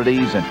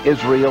capabilities in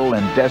Israel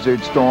and Desert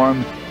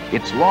Storm,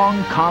 its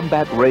long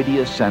combat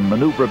radius and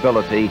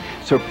maneuverability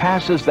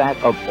surpasses that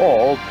of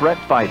all threat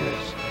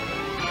fighters.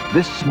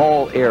 This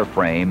small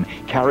airframe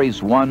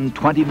carries one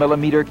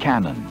 20mm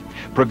cannon,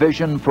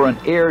 provision for an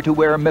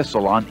air-to-air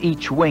missile on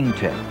each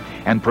wingtip,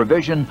 and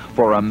provision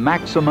for a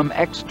maximum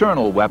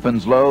external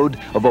weapons load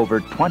of over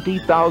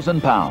 20,000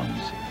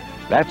 pounds.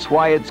 That's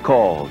why it's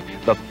called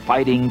the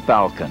Fighting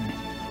Falcon.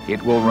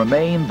 It will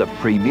remain the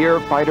premier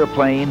fighter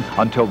plane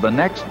until the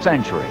next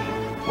century,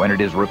 when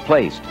it is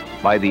replaced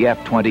by the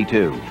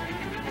F-22.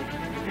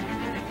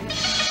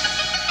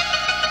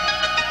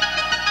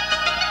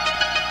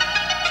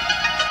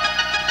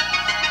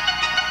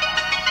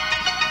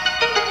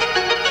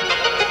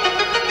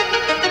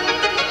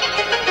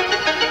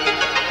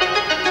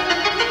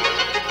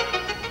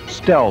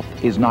 Stealth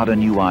is not a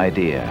new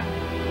idea.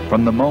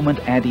 From the moment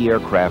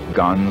anti-aircraft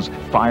guns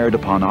fired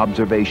upon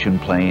observation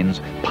planes,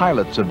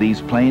 pilots of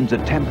these planes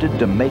attempted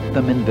to make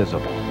them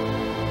invisible.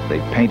 They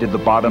painted the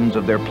bottoms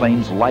of their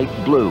planes light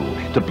blue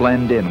to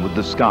blend in with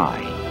the sky.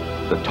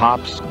 The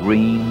tops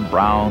green,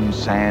 brown,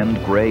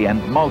 sand, gray,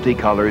 and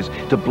multicolors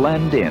to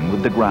blend in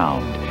with the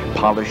ground.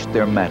 Polished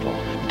their metal,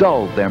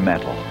 dulled their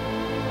metal.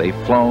 They've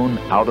flown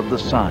out of the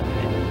sun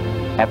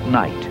at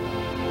night,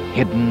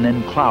 hidden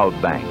in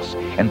cloud banks,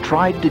 and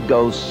tried to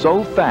go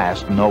so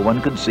fast no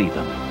one could see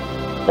them.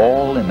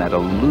 All in that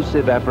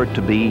elusive effort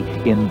to be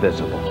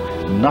invisible.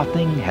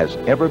 Nothing has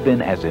ever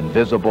been as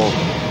invisible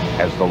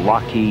as the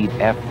Lockheed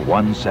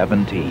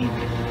F-117.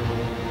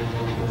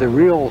 The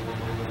real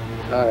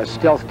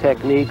stealth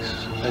techniques,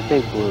 I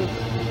think, were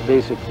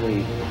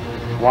basically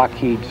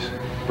Lockheed's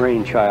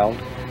brainchild.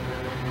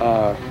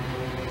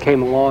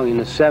 Came along in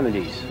the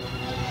 70s.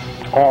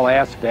 All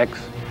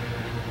aspects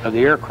of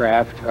the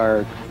aircraft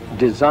are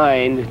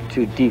designed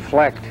to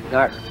deflect,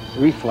 not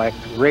reflect,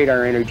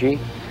 radar energy,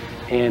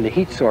 and the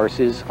heat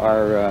sources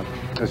are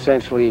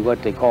essentially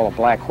what they call a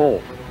black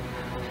hole,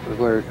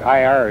 where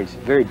IR is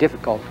very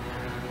difficult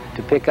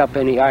to pick up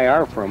any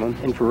IR from them,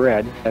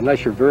 infrared,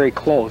 unless you're very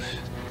close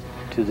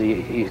to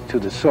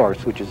the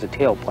source, which is the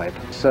tailpipe.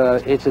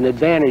 So it's an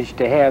advantage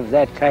to have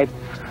that type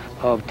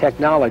of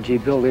technology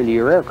built into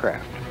your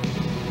aircraft.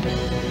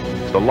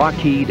 The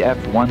Lockheed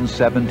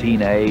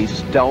F-117A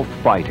stealth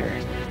fighter.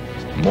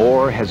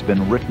 More has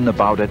been written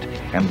about it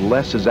and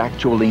less is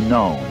actually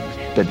known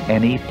than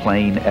any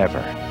plane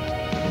ever.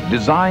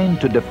 Designed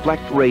to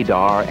deflect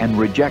radar and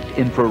reject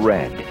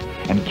infrared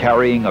and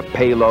carrying a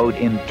payload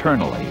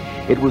internally,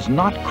 it was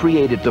not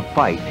created to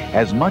fight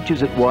as much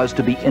as it was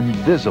to be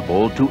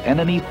invisible to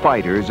enemy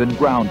fighters in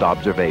ground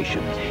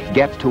observation,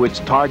 get to its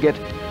target,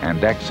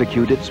 and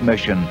execute its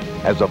mission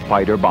as a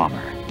fighter bomber.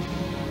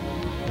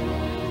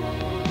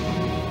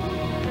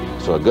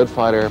 So a good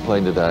fighter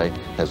airplane today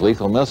has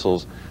lethal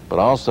missiles, but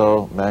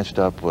also matched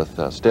up with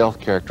stealth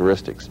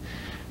characteristics.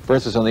 For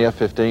instance, on the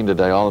F-15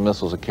 today, all the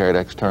missiles are carried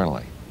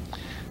externally.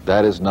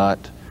 That is not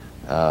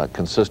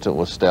consistent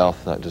with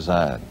stealth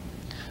design.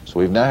 So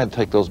we've now had to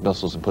take those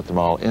missiles and put them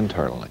all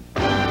internally.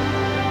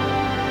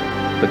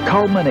 The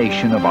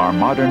culmination of our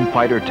modern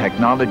fighter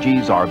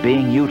technologies are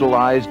being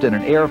utilized in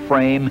an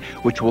airframe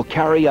which will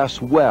carry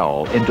us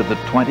well into the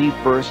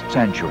 21st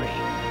century.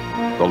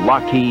 The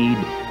Lockheed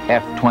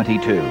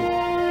F-22.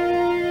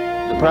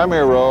 The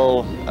primary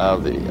role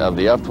of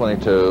the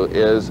F-22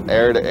 is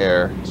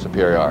air-to-air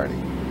superiority.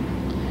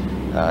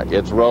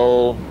 Its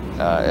role,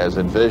 as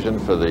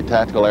envisioned for the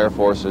tactical air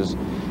forces,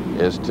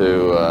 is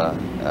to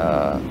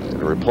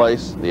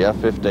replace the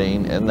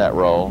F-15 in that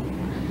role,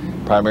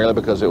 primarily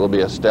because it will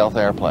be a stealth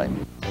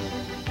airplane.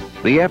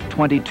 The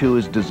F-22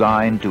 is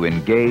designed to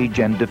engage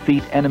and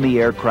defeat enemy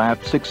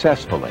aircraft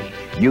successfully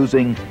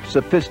using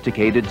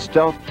sophisticated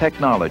stealth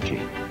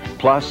technology,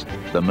 plus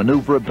the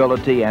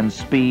maneuverability and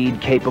speed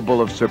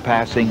capable of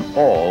surpassing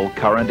all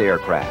current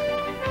aircraft.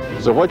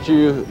 So what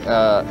you,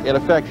 in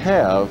effect,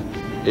 have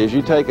is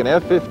you take an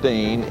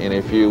F-15, and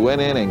if you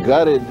went in and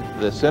gutted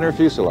the center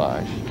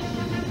fuselage,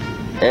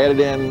 added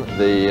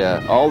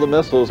in all the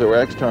missiles that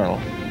were external,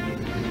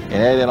 and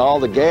added in all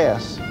the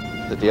gas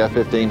that the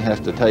F-15 has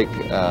to take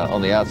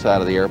on the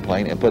outside of the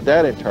airplane, and put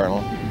that internal,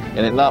 and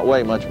it not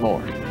weigh much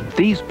more.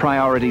 These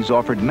priorities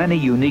offered many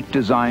unique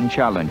design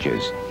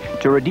challenges.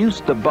 To reduce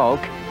the bulk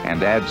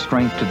and add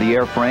strength to the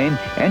airframe,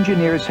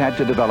 engineers had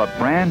to develop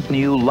brand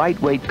new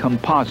lightweight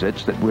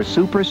composites that were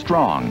super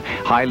strong,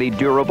 highly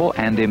durable,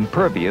 and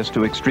impervious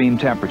to extreme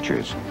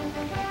temperatures.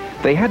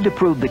 They had to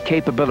prove the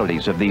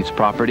capabilities of these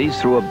properties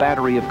through a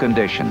battery of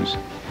conditions.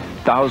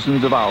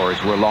 Thousands of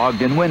hours were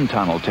logged in wind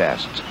tunnel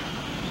tests.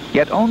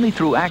 Yet only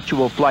through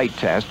actual flight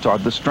tests are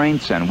the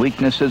strengths and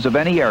weaknesses of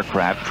any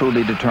aircraft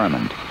truly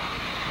determined.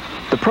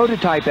 The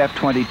prototype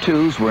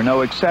F-22s were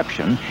no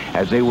exception,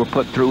 as they were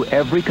put through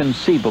every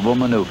conceivable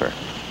maneuver.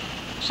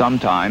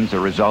 Sometimes the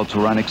results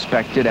were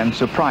unexpected and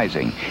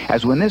surprising,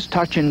 as when this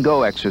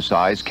touch-and-go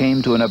exercise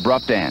came to an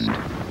abrupt end.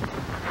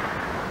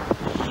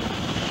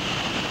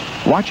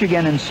 Watch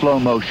again in slow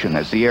motion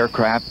as the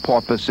aircraft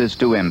porpoises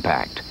to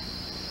impact.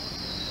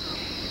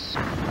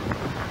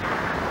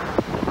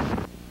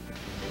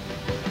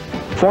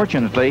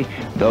 Fortunately,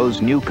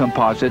 those new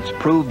composites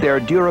proved their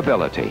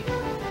durability.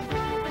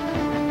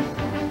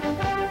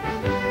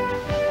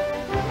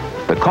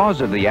 The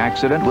cause of the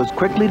accident was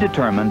quickly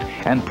determined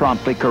and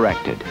promptly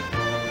corrected.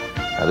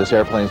 This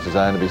airplane is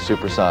designed to be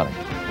supersonic.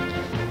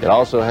 It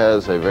also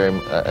has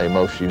a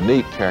most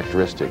unique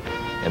characteristic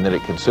in that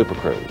it can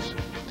supercruise.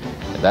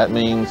 And that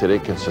means that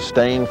it can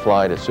sustain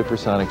flight at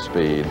supersonic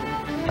speed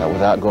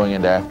without going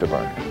into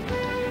afterburner.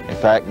 In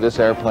fact, this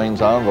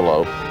airplane's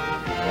envelope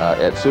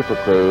at Super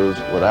Cruise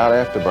without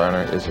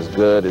afterburner is as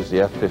good as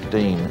the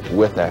F-15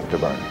 with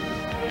afterburner.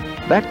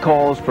 That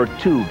calls for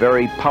two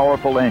very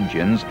powerful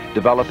engines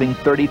developing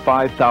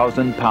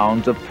 35,000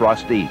 pounds of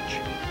thrust each.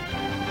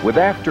 With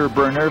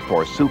afterburner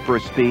for super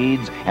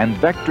speeds and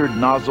vectored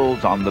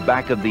nozzles on the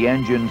back of the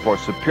engine for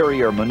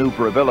superior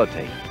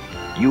maneuverability,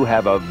 you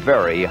have a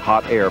very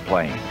hot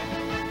airplane.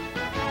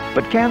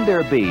 But can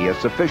there be a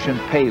sufficient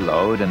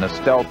payload in a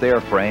stealth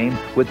airframe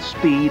with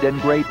speed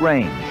and great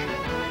range?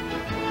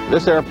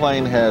 This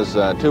airplane has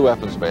two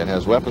weapons bays. It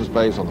has weapons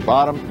bays on the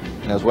bottom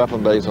and has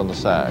weapon bays on the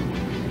side.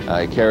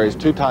 It carries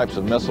two types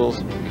of missiles.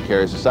 It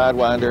carries the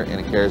Sidewinder and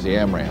it carries the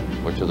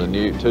AMRAAM, which are the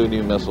two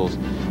new missiles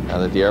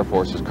that the Air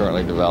Force is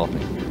currently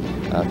developing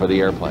for the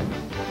airplane.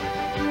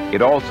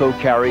 It also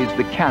carries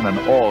the cannon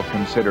all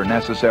consider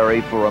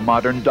necessary for a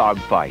modern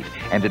dogfight,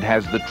 and it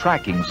has the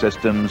tracking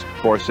systems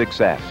for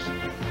success.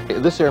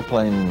 This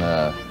airplane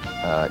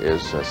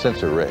is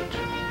sensor-rich.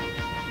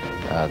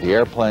 The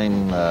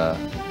airplane,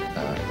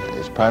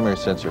 its primary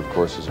sensor, of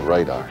course, is a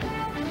radar.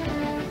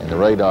 And the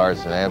radar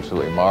is an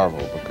absolutely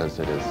marvel because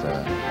it's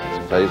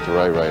a phased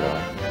array radar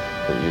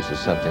that uses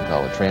something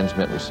called a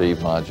transmit-receive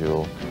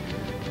module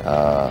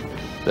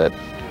that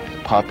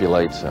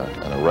populates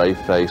an array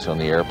face on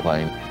the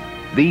airplane.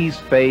 These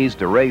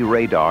phased array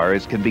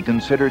radars can be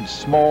considered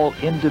small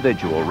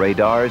individual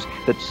radars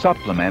that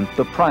supplement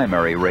the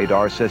primary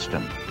radar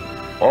system.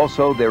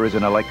 Also, there is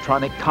an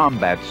electronic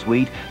combat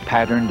suite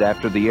patterned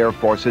after the Air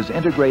Force's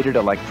integrated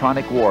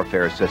electronic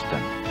warfare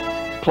system.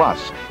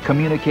 Plus,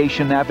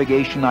 communication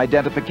navigation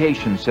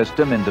identification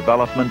system in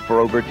development for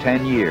over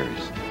 10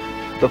 years.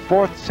 The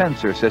fourth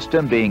sensor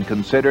system being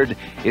considered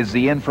is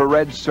the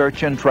infrared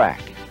search and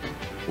track.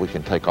 We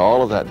can take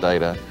all of that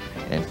data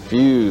and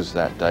fuse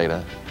that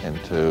data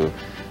into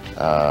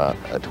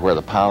to where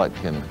the pilot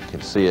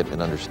can see it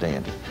and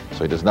understand it.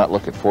 So he does not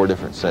look at four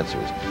different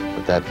sensors,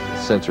 but that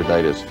sensor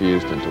data is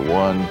fused into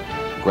one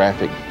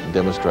graphic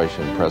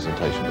demonstration and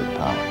presentation to the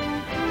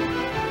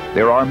pilot.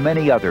 There are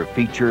many other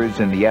features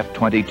in the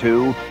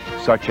F-22,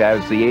 such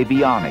as the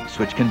avionics,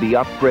 which can be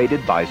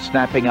upgraded by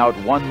snapping out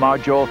one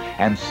module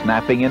and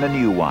snapping in a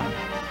new one.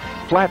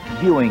 Flat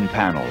viewing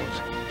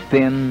panels,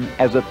 thin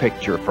as a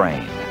picture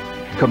frame,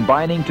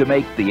 combining to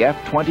make the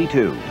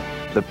F-22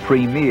 the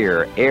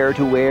premier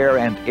air-to-air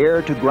and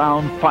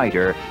air-to-ground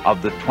fighter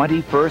of the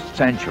 21st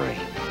century,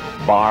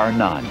 bar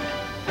none.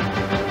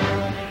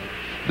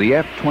 The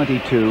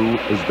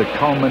F-22 is the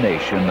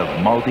culmination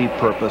of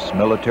multi-purpose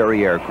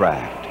military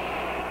aircraft.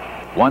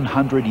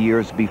 100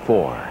 years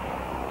before,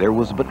 there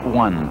was but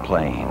one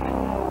plane.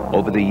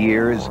 Over the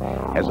years,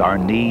 as our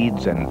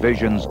needs and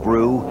visions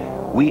grew,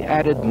 we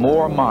added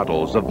more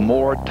models of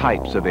more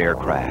types of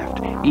aircraft,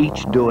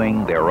 each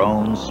doing their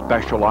own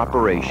special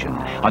operation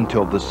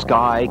until the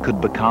sky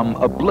could become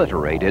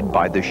obliterated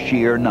by the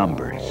sheer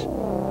numbers.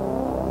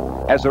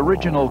 As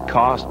original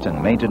costs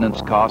and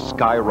maintenance costs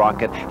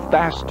skyrocket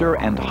faster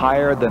and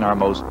higher than our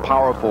most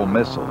powerful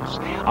missiles,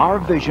 our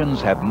visions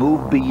have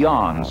moved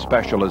beyond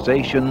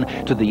specialization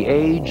to the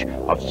age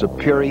of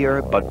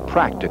superior but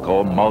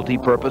practical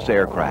multi-purpose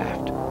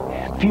aircraft.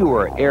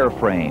 Fewer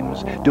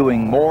airframes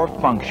doing more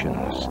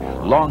functions,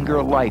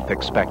 longer life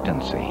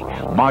expectancy,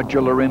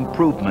 modular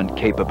improvement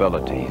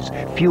capabilities,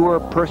 fewer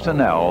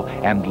personnel,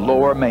 and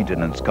lower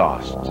maintenance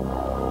costs.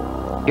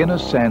 In a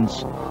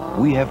sense,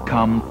 we have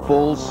come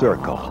full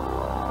circle.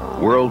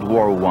 World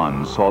War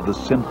I saw the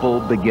simple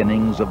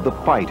beginnings of the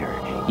fighter,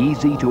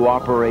 easy to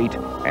operate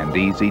and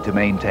easy to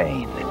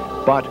maintain,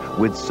 but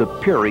with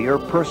superior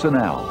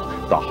personnel,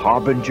 the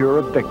harbinger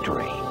of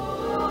victory.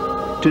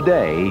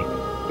 Today,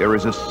 there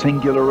is a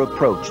singular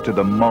approach to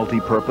the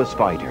multi-purpose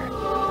fighter,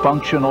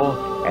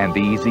 functional and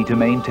easy to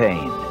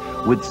maintain,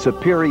 with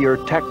superior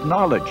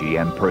technology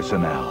and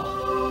personnel,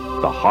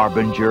 the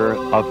harbinger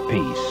of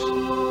peace.